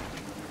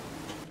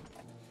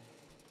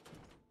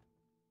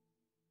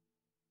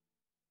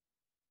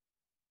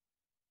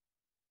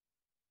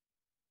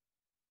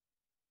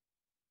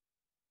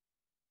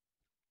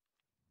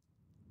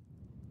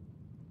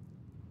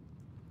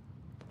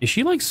 Is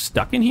she, like,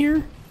 stuck in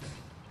here?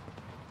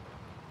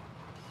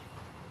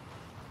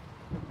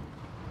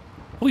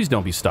 Please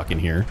don't be stuck in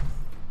here.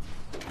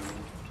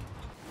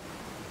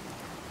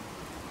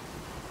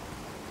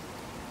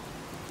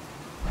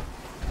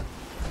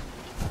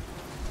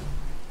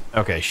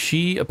 Okay,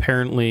 she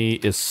apparently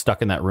is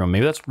stuck in that room.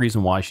 Maybe that's the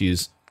reason why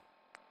she's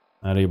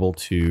Not able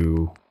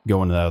to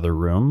go into that other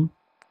room.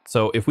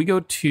 So if we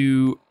go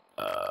to...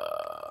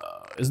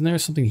 isn't there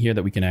something here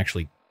that we can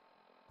actually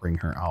bring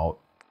her out?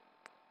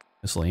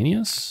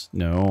 Miscellaneous?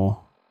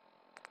 No.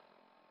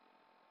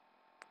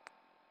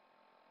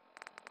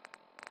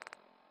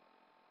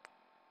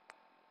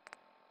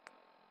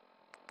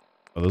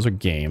 Oh, those are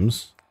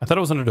games. I thought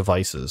it was under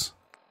devices.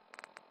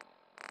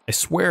 I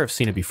swear I've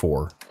seen it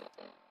before.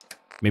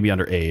 Maybe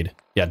under aid.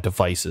 Yeah,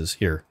 devices.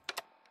 Here.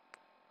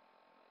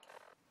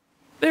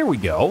 There we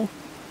go.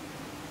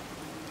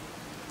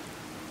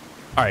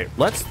 Alright,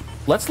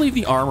 let's leave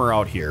the armor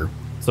out here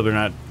so they're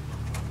not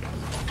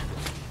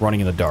running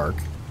in the dark.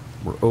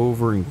 We're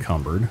over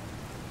encumbered.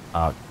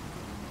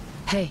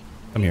 Hey.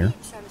 Come here.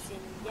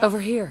 Over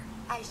here.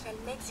 I shall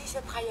make this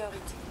a priority.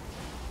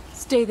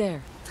 Stay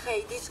there.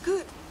 Trade is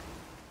good.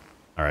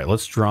 Alright,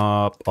 let's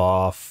drop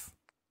off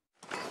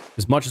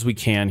as much as we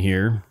can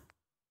here.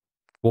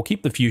 We'll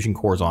keep the fusion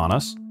cores on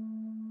us.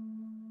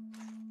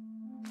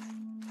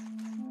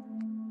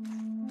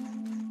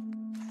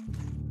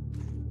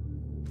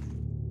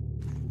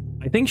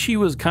 I think she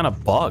was kind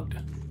of bugged.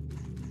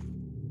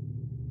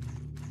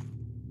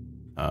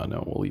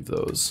 No, we'll leave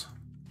those.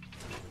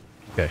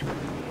 Okay.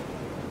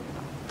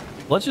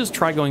 Let's just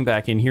try going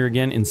back in here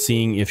again and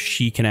seeing if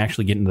she can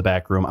actually get into the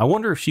back room. I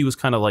wonder if she was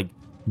kind of like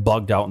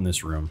bugged out in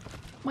this room.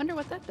 Wonder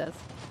what that does.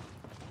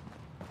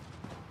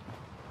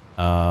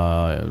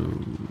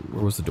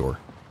 Where was the door?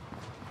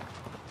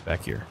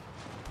 Back here.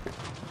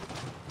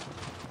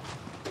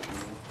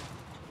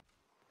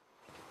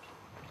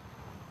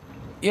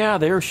 Yeah,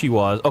 there she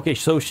was. Okay,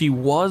 so she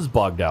was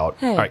bugged out.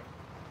 Hey. All right.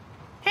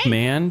 Hey.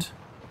 Command.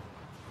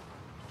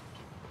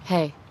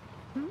 Hey.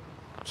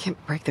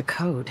 Can't break the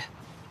code.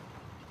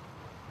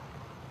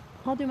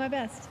 I'll do my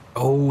best.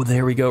 Oh,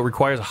 there we go.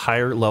 Requires a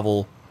higher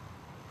level.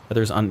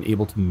 Others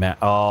unable to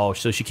oh,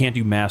 so she can't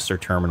do master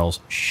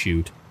terminals.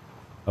 Shoot.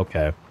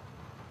 Okay.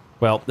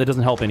 Well, that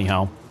doesn't help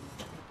anyhow.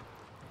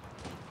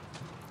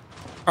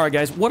 All right,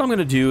 guys. What I'm going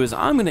to do is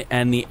I'm going to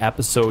end the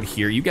episode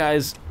here. You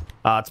guys,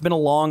 it's been a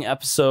long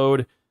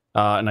episode,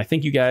 and I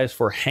thank you guys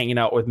for hanging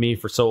out with me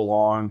for so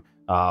long.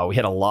 We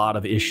had a lot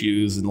of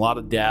issues and a lot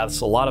of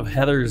deaths, a lot of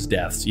Heather's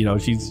deaths. You know,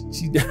 she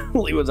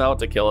definitely was out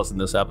to kill us in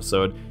this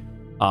episode.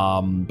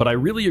 But I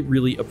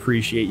really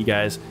appreciate you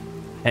guys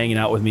hanging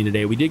out with me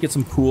today. We did get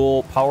some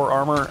cool power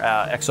armor,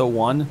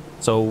 X01,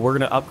 so we're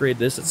going to upgrade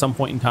this at some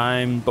point in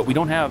time, but we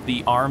don't have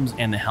the arms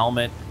and the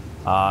helmet.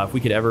 If we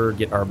could ever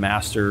get our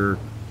master...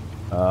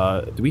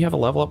 do we have a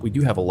level up? We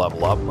do have a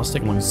level up. Let's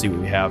take a look and see what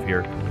we have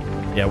here.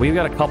 Yeah, we've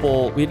got a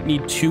couple... We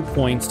need 2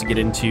 points to get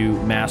into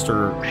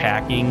master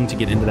hacking to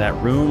get into that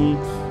room,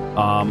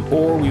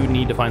 or we would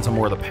need to find some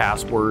more of the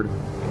password.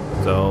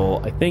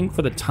 So I think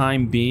for the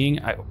time being,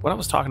 what I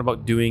was talking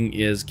about doing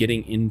is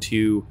getting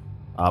into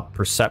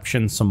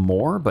perception some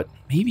more, but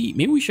maybe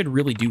we should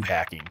really do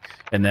hacking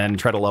and then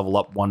try to level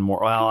up one more.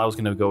 Well, I was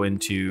going to go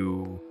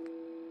into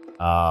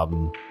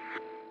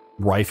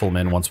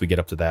rifleman once we get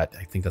up to that.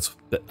 I think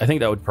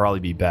that would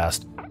probably be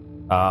best.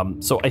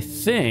 So I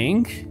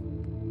think,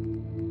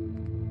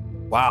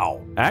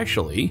 wow,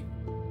 actually,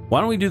 why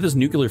don't we do this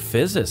nuclear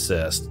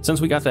physicist?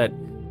 Since we got that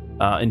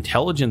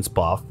intelligence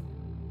buff,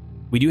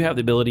 we do have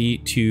the ability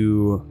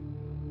to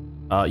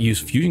use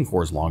fusion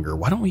cores longer.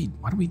 Why don't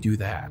we do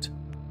that?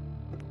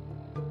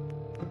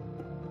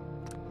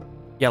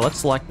 Yeah, let's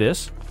select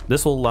this.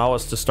 This will allow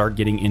us to start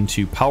getting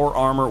into power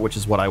armor, which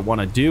is what I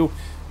want to do.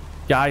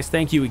 Guys,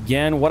 thank you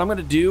again. What I'm going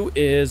to do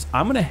is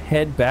I'm going to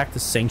head back to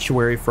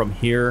Sanctuary from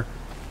here,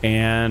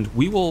 and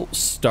we will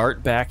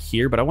start back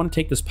here, but I want to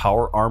take this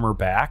power armor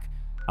back.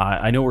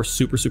 I know we're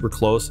super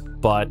close,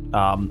 but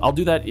I'll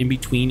do that in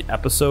between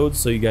episodes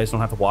so you guys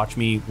don't have to watch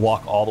me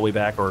walk all the way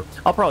back, or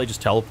I'll probably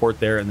just teleport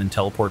there and then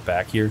teleport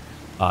back here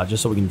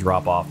just so we can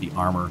drop off the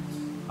armor.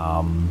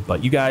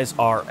 But you guys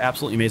are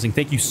absolutely amazing.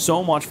 Thank you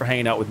so much for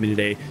hanging out with me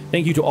today.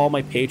 Thank you to all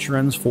my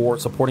patrons for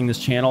supporting this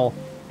channel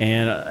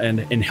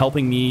and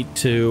helping me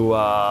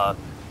to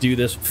do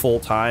this full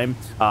time.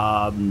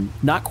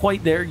 Not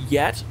quite there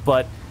yet,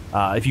 but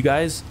if you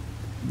guys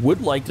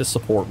would like to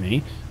support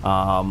me,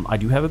 I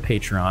do have a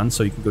Patreon,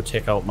 so you can go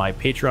check out my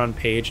Patreon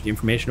page. The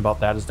information about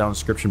that is down in the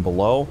description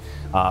below.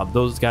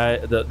 Those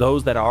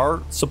that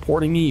are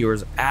supporting me,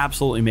 yours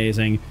absolutely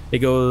amazing. It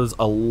goes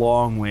a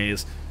long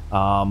ways.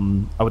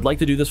 I would like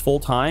to do this full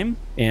time,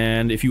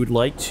 and if you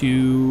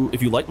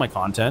like my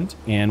content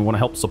and want to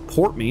help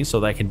support me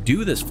so that I can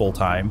do this full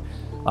time,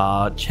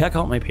 check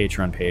out my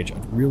Patreon page.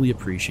 I'd really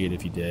appreciate it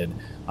if you did.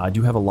 I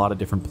do have a lot of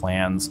different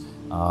plans,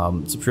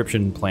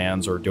 subscription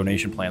plans or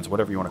donation plans,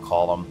 whatever you want to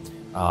call them,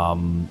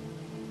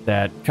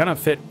 that kind of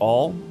fit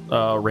all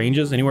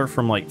ranges, anywhere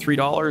from like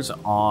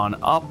 $3 on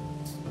up,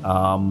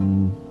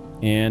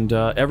 and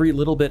every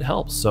little bit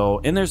helps. So,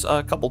 and there's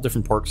a couple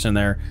different perks in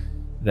there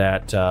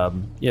that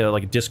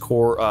like a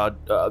Discord,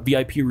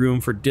 VIP room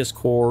for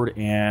Discord,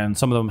 and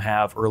some of them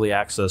have early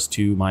access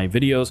to my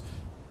videos.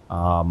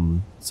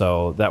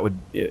 So that would,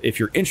 if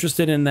you're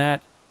interested in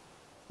that,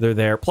 they're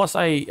there. Plus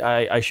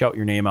I shout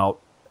your name out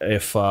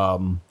if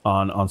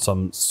on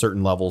some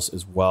certain levels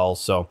as well.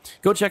 So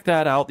go check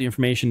that out. The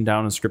information down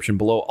in the description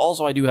below.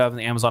 Also, I do have an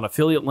Amazon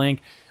affiliate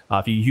link.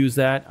 If you use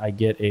that, I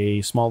get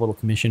a small little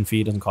commission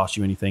fee. It doesn't cost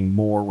you anything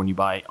more when you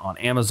buy on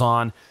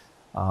Amazon.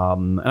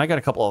 And I got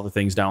a couple other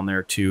things down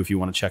there too if you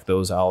want to check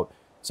those out.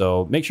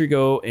 So make sure you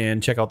go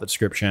and check out the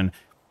description.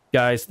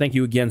 Guys, thank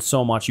you again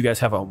so much. You guys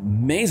have an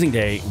amazing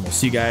day, and we'll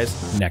see you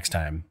guys next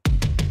time.